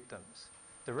remaining victims.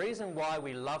 The reason why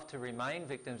we love to remain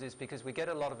victims is because we get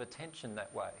a lot of attention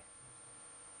that way.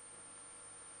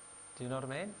 Do you know what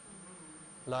I mean?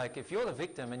 Like, if you're the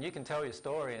victim and you can tell your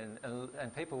story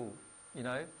and people,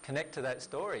 connect to that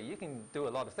story, you can do a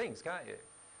lot of things, can't you?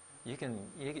 You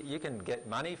can get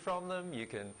money from them, you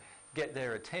can get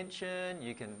their attention,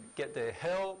 you can get their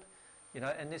help,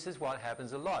 and this is what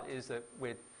happens a lot, is that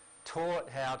we're taught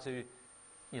how to,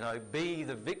 be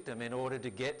the victim in order to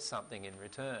get something in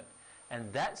return.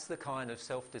 And that's the kind of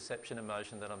self-deception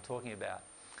emotion that I'm talking about.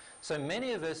 So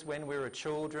many of us, when we were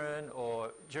children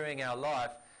or during our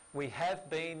life, we have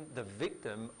been the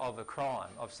victim of a crime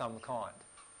of some kind.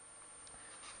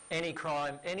 Any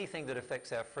crime, anything that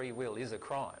affects our free will is a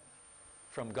crime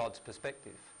from God's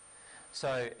perspective.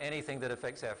 So anything that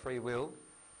affects our free will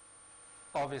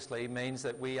obviously means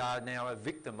that we are now a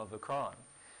victim of a crime.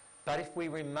 But if we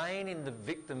remain in the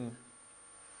victim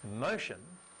emotion,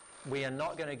 we are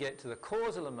not going to get to the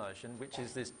causal emotion, which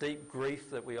is this deep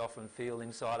grief that we often feel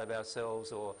inside of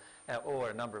ourselves, or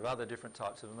a number of other different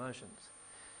types of emotions.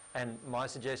 And my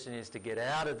suggestion is to get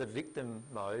out of the victim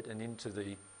mode and into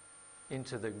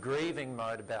the grieving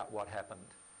mode about what happened.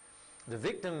 The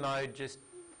victim mode just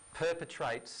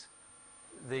perpetrates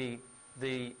the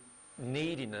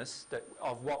neediness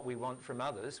of what we want from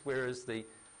others, whereas the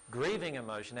grieving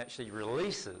emotion actually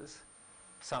releases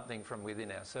something from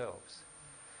within ourselves.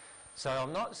 So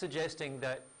I'm not suggesting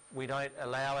that we don't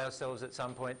allow ourselves at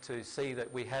some point to see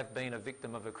that we have been a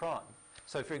victim of a crime.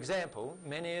 So for example,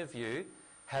 many of you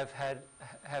have had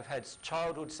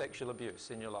childhood sexual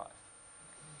abuse in your life.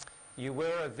 You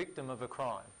were a victim of a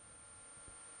crime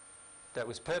that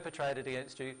was perpetrated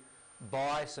against you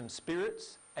by some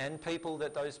spirits and people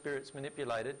that those spirits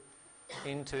manipulated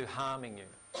into harming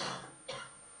you.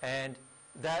 And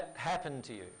that happened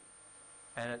to you.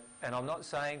 And I'm not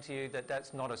saying to you that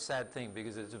that's not a sad thing,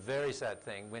 because it's a very sad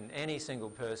thing when any single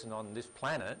person on this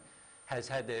planet has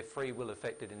had their free will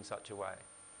affected in such a way.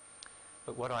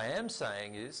 But what I am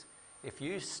saying is, if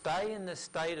you stay in the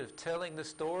state of telling the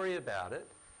story about it,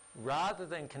 rather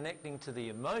than connecting to the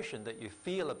emotion that you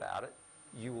feel about it,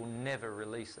 you will never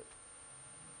release it.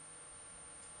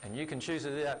 And you can choose to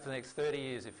do that for the next 30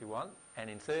 years if you want, and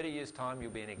in 30 years' time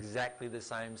you'll be in exactly the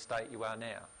same state you are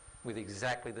now, with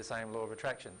exactly the same law of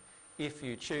attraction, if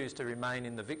you choose to remain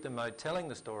in the victim mode telling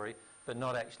the story, but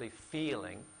not actually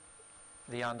feeling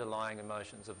the underlying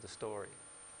emotions of the story.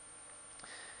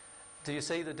 Do you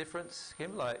see the difference,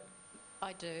 Kim?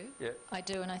 I do. Yeah. I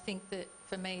do, and I think that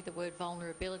for me the word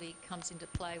vulnerability comes into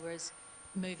play, whereas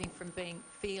moving from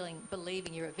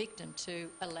believing you're a victim to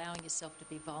allowing yourself to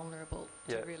be vulnerable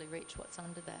to really reach what's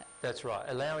under that. That's right.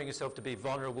 Allowing yourself to be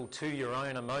vulnerable to your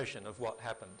own emotion of what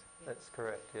happened. Yeah. That's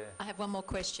correct, yeah. I have one more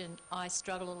question. I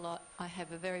struggle a lot. I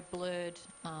have a very blurred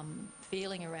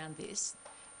feeling around this.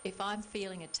 If I'm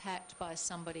feeling attacked by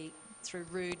somebody through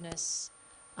rudeness,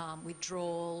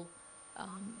 withdrawal,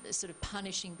 sort of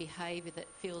punishing behaviour that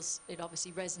it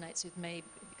obviously resonates with me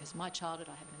because of my childhood,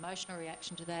 I have an emotional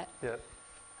reaction to that. Yeah.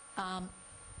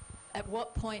 At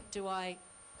what point do I,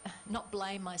 not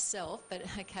blame myself, but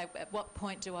okay, at what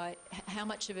point how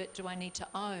much of it do I need to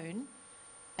own,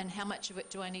 and how much of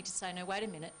it do I need to say, no, wait a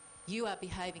minute, you are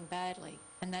behaving badly,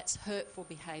 and that's hurtful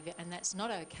behaviour, and that's not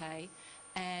okay,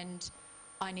 and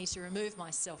I need to remove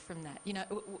myself from that. You know,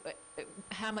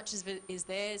 how much of it is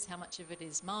theirs? How much of it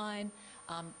is mine?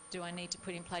 Do I need to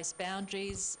put in place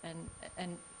boundaries?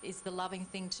 And is the loving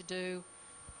thing to do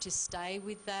to stay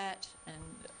with that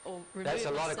or remove That's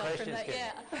a lot of myself questions, from that? Kim.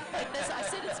 Yeah, I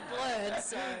said it's blurred,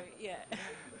 so yeah.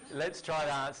 Let's try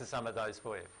to answer some of those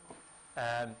for you.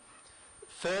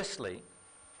 Firstly,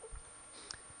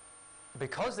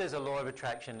 because there's a law of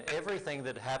attraction, everything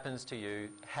that happens to you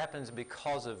happens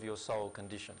because of your soul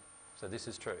condition. So this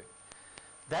is true.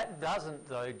 That doesn't,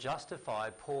 though, justify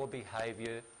poor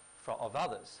behaviour of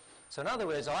others. So in other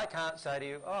words, I can't say to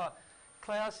you, oh,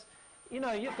 Klaus, you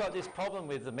know, you've got this problem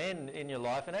with the men in your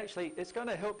life, and actually it's going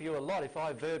to help you a lot if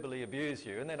I verbally abuse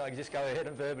you, and then I can just go ahead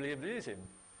and verbally abuse him.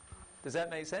 Does that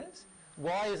make sense?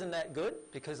 Why isn't that good?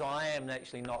 Because I am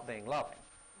actually not being loving.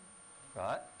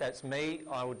 Right? That's me.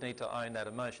 I would need to own that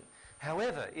emotion.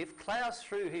 However, if Klaus,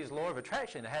 through his law of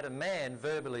attraction, had a man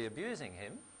verbally abusing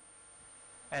him,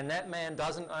 and that man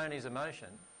doesn't own his emotion,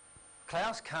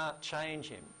 Klaus can't change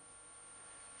him.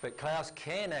 But Klaus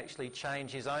can actually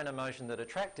change his own emotion that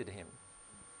attracted him.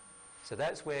 So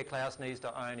that's where Klaus needs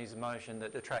to own his emotion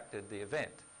that attracted the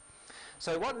event.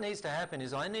 So what needs to happen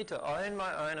is I need to own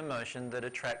my own emotion that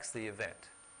attracts the event.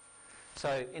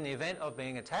 So in the event of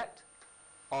being attacked,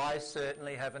 I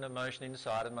certainly have an emotion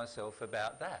inside of myself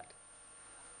about that.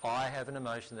 I have an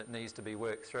emotion that needs to be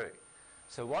worked through.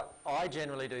 So what I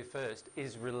generally do first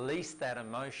is release that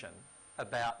emotion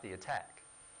about the attack.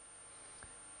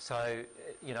 So,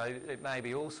 you know, it may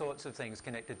be all sorts of things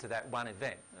connected to that one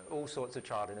event, all sorts of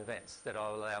childhood events that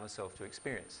I'll allow myself to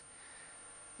experience.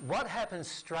 What happens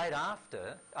straight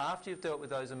after you've dealt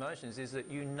with those emotions, is that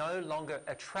you no longer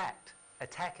attract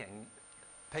attacking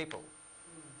people.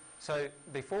 So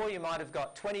before you might have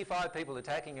got 25 people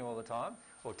attacking you all the time,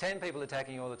 or 10 people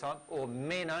attacking you all the time, or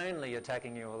men only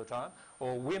attacking you all the time,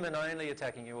 or women only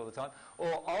attacking you all the time,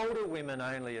 or older women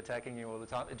only attacking you all the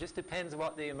time. It just depends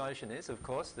what the emotion is, of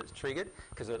course, that's triggered,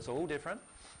 because it's all different.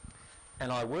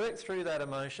 And I work through that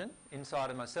emotion inside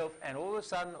of myself, and all of a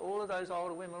sudden, all of those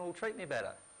older women all treat me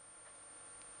better.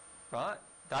 Right?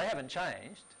 They haven't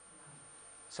changed.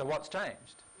 So what's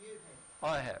changed? You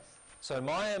have. I have. So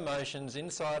my emotions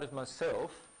inside of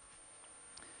myself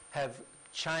have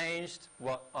changed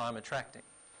what I'm attracting.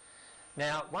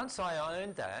 Now, once I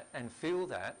own that and feel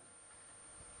that,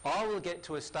 I will get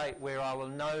to a state where I will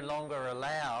no longer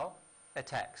allow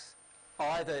attacks,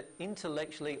 either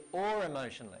intellectually or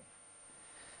emotionally.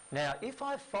 Now, if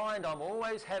I find I'm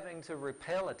always having to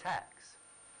repel attacks,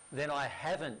 then I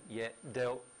haven't yet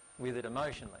dealt with it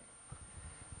emotionally.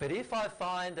 But if I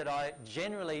find that I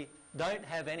generally don't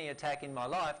have any attack in my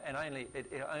life, and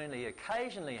it only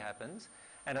occasionally happens,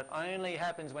 and it only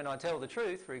happens when I tell the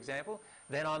truth, for example,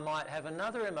 then I might have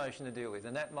another emotion to deal with.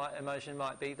 And that emotion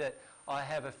might be that I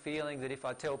have a feeling that if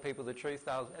I tell people the truth,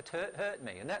 they'll hurt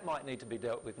me. And that might need to be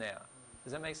dealt with now.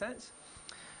 Does that make sense?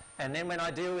 And then when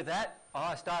I deal with that,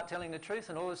 I start telling the truth,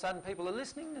 and all of a sudden people are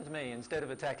listening to me instead of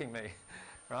attacking me.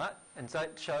 Right? And so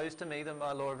it shows to me that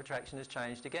my law of attraction has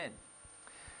changed again.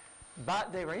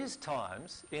 But there is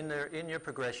times in your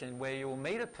progression where you will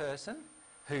meet a person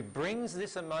who brings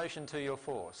this emotion to your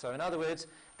fore. So in other words,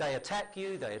 they attack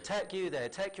you, they attack you, they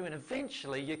attack you, and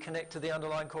eventually you connect to the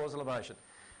underlying causal emotion.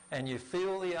 And you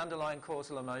feel the underlying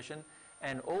causal emotion,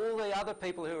 and all the other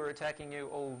people who are attacking you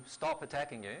all stop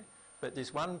attacking you, but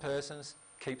this one person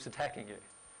keeps attacking you.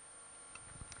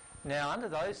 Now, under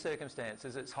those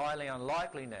circumstances, it's highly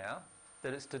unlikely now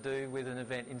that it's to do with an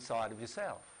event inside of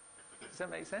yourself. Does that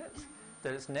make sense?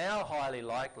 That it's now highly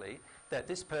likely that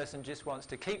this person just wants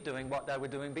to keep doing what they were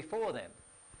doing before them.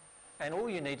 And all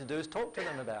you need to do is talk to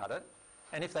them about it.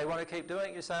 And if they want to keep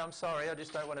doing it, you say, I'm sorry, I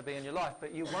just don't want to be in your life.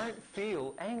 But you won't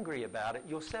feel angry about it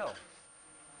yourself.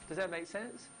 Does that make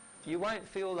sense? You won't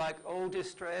feel like all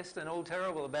distressed and all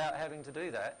terrible about having to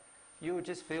do that. You will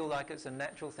just feel like it's a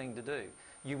natural thing to do.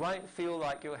 You won't feel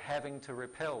like you're having to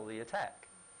repel the attack.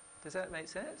 Does that make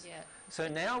sense? Yeah. So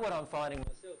now what I'm finding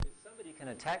myself is somebody can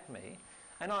attack me,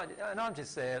 and I'm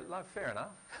just there, like, fair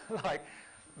enough. Like,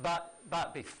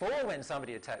 but before, when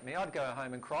somebody attacked me, I'd go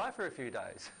home and cry for a few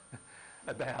days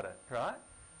about it, right?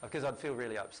 Because I'd feel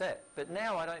really upset. But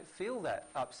now I don't feel that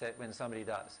upset when somebody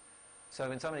does. So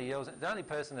when somebody yells, the only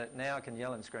person that now can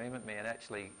yell and scream at me and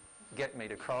actually get me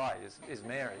to cry is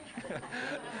Mary.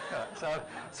 So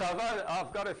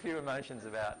I've got a few emotions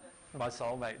about my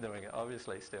soulmate doing it,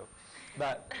 obviously, still.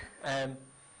 But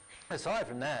aside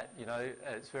from that, you know,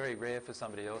 it's very rare for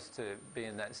somebody else to be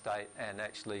in that state, and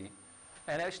actually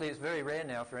it's very rare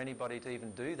now for anybody to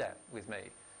even do that with me.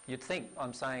 You'd think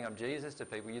I'm saying I'm Jesus to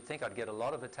people, you'd think I'd get a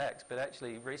lot of attacks, but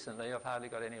actually recently I've hardly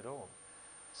got any at all.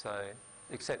 So,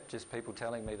 except just people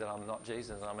telling me that I'm not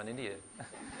Jesus and I'm an idiot.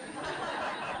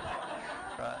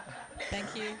 Right.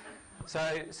 Thank you. So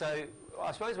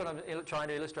I suppose what I'm trying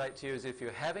to illustrate to you is if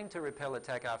you're having to repel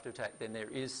attack after attack, then there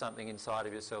is something inside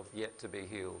of yourself yet to be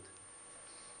healed.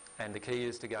 And the key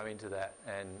is to go into that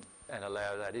and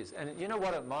allow that is. And you know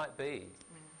what it might be?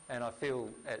 And I feel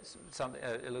it's something,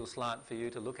 a little slant for you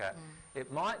to look at.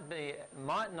 It might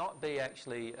not be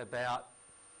actually about,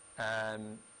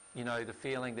 you know, the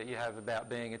feeling that you have about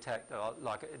being attacked,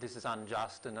 like this is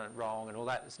unjust and wrong and all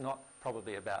that. It's not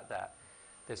probably about that.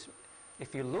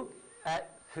 If you look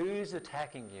at who's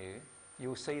attacking you,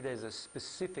 you'll see there's a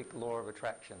specific law of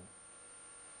attraction.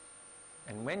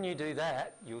 And when you do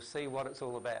that, you'll see what it's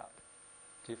all about.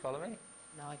 Do you follow me?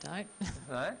 No, I don't.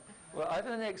 No? Well, over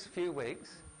the next few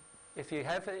weeks, if you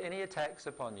have any attacks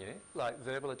upon you, like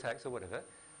verbal attacks or whatever,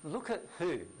 look at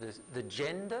who. The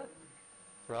gender,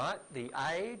 right? The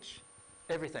age,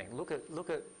 everything. Look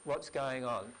at what's going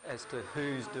on as to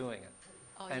who's doing it.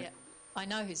 Oh, yeah. I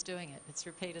know who's doing it. It's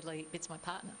repeatedly, it's my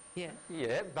partner. Yeah.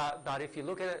 Yeah, but if you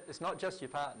look at it, it's not just your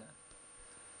partner.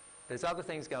 There's other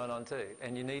things going on too,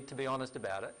 and you need to be honest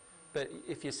about it. But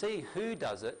if you see who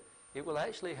does it, it will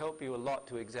actually help you a lot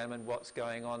to examine what's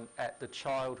going on at the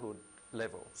childhood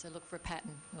level. So look for a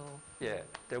pattern. Or Yeah,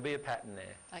 there'll be a pattern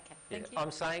there. Okay, thank you.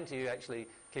 I'm saying to you, actually,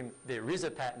 Kim, there is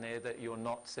a pattern there that you're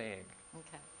not seeing.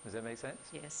 Okay. Does that make sense?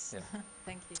 Yes. Yeah.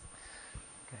 Thank you.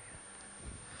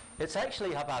 It's actually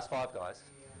 5:30, guys.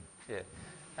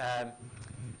 Yeah.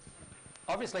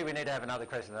 Obviously, we need to have another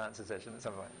question and answer session at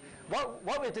some point.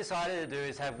 What we've decided to do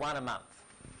is have one a month.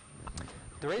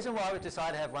 The reason why we've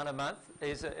decided to have one a month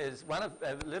is a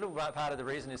little part of the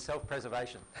reason is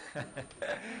self-preservation.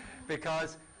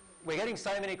 Because we're getting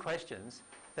so many questions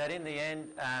that in the end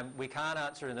we can't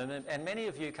answer them. And many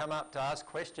of you come up to ask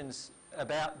questions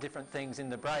about different things in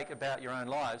the break about your own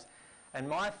lives. And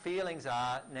my feelings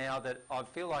are now that I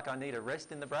feel like I need a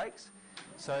rest in the breaks.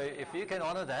 So if you can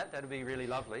honour that, that'd be really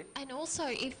lovely. And also,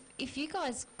 if you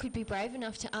guys could be brave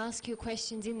enough to ask your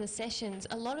questions in the sessions,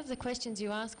 a lot of the questions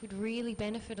you ask would really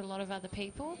benefit a lot of other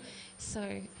people.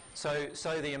 So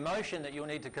the emotion that you'll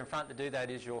need to confront to do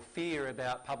that is your fear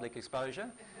about public exposure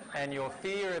and your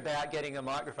fear about getting a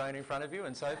microphone in front of you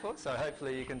and so forth. So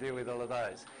hopefully you can deal with all of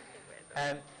those.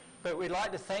 But we'd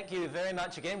like to thank you very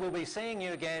much again. We'll be seeing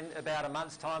you again about a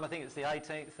month's time. I think it's the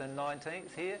 18th and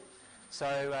 19th here.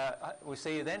 So we'll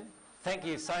see you then. Thank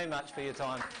you so much for your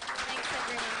time. thanks,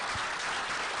 everyone.